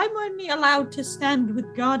 Legally, I'm only allowed to stand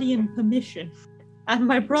with guardian permission. And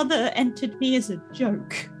my brother entered me as a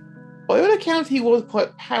joke. By all accounts, he was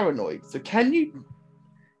quite paranoid. So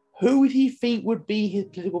who would he think would be his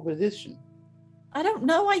political position? I don't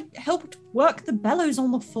know. I helped work the bellows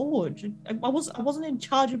on the forge. I wasn't in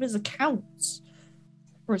charge of his accounts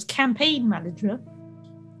or his campaign manager.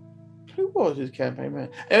 Who was his campaign man?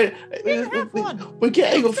 Anyway, We didn't have one. We're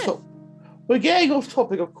getting What's off. We're getting off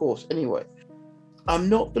topic, of course. Anyway, I'm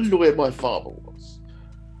not the lawyer my father was,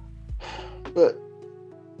 but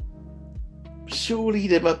surely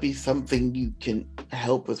there must be something you can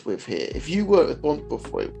help us with here. If you weren't responsible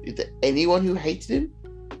for it, is there anyone who hated him?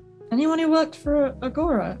 Anyone who worked for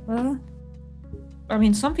Agora? I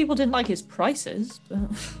mean, some people didn't like his prices, but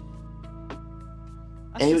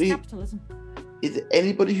that's just capitalism. Is there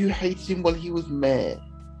anybody who hated him while he was mayor?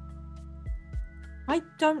 I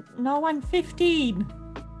don't know. I'm 15.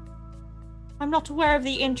 I'm not aware of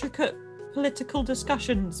the intricate political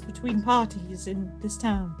discussions between parties in this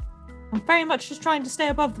town. I'm very much just trying to stay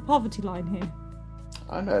above the poverty line here.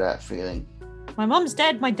 I know that feeling. My mum's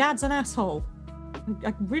dead. My dad's an asshole.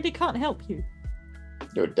 I really can't help you.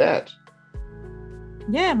 Your dad,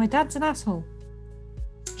 Yeah, my dad's an asshole.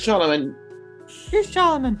 Charlemagne, Who's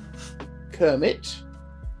Charlemagne? Kermit.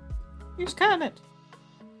 Who's Kermit?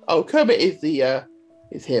 Oh, Kermit is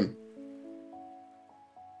him.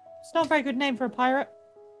 It's not a very good name for a pirate.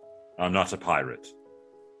 I'm not a pirate.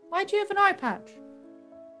 Why do you have an eye patch?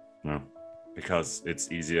 No, because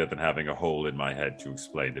it's easier than having a hole in my head to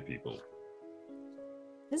explain to people.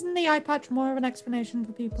 Isn't the eye patch more of an explanation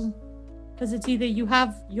for people? Because it's either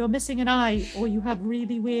you're missing an eye or you have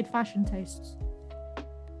really weird fashion tastes.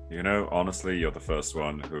 You know, honestly, you're the first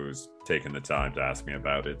one who's taken the time to ask me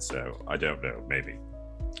about it, so I don't know, maybe.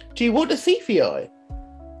 Do you want a Cephii eye?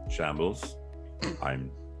 Shambles,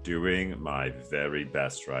 I'm doing my very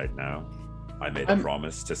best right now. I made a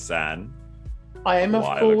promise to San I am, a of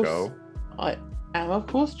while course. ago. I am, of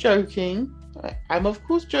course, joking.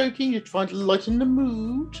 You're trying to lighten the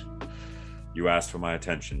mood. You asked for my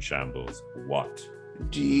attention, Shambles. What?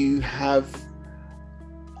 Do you have...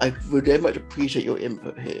 I would very much appreciate your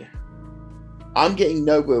input here. I'm getting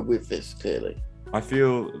nowhere with this, clearly. I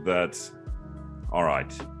feel that...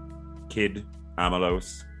 Alright. Kid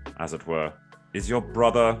Amalos, as it were. Is your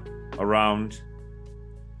brother around?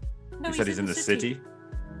 No, You said he's in the city?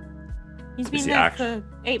 He's Is been he there act- for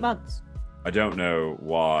 8 months. I don't know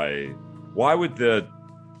why. Why would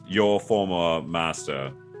your former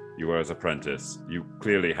master, you were his apprentice, you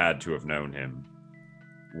clearly had to have known him.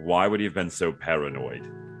 Why would he have been so paranoid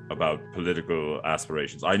about political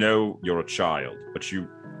aspirations? I know you're a child, but you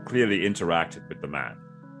clearly interacted with the man.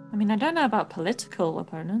 I mean, I don't know about political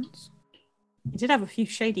opponents. He did have a few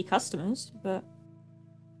shady customers, but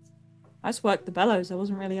I just worked the bellows. I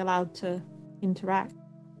wasn't really allowed to interact.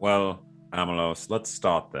 Well, Amelos, let's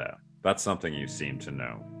start there. That's something you seem to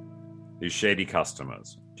know. These shady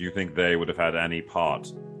customers, do you think they would have had any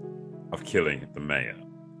part of killing the mayor?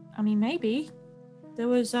 I mean, maybe. There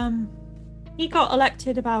was, he got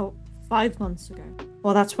elected about 5 months ago.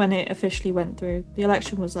 Well, that's when it officially went through. The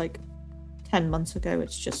election was like 10 months ago.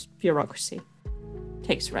 It's just bureaucracy.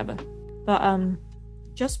 Takes forever. But,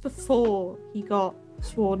 just before he got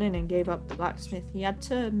sworn in and gave up the blacksmith, he had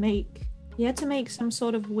to make some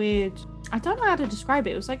sort of weird, I don't know how to describe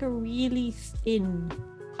it. It was like a really thin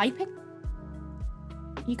piping.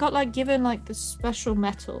 He got like given like this special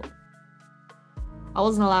metal. I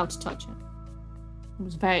wasn't allowed to touch it. It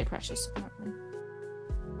was very precious, apparently.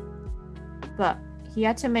 But he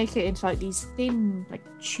had to make it into like these thin like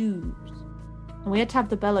tubes. And we had to have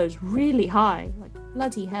the bellows really high, like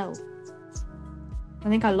bloody hell. I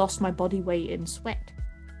think I lost my body weight in sweat.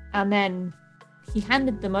 And then he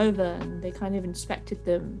handed them over and they kind of inspected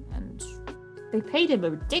them and they paid him a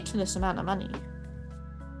ridiculous amount of money.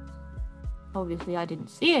 Obviously, I didn't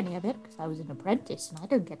see any of it because I was an apprentice and I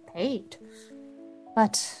don't get paid.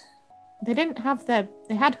 But they didn't have they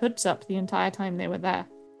had hoods up the entire time they were there.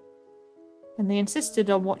 And they insisted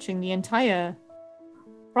on watching the entire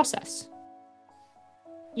process.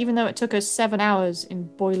 Even though it took us 7 hours in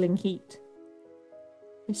boiling heat.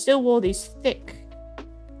 They still wore these thick,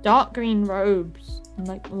 dark green robes and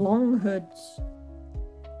like long hoods.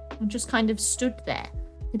 And just kind of stood there.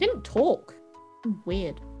 They didn't talk.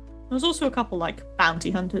 Weird. There was also a couple like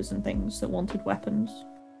bounty hunters and things that wanted weapons.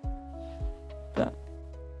 But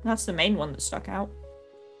that's the main one that stuck out.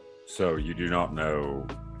 So you do not know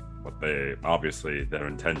what obviously their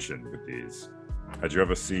intention with these. Had you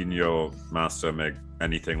ever seen your master make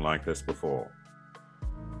anything like this before?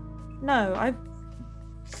 No,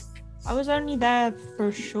 I was only there for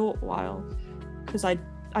a short while because I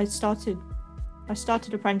started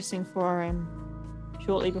apprenticing for him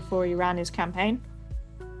shortly before he ran his campaign.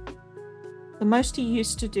 The most he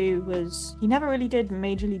used to do was he never really did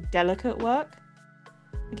majorly delicate work.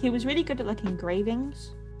 Like he was really good at like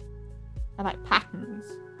engravings and like patterns,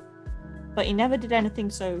 but he never did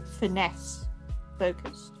anything so finesse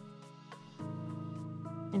focused.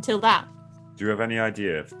 Until that. Do you have any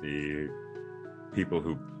idea if the people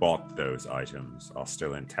who bought those items are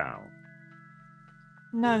still in town?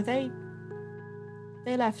 No, they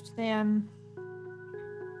left. They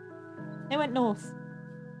went north.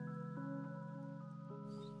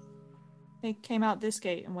 They came out this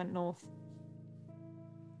gate and went north.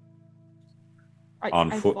 On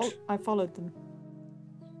foot? I followed them.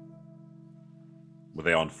 Were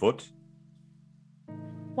they on foot?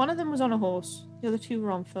 One of them was on a horse. The other two were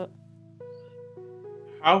on foot.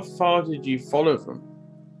 How far did you follow them?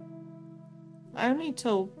 Only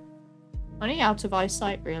out of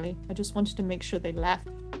eyesight, really. I just wanted to make sure they left.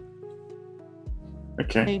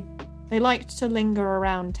 Okay. They liked to linger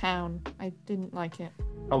around town. I didn't like it.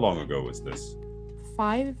 How long ago was this?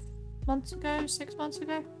 5 months ago? 6 months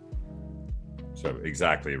ago? So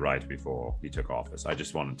exactly right before he took office. I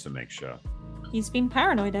just wanted to make sure. He's been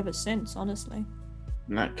paranoid ever since, honestly.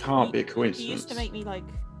 And that can't be a coincidence. He used to make me, like,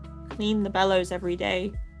 clean the bellows every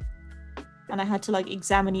day. And I had to, like,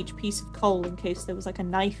 examine each piece of coal in case there was, like, a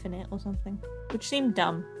knife in it or something. Which seemed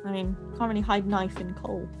dumb. I mean, can't really hide knife in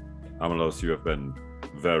coal. Amelos, you have been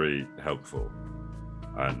very helpful.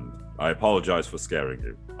 And I apologize for scaring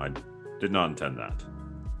you. I did not intend that.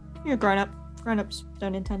 You're a grown-up. Grown-ups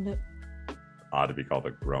don't intend it. Odd to be called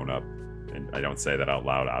a grown-up. And I don't say that out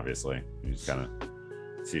loud, obviously. You just kind of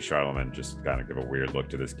see Charlemagne just kind of give a weird look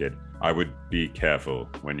to this kid. I would be careful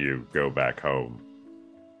when you go back home.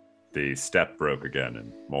 The step broke again,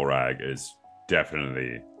 and Morag is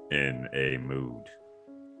definitely in a mood.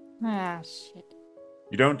 Ah, shit.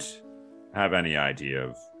 You don't have any idea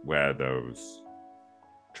of where those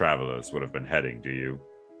travelers would have been heading, do you?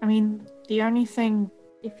 I mean, the only thing,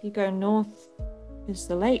 if you go north, is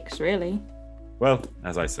the lakes, really. Well,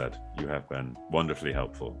 as I said, you have been wonderfully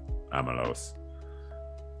helpful, Amelos.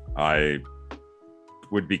 I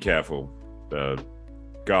would be careful. The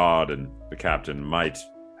guard and the captain might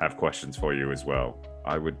have questions for you as well.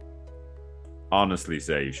 I would honestly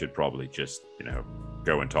say you should probably just,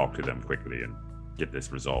 go and talk to them quickly and get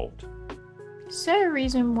this resolved. Is there a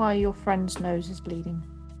reason why your friend's nose is bleeding?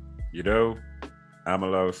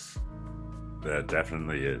 Amelos, there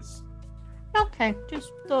definitely is. Okay,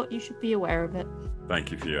 just thought you should be aware of it.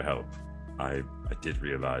 Thank you for your help. I did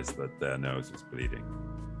realize that their nose was bleeding.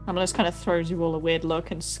 Amelos kind of throws you all a weird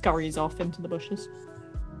look and scurries off into the bushes.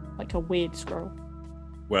 Like a weird squirrel.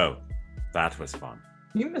 Well, that was fun.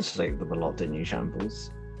 You misled them a lot, didn't you,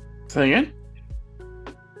 Shambles? Say again?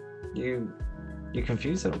 You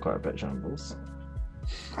confuse them quite a bit, Shambles.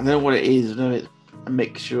 I don't know what it is. I know it's a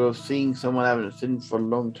mixture of seeing someone I haven't seen for a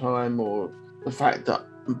long time, or the fact that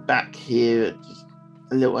I'm back here, just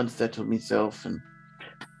a little unsettled myself. And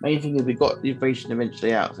main thing is we got the information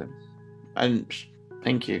eventually out of him. And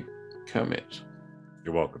thank you, Kermit.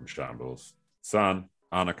 You're welcome, Shambles. Son,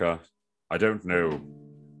 Annika, I don't know,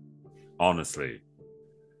 honestly,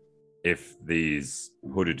 if these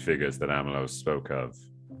hooded figures that Amelos spoke of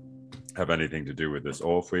have anything to do with this,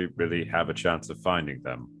 or if we really have a chance of finding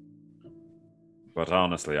them. But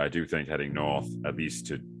honestly, I do think heading north, at least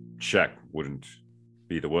to check, wouldn't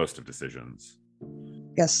be the worst of decisions.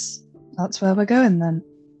 Guess that's where we're going then.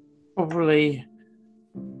 Probably.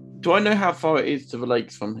 Do I know how far it is to the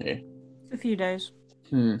lakes from here? A few days.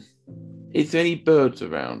 Is there any birds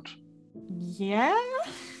around? Yeah?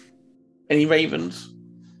 Any ravens?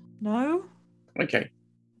 No? Okay.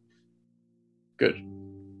 Good.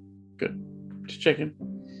 Just checking.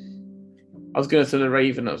 I was going to send a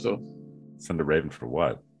raven, that's all. Send a raven for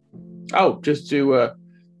what? Oh, just to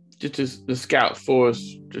the scout for us,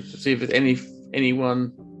 just to see if there's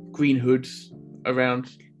anyone green hoods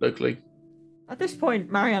around locally. At this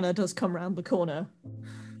point, Mariana does come round the corner.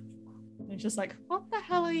 It's just like, what the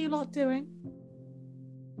hell are you lot doing?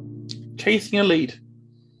 Chasing a lead.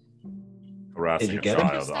 Harassing Did you a get him?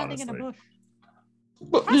 child, Standing honestly. in a bush.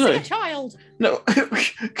 Well, Harassing a child! No,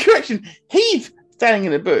 correction. He's standing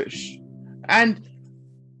in a bush, and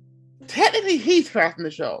technically he's harassing the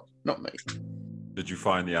child, not me. Did you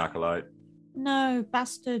find the acolyte? No,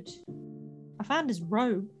 bastard. I found his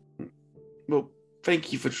robe. Well,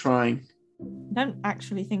 thank you for trying. I don't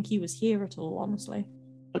actually think he was here at all, honestly.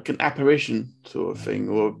 Like an apparition sort of thing,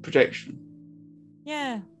 or projection.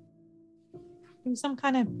 Yeah. It was some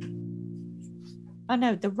kind of... I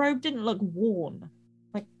know, the robe didn't look worn.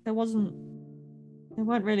 Like, there weren't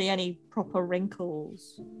really any proper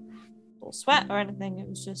wrinkles or sweat or anything. It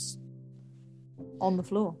was just on the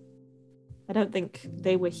floor. I don't think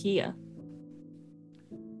they were here.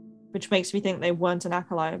 Which makes me think they weren't an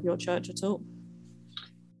acolyte of your church at all.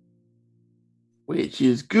 Which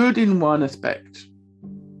is good in one aspect.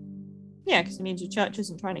 Yeah, because it means your church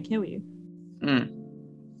isn't trying to kill you.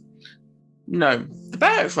 No, the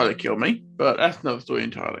barracks trying to kill me, but that's another story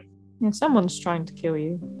entirely. Yeah, someone's trying to kill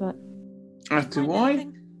you, but... As to Find why?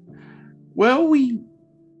 anything? Well, we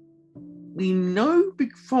know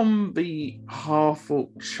from the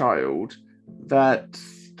half-orc child that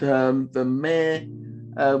the mayor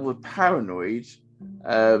was paranoid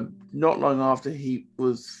not long after he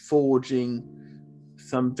was forging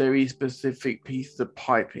some very specific pieces of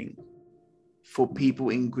piping for people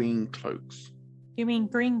in green cloaks. You mean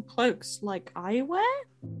green cloaks like I wear?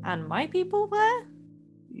 And my people wear?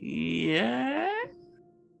 Yeah?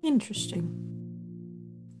 Interesting.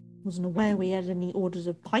 Wasn't aware we had any orders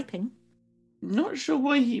of piping. Not sure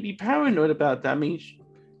why he'd be paranoid about that. I mean,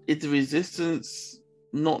 is the resistance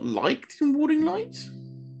not liked in Warding Light?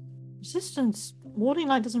 Resistance, Warding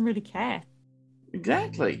Light doesn't really care.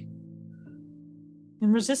 Exactly.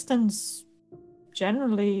 In Resistance,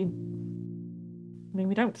 generally, I mean,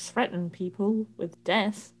 we don't threaten people with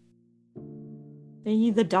death. They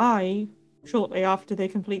either die shortly after they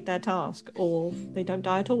complete their task, or they don't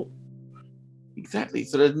die at all. Exactly.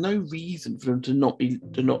 So there's no reason for them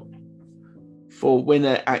for when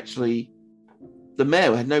they're actually, the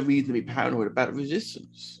mayor had no reason to be paranoid about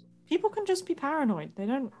resistance. People can just be paranoid. They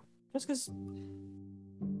don't, just because,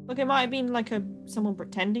 look, it might have been like someone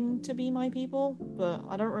pretending to be my people, but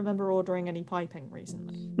I don't remember ordering any piping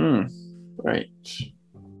recently. Right.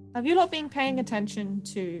 Have you lot been paying attention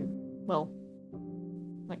to, well,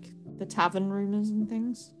 like the tavern rumors and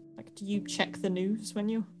things? Like, do you check the news when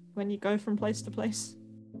you go from place to place?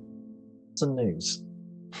 Some news.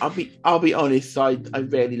 I'll be honest. I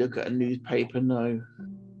rarely look at a newspaper. No.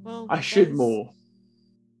 Well, I should more.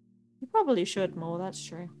 You probably should more. That's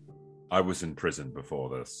true. I was in prison before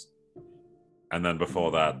this. And then before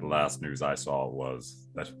that, the last news I saw was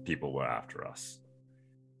that people were after us.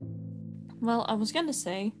 Well, I was going to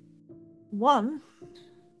say, one,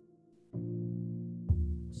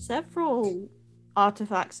 several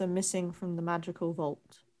artifacts are missing from the magical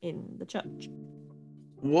vault in the church.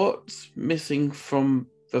 What's missing from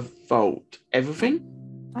the vault? Everything?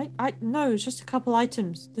 I no, it's just a couple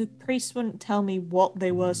items. The priest wouldn't tell me what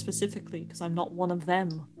they were specifically because I'm not one of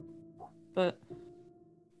them. But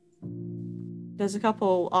there's a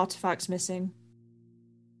couple artifacts missing.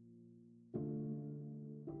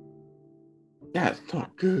 That's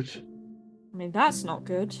not good. I mean, that's not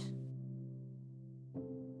good.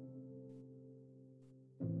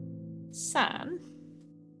 San,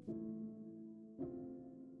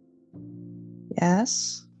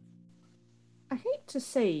 Yes? I hate to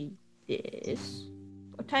say this,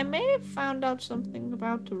 but I may have found out something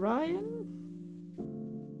about Orion.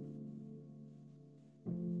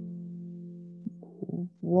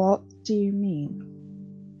 What do you mean?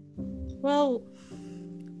 Well,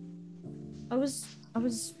 I was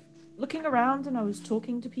looking around and I was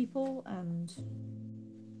talking to people and,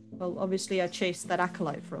 well, obviously I chased that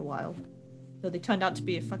acolyte for a while, though they turned out to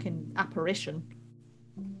be a fucking apparition.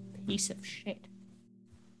 Piece of shit.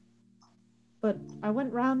 But I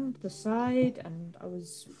went round the side and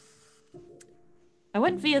I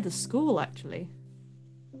went via the school, actually.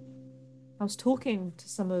 I was talking to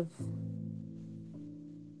some of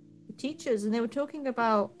the teachers and they were talking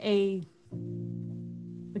about a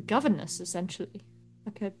governess, essentially.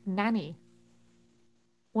 Like a nanny.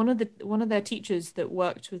 One of their teachers that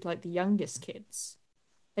worked with like the youngest kids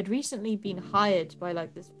had recently been hired by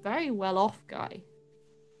like this very well-off guy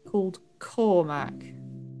called Cormac.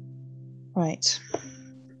 Right.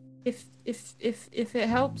 If it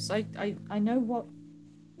helps, I know what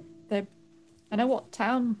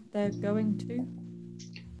town they're going to.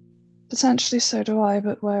 Potentially so do I,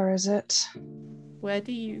 but where is it? Where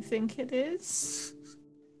do you think it is?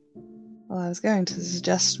 Well, I was going to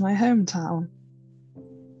suggest my hometown.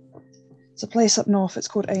 It's a place up north, it's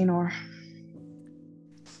called Aenor.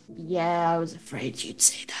 Yeah, I was afraid you'd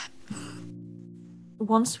say that.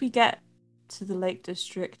 Once we get to the Lake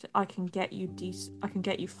District, I can get you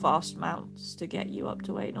fast mounts to get you up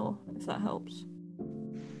to Aenor, if that helps.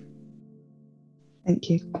 Thank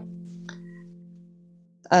you.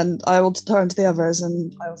 And I will turn to the others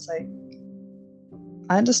and I will say,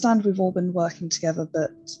 I understand we've all been working together,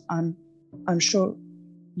 but I'm sure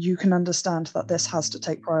you can understand that this has to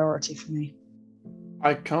take priority for me.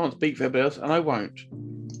 I can't speak for everybody else, and I won't.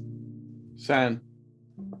 San,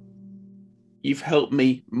 you've helped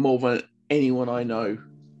me more than anyone I know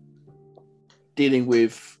dealing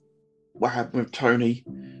with what happened with Tony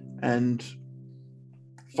and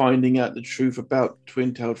finding out the truth about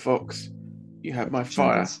Twin-tailed fox. You have my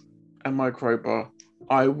fire and my crowbar.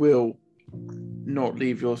 I will not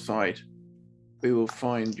leave your side. We will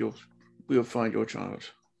find your child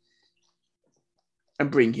and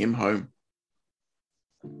bring him home.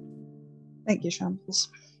 Thank you, Shambles.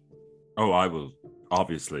 Oh, I will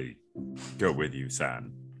obviously go with you,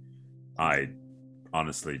 San. I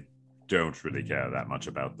honestly don't really care that much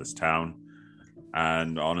about this town.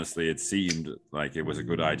 And honestly, it seemed like it was a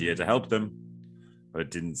good idea to help them. But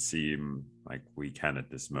it didn't seem like we can at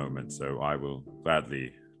this moment. So I will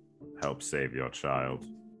gladly help save your child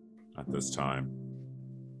at this time.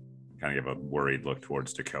 Kind of give a worried look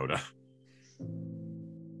towards Dakota.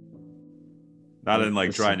 Not in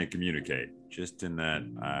like trying to communicate, just in that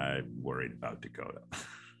I'm worried about Dakota.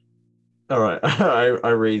 All right, I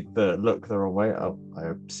read the look the wrong way. I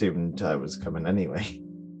assumed I was coming anyway.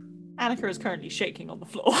 Annika is currently shaking on the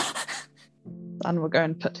floor. And we'll go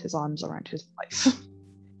and put his arms around his wife.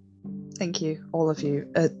 Thank you, all of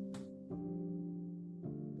you.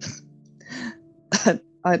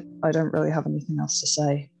 I don't really have anything else to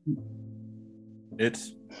say.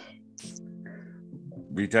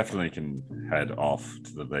 We definitely can head off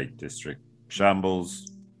to the Lake District.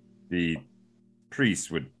 Shambles, the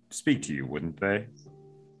priests would speak to you, wouldn't they?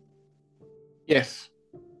 Yes.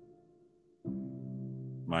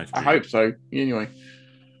 Might I be hope so. Anyway.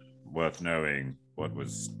 worth knowing what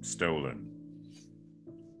was stolen.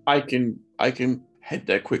 I can head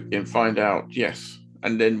there quickly and find out, yes.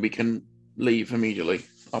 And then we can leave immediately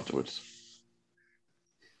afterwards.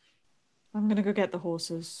 I'm gonna go get the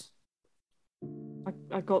horses.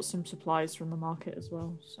 I got some supplies from the market as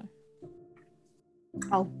well, so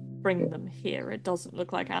I'll bring them here. It doesn't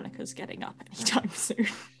look like Annika's getting up anytime soon.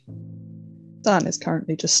 Dan is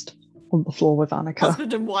currently just on the floor with Annika.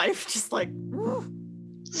 Husband and wife, just like...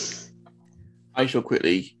 I shall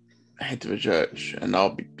quickly head to the church, and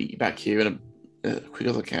I'll be back here in as quick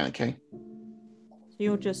as I can, okay? So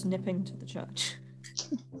you're just nipping to the church.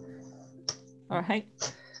 Alright.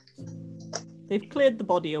 They've cleared the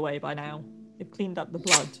body away by now. They've cleaned up the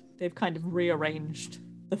blood. They've kind of rearranged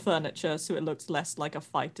the furniture so it looks less like a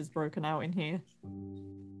fight has broken out in here.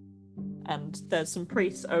 And there's some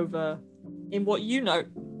priests over in what you know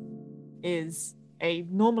is a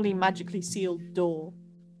normally magically sealed door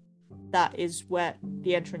that is where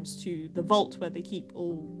the entrance to the vault where they keep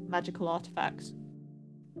all magical artifacts.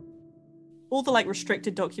 All the like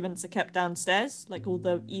restricted documents are kept downstairs, like all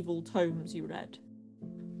the evil tomes you read.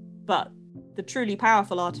 But the truly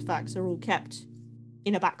powerful artifacts are all kept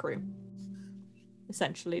in a back room.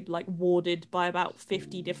 Essentially, like warded by about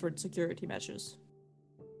 50 different security measures.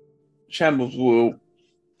 Shambles will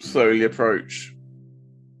slowly approach.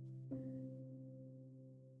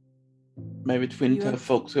 Maybe twin You-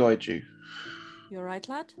 folks guide you. You alright,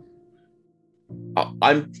 lad?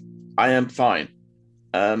 I am fine.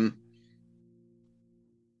 I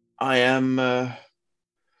am. I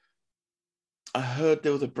heard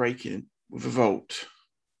there was a break-in with a vault.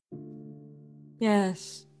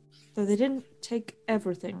 Yes. Though they didn't take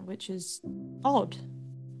everything, which is odd.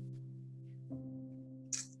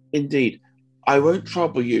 Indeed. I won't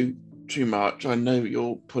trouble you too much. I know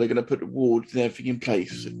you're probably going to put the wards and everything in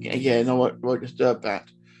place. Yeah, no, I won't disturb that.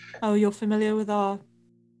 Oh, you're familiar with our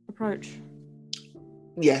approach?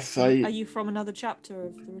 Yes, Are you from another chapter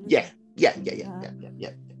of the religion? Yeah.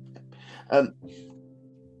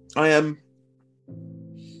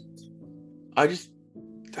 I just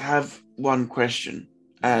have one question,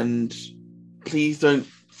 and please don't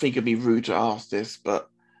think it'd be rude to ask this, but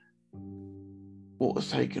what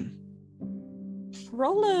was taken?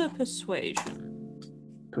 Roll a persuasion.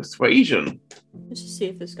 Persuasion? Just to see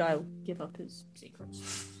if this guy will give up his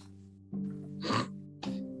secrets.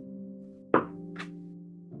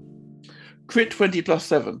 Crit 20 plus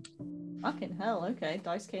 7. Fucking hell, okay.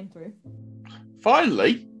 Dice came through.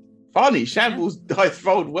 Finally, Shambles dice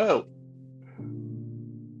rolled well.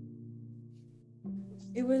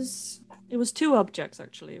 It was two objects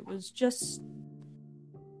actually. It was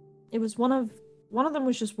one of them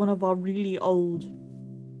was just one of our really old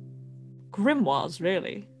grimoires,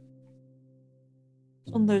 really.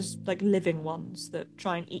 It's one of those like living ones that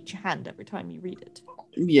try and eat your hand every time you read it.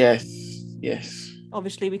 Yes.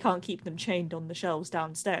 Obviously, we can't keep them chained on the shelves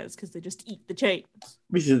downstairs because they just eat the chains.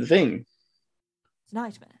 This is the thing. It's a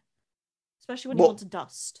nightmare. Especially when you want to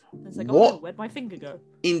dust. It's like, oh no, where'd my finger go?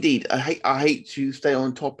 Indeed, I hate to stay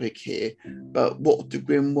on topic here, but what's the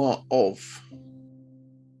grimoire of?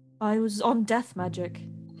 I was on death magic.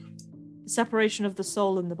 The separation of the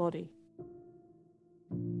soul and the body.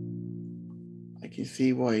 I can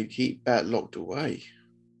see why you keep that locked away.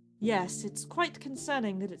 Yes, it's quite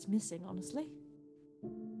concerning that it's missing, honestly.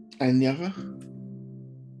 And the other?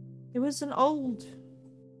 It was an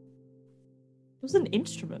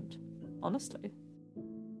instrument, honestly.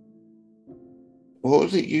 What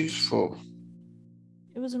was it used for?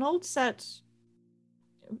 It was an old set.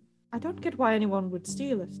 I don't get why anyone would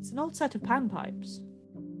steal it. It's an old set of panpipes.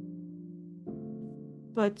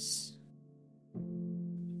 But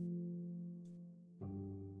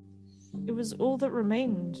it was all that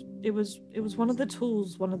remained. It was one of the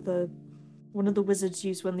tools one of the wizards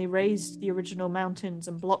used when they raised the original mountains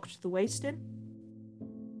and blocked the waste in.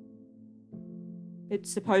 It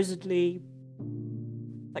supposedly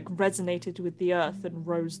like resonated with the earth and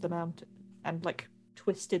rose the mountain and like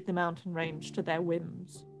twisted the mountain range to their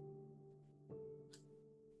whims.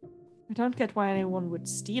 I don't get why anyone would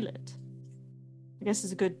steal it. I guess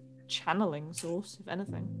it's a good channeling source, if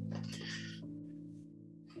anything.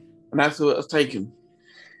 And that's what was taken.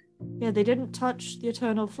 Yeah, they didn't touch the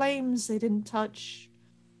eternal flames, they didn't touch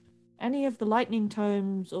any of the lightning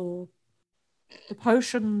tomes or the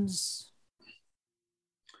potions.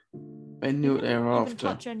 They knew what they were They after. didn't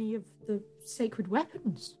touch any of the sacred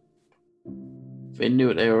weapons. They knew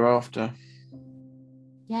what they were after.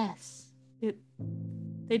 Yes.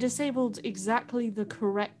 They disabled exactly the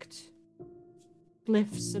correct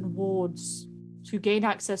glyphs and wards to gain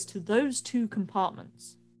access to those two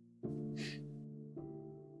compartments.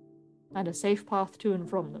 And a safe path to and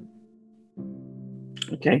from them.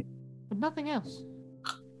 Okay. But nothing else.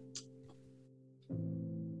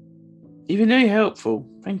 You've been very helpful.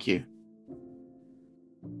 Thank you.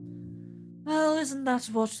 Well, isn't that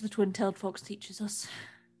what the twin-tailed fox teaches us?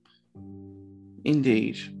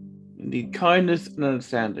 Indeed. Kindness and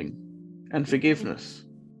understanding. And forgiveness.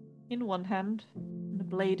 In one hand, and a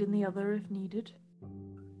blade in the other if needed.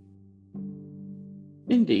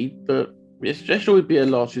 Indeed, but suggestion would be a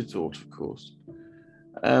last resort, of course.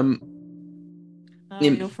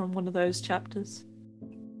 You're from one of those chapters.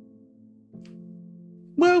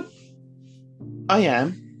 Well, I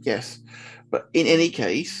am, yes. But in any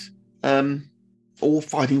case, all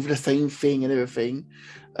fighting for the same thing and everything.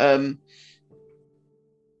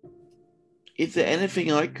 Is there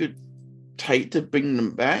anything I could take to bring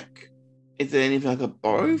them back? Is there anything I could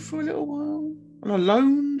borrow for a little while? On a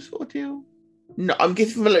loan sort of deal? No, I'm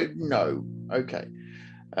guessing for a loan. No. Okay.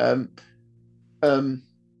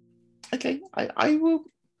 Okay, I will.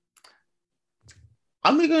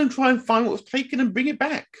 I'm going to go and try and find what was taken and bring it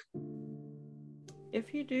back.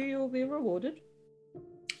 If you do, you'll be rewarded.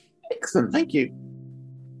 Excellent, thank you.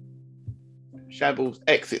 Shambles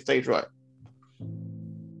exit stage right.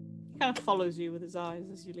 He kind of follows you with his eyes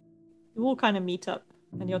as you leave. You all kind of meet up,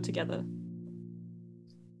 and you're together.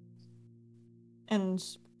 And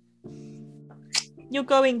you're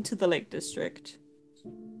going to the Lake District,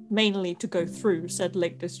 mainly to go through said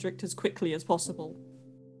Lake District as quickly as possible.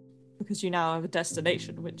 Because you now have a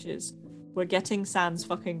destination, which is, we're getting San's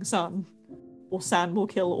fucking son, or San will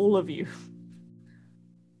kill all of you.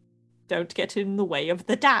 Don't get in the way of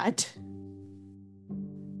the dad.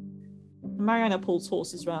 Mariana pulls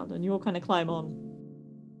horses round, and you'll kind of climb on.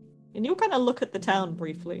 And you'll kind of look at the town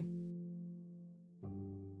briefly.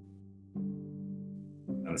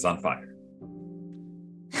 And it's on fire.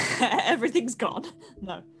 Everything's gone.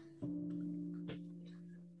 No.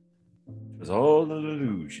 It was all an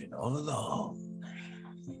illusion all along.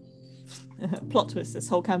 Plot twist, this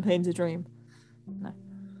whole campaign's a dream. No.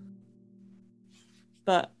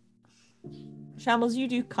 But, Shambles, you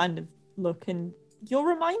do kind of look, and you're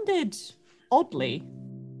reminded, oddly,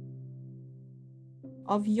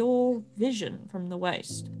 of your vision from the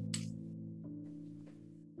waste.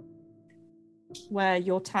 Where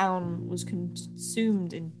your town was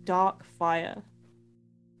consumed in dark fire.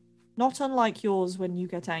 Not unlike yours when you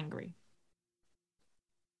get angry.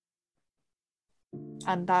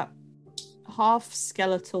 And that half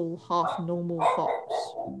skeletal, half normal fox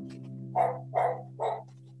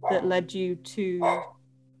that led you to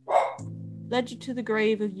the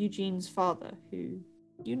grave of Eugene's father, who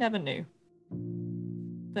you never knew,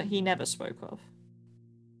 but he never spoke of.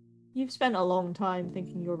 You've spent a long time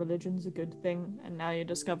thinking your religion's a good thing, and now you're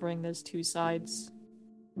discovering there's two sides.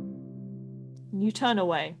 And you turn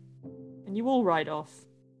away, and you all ride off.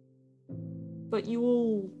 But you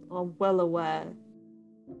all are well aware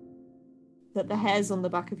that the hairs on the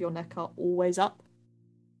back of your neck are always up.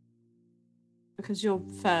 Because you're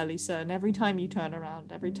fairly certain every time you turn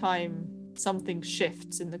around, every time something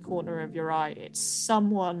shifts in the corner of your eye, it's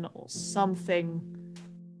someone or something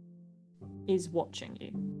is watching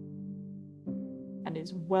you. And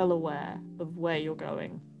is well aware of where you're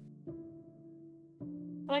going.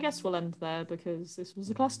 But I guess we'll end there because this was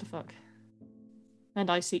a clusterfuck. And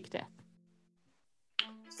I seek death.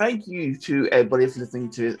 Thank you to everybody for listening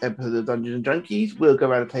to this episode of Dungeons and Junkies. We'll go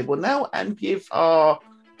around the table now and give our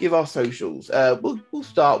socials. We'll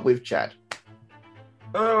start with Chad.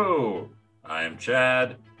 Oh, I am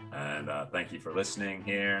Chad, and thank you for listening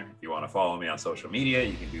here. If you want to follow me on social media,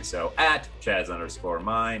 you can do so at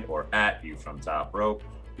Chads_mind or at View from Top Rope.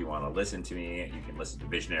 If you want to listen to me, you can listen to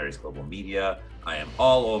Visionaries Global Media. I am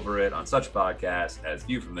all over it on such podcasts as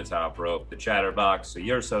View from the Top Rope, The Chatterbox, So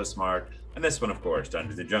You're So Smart, and this one, of course,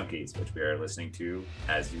 Dungeons and Junkies, which we are listening to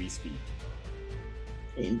as we speak.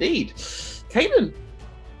 Indeed. Caitlin.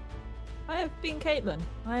 I have been Caitlin.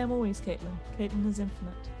 I am always Caitlin. Caitlin is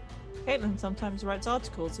infinite. Caitlin sometimes writes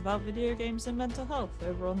articles about video games and mental health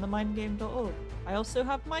over on themindgame.org. I also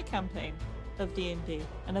have my campaign of D&D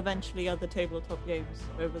and eventually other tabletop games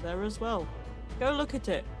over there as well. Go look at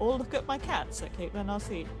it, or look at my cats at Caitlin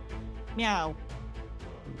RC. Meow.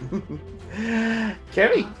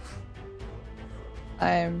 Kerry.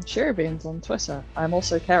 I'm Cherrybeans on Twitter. I'm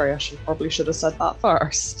also Kerry. I probably should have said that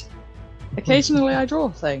first. Occasionally I draw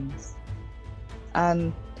things.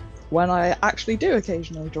 And when I actually do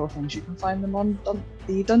occasionally draw things, you can find them on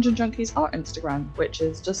the Dungeon Junkies art Instagram, which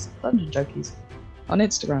is just Dungeon Junkies on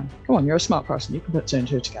Instagram. Come on, you're a smart person. You can put two and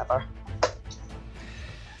two together.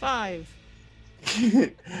 5.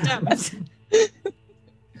 Damn it.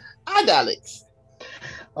 And Alex.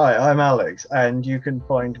 Hi, I'm Alex, and you can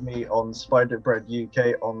find me on Spiderbread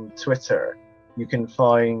UK on Twitter. You can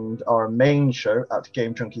find our main show at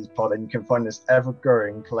Game Junkies Pod, and you can find this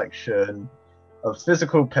ever-growing collection of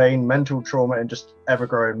physical pain, mental trauma, and just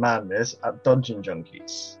ever-growing madness at Dungeon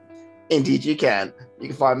Junkies. Indeed you can. You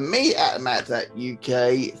can find me at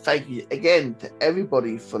Matt.UK. Thank you again to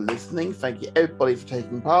everybody for listening. Thank you everybody for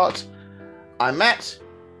taking part. I'm Matt.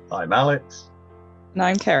 I'm Alex. And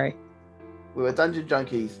I'm Kerry. We're Dungeon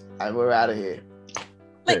Junkies, and we're out of here.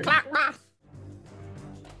 Click, clack, math.